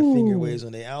 and they had finger waves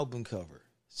on their album cover.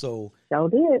 So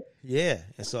did. Yeah,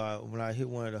 and so when I hit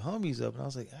one of the homies up, and I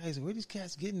was like, "Hey, so where these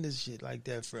cats getting this shit like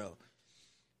that from?"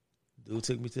 Dude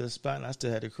took me to the spot, and I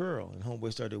still had a curl, and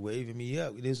homeboy started waving me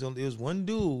up. There was one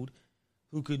dude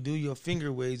who could do your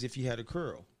finger waves if you had a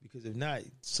curl, because if not,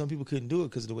 some people couldn't do it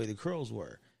because of the way the curls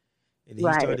were. And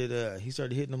then he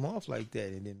started hitting them off like that,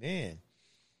 and then man,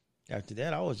 after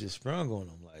that, I was just sprung on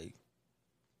them. Like,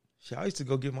 shit, I used to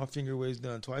go get my finger waves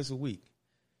done twice a week.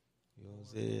 You know what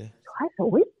I'm saying? Twice a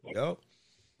week? Yep.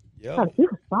 Oh, you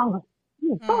was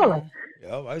balling.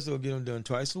 Yep, I used to go get them done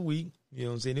twice a week. You know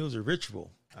what I'm saying? It was a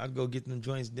ritual. I'd go get them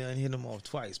joints done, hit them off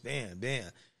twice. Bam, bam.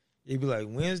 It'd be like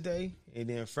Wednesday and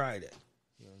then Friday.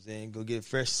 You know what I'm saying? Go get a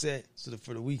fresh set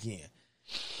for the weekend.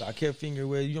 So I kept finger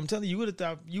waving. I'm telling you, you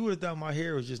would have thought my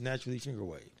hair was just naturally finger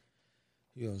waved.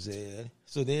 You know what I'm saying?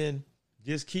 So then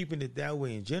just keeping it that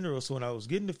way in general. So when I was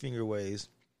getting the finger waves,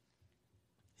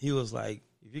 he was like,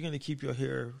 if you're gonna keep your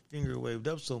hair finger waved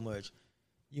up so much,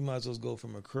 you might as well go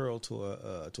from a curl to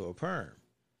a perm.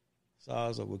 So I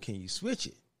was like, well, can you switch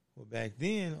it? Well, back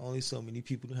then, only so many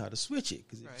people knew how to switch it.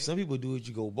 Because some people do it,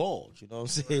 you go bald. You know what I'm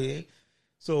saying? Right.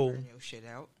 So burn your shit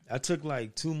out. I took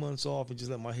like 2 months off and just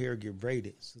let my hair get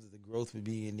braided so that the growth would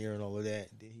be in there and all of that.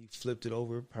 Then he flipped it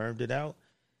over, permed it out,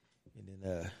 and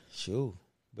then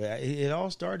But it all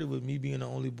started with me being the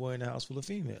only boy in the house full of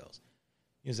females.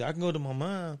 You know, so I can go to my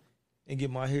mom and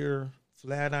get my hair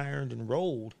flat ironed and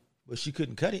rolled, but she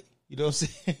couldn't cut it. You know what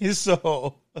I'm saying?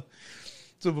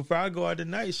 So before I go out at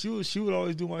night, she would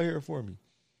always do my hair for me.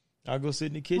 I'd go sit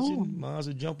in the kitchen. Moms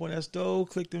would jump on that stove,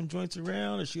 click them joints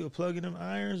around, and she would plug in them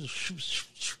irons,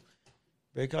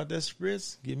 break out that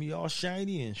spritz, get me all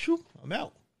shiny, and shoop, I'm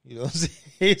out. You know what I'm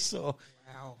saying? So,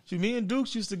 wow. So me and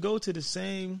Dukes used to go to the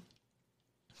same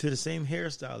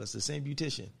hairstylist, the same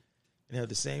beautician, and have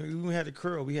the same. Even when we had a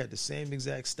curl, we had the same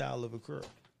exact style of a curl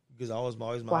because I was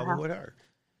always modeling with her.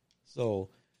 So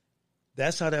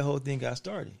that's how that whole thing got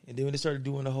started. And then when they started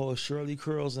doing the whole Shirley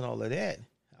curls and all of that,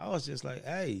 I was just like,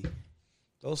 hey,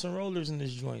 throw some rollers in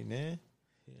this joint, man.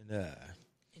 And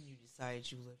you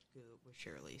decided you looked good with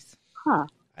Shirley's. Huh.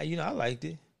 I liked it.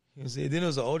 You know what I'm saying? Then there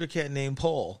was an older cat named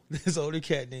Paul.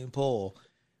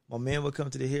 My man would come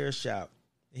to the hair shop,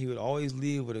 and he would always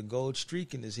leave with a gold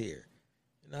streak in his hair.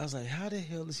 And I was like, how the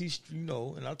hell is he,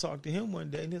 And I talked to him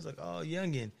one day, and he was like, oh,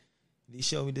 youngin'. And he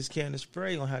showed me this can of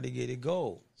spray on how to get it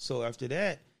gold. So after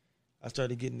that, I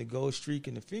started getting the gold streak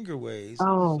and the finger waves.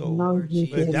 Oh, so, no, you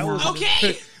did not.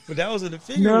 But that was in the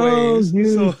finger waves.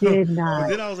 You did not.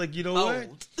 Then I was like, you know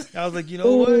what? I was like, you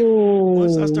know what?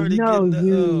 Once I started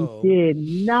did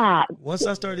not. Once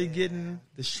I started getting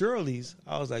the Shirleys,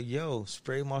 I was like, yo,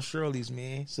 spray my Shirleys,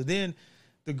 man. So then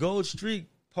the gold streak,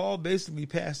 Paul basically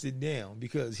passed it down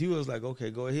because he was like,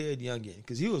 okay, go ahead, youngin'.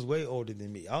 Because he was way older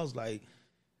than me. I was like,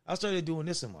 I started doing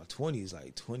this in my 20s,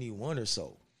 like 21 or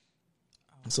so.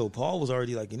 So Paul was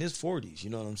already like in his 40s,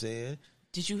 you know what I'm saying?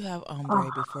 Did you have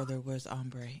ombre before there was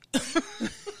ombre? You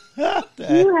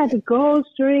had the gold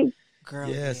streak? Girl,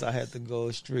 yes, I had the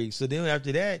gold streak. So then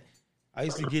after that, I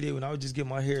used to get it when I would just get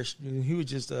my hair. He would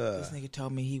just this nigga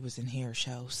told me he was in hair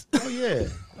shows. Oh yeah.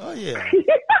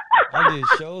 I did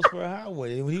shows for a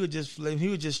highway. He would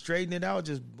just straighten it out,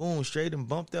 just boom, straight and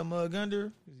bump that mug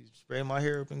under. Spray my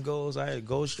hair up in golds. I had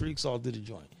gold streaks all through the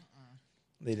joint.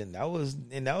 That was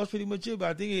pretty much it. But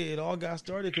I think it all got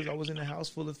started because I was in a house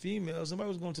full of females. Somebody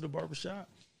was going to the barbershop.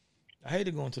 I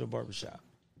hated going to the barbershop.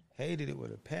 Hated it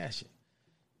with a passion.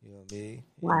 You know what I mean?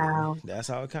 Wow. And that's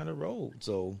how it kind of rolled.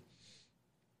 So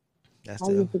that's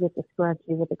I used to get the scrunchie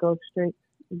with the gold streaks,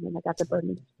 and then I got the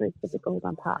burgundy streaks with the gold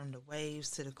on top. From the waves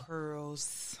to the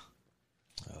curls.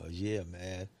 Oh yeah,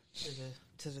 man.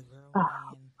 To the girl.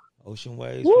 Oh. Ocean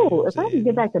waves. Ooh, if I can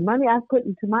get back the money I put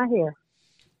into my hair.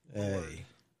 Hey.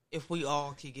 If we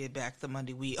all could get back the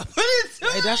money we put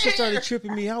into Hey, that's what started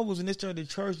tripping me out was when they started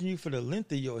charging you for the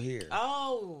length of your hair.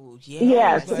 Oh, yeah.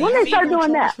 Yes, Like, when they start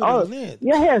doing that,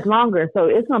 your hair is longer, so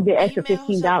it's going to be an extra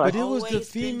 $15. But it was the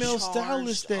female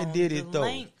stylist that did it,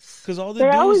 though. Because all the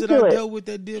They dudes that I do it. dealt with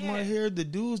that did my hair, the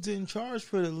dudes didn't charge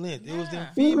for the length. It was them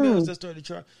females that started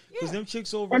charging. Because them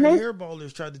chicks over at Hair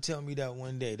Ballers tried to tell me that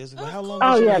one day. They said, well, how long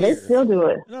is your hair? They still do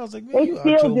it. And I was like, man, They you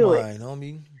still out your do it. mind,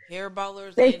 homie. Hair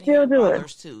ballers They and still hair do it.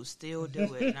 ballers too still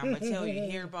do it. And I'm going to tell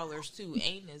you, hair ballers 2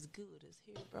 ain't as good as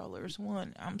hair ballers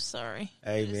 1. I'm sorry.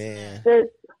 Hey, man.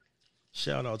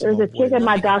 Shout out to There's my a chick boy. in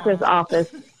my doctor's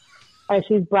office, and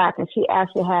she's black, and she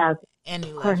actually has,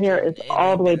 her hair is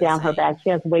all the way down her back.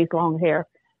 She has waist long hair,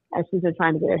 and she's been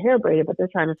trying to get her hair braided, but they're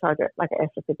trying to charge her like an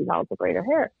extra $50 to braid her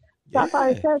hair. So I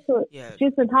finally said to her,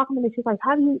 she's been talking to me, she's like,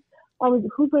 who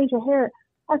braids your hair?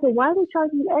 I said, why are they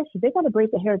charging you extra? They got to braid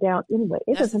the hair down anyway.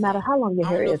 It doesn't matter how long your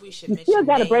hair is. You still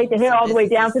got to braid the hair all the way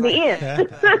down to the end.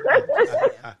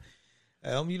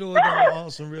 You know what? On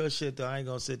some real shit though. I ain't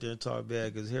gonna sit there and talk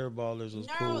bad because Hair Ballers was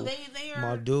cool. They are,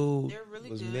 my dude really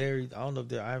was good. married. I don't know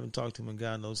if I haven't talked to him in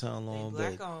God knows how long,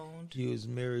 but he was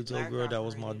married to a girl that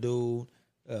was my dude.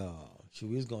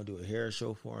 We was gonna do a hair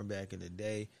show for him back in the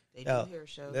day. They do hair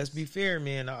shows. Let's be fair,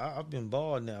 man. I've been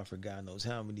bald now for God knows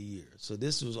how many years. So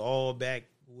this was all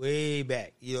way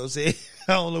back. You know what I'm saying?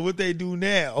 I don't know what they do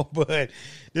now, but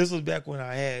this was back when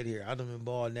I had hair. I've been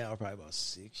bald now probably about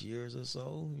 6 years or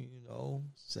so.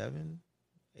 7,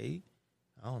 8.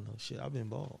 I don't know. Shit, I've been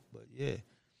bald, but yeah.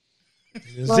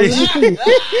 It's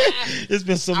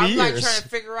been some years. I'm like trying to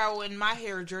figure out in my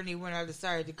hair journey when I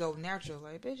decided to go natural.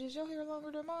 Like, bitch, is your hair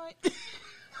longer than mine?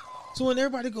 So when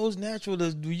everybody goes natural,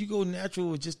 do you go natural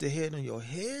with just the head on your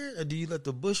hair, or do you let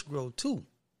the bush grow too?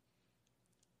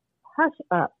 Hush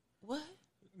up. What?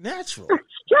 Natural.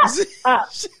 Shut up.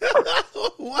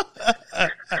 What?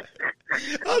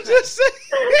 I'm just saying,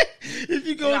 if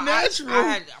you go natural.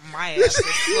 My ass is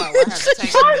slow. I have to take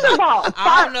First of all,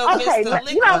 I don't know if it's the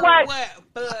liquid you know what? or what,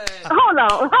 but... Hold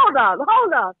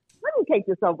on. Let me take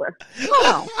this over.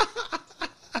 Hold on.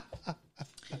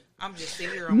 I'm just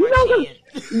sitting here on my chin.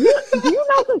 Do you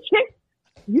know some chicks?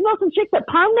 You know some chicks that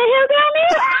perm their hair down there?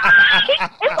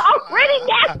 It's already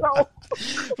natural.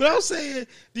 But I'm saying,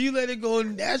 do you let it go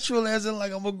natural as in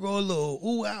like I'm going to grow a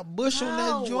little bush on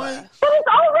that joint? But it's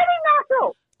already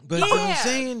natural. But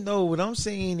what I'm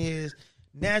saying is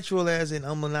natural as in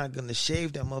I'm not going to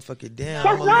shave that motherfucker down.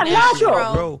 That's not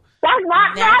natural. Bro. That's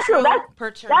not natural.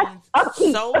 That's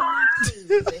solely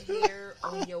to the hair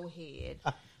on your head.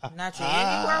 Not to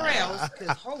anywhere else,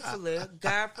 because hopefully,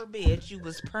 God forbid, you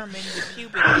was perming the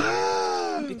pubic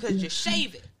hair because you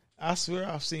shave it. I swear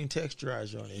I've seen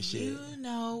texturizer on that shit. You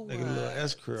know like what? a little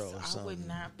S curl or something. I would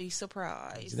not be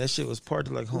surprised. And that shit was part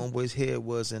of like homeboy's head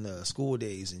was in school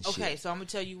days and shit. Okay, so I'm gonna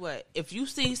tell you what. If you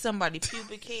see somebody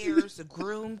pubic hairs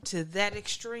groomed to that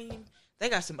extreme, they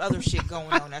got some other shit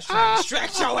going on that's trying to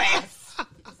distract your ass.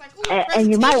 It's like,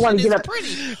 and you might want to get up.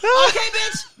 Pretty. Okay,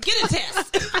 bitch, get a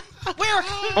test. Where?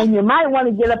 And you might want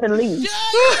to get up and leave. Yeah.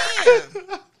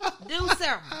 Do something.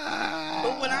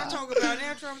 But when I talk about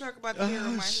natural, I'm talking about the hair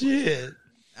on my head.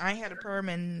 I ain't had a perm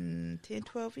in 10,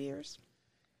 12 years.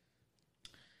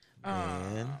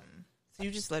 So you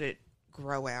just let it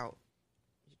grow out.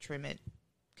 You trim it,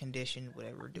 condition,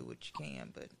 whatever, do what you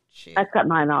can. But shit. I cut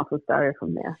mine off and started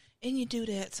from there. And you do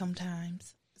that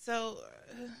sometimes. So,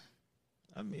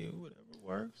 I mean, whatever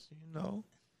works,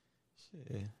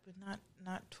 Shit. But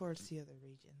not towards the other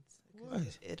regions.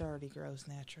 What? It already grows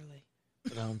naturally.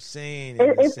 But I'm saying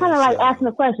it's kind of like asking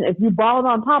a question: if you bald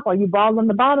on top, are you bald on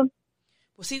the bottom?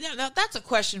 Well, see, that's a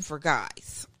question for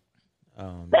guys.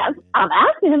 I'm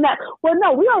asking him that. Well,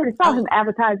 no, we already saw him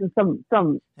advertising some.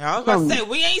 I was going to say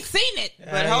we ain't seen it,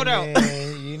 but hold on.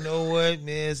 Man, you know what,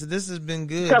 man? So this has been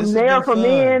good. Some nail for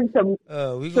men, some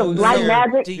black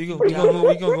magic. We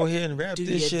gonna go ahead and wrap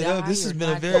this shit up. This has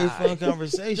been a very fun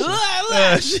conversation. Look,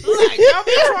 don't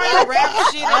be trying to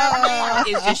wrap shit up, man.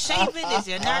 Is you shaving? Is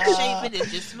you not shaving?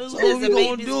 Is you smooth? So what we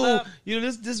gonna do?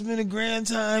 This has been a grand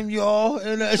time, y'all.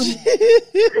 And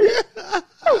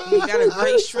you got a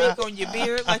gray streak on your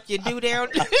beard like you do down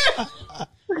there.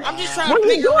 I'm just trying to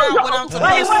figure out what I'm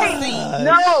supposed to see.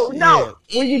 No. Yeah.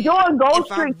 When you're doing gold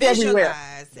streaks everywhere.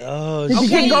 Did you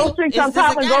get gold streaks on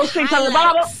top and gold streaks on the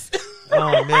bottom?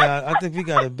 Oh man, I think we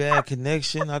got a bad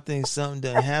connection. I think something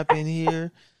done happened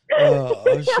here.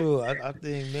 Sure. I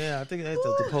think that's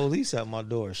the police at my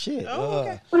door. Shit.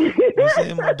 Okay. You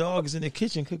saying my dog is in the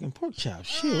kitchen cooking pork chops.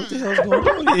 Shit, what the hell's going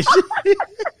on with this shit?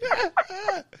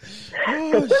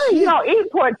 You don't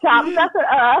eat pork chops. That's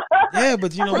yeah,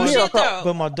 but you know Shit,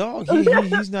 but my dog,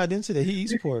 he's not into that. He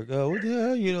eats pork. What the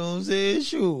hell? You know what I'm saying?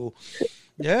 Sure.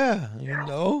 Yeah, you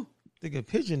know. I think a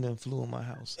pigeon done flew in my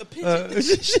house. A pigeon?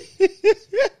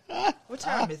 What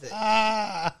time is it?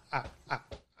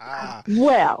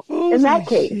 Well, in that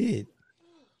case, shit.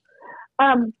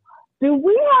 do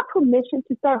we have permission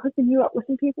to start hooking you up with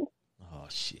some people? Oh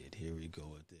shit! Here we go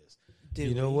with this. Do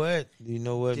you know what? You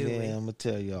know what, Do man? it. I'm gonna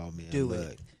tell y'all, man. Do Look,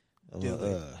 it. I'm Do gonna,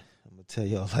 it. I'm gonna tell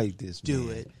y'all like this, Do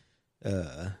man. it.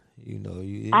 You know,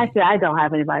 Actually, I don't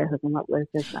have anybody to hook them up with.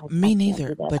 I Me can't neither,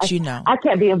 do that. but you know. I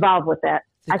can't be involved with that.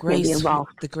 I can't be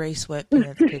involved. The gray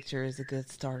sweatpants picture is a good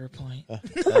starter point.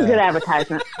 It's a good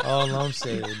advertisement. all I'm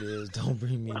saying is, don't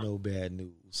bring me no bad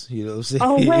news. You know what I'm saying?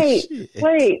 Oh wait,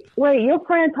 Shit. wait. Your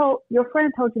friend told you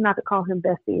not to call him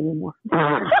bestie anymore.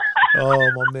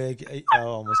 Oh my man, I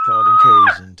almost called him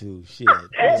Cajun too. Shit.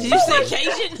 Did you say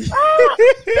Cajun?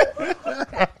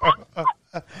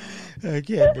 I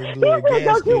can't do little Don't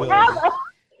gasket you on have it. a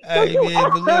Hey man,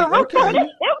 but look, okay. okay.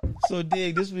 So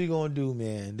dig, this what we gonna do,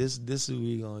 man. This is what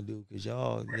we gonna do, cause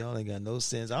y'all ain't got no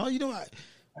sense. You know what?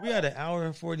 We had an hour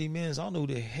and 40 minutes. I don't know who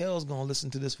the hell's gonna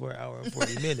listen to this for an hour and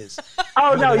 40 minutes.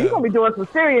 Oh no, you're gonna be doing some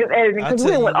serious editing because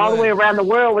we went all the way around the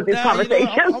world with this conversation.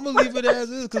 I'm gonna leave it as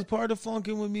is, cause part of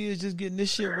funking with me is just getting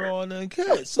this shit raw and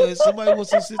uncut. So if somebody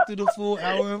wants to sit through the full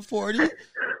hour and 40,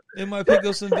 they might pick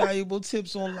up some valuable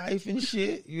tips on life and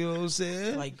shit. You know what I'm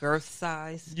saying? Like girth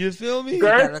size. You feel me?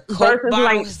 Girth Got a Coke versus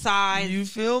bottle like size. You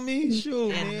feel me?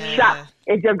 Sure, And, man. shot.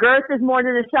 If your girth is more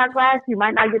than a shot glass, you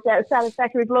might not get that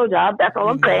satisfactory blowjob. That's all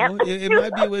I'm saying. It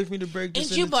might be a way for me to break this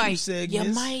And you into two might, segments.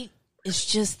 you might. It's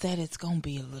just that it's gonna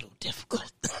be a little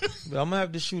difficult. But I'm gonna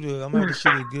have to shoot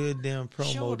a good damn promo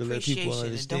Show to let people appreciation and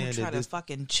understand don't try that to this,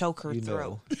 fucking choke her you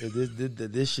throat. know,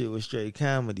 that this shit was straight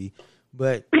comedy.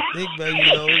 But think about,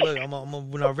 you know, look,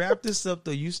 when I wrap this up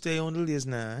though, you stay on the list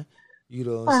now. You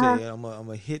know what I'm saying? I'm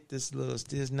gonna hit this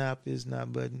not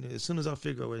button as soon as I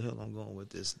figure out where the hell I'm going with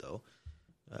this though.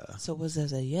 So was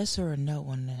that a yes or a no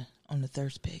on the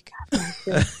thirst pick?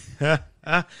 How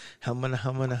many?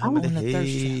 On the thirst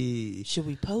Hey. trap. Should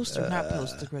we post or not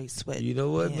post the great sweat? You know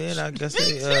what, man? I guess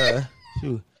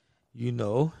shoot. You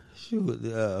know, shoot.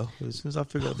 As soon as I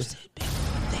figure out this.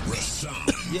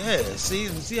 Yeah,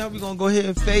 see how we gonna go ahead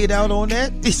and fade out on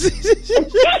that?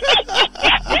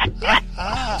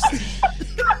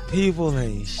 People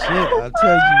ain't shit. I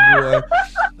tell you, boy.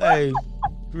 Hey,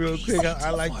 real quick, I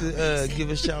like to give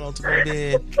a shout out to my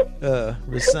man,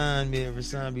 Rasan. Man,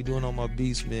 Rasan be doing all my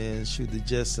beats, man. Shoot the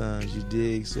jet signs, you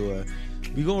dig? So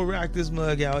we gonna rock this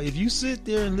mug out. If you sit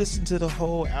there and listen to the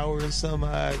whole hour and some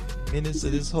odd minutes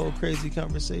of this whole crazy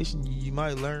conversation, you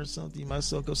might learn something. You might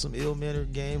soak up some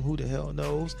ill-mannered game. Who the hell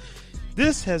knows?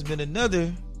 This has been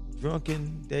another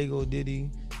Drunken Dago Diddy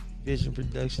Vision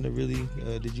production.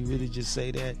 Did you really just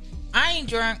say that? I ain't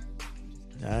drunk.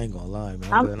 I ain't gonna lie,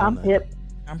 man. I'm hip.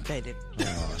 I'm faded.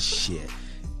 Oh shit!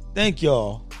 Thank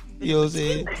y'all. You know what I'm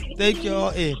saying? Thank y'all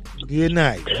and good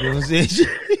night. You know what I'm saying?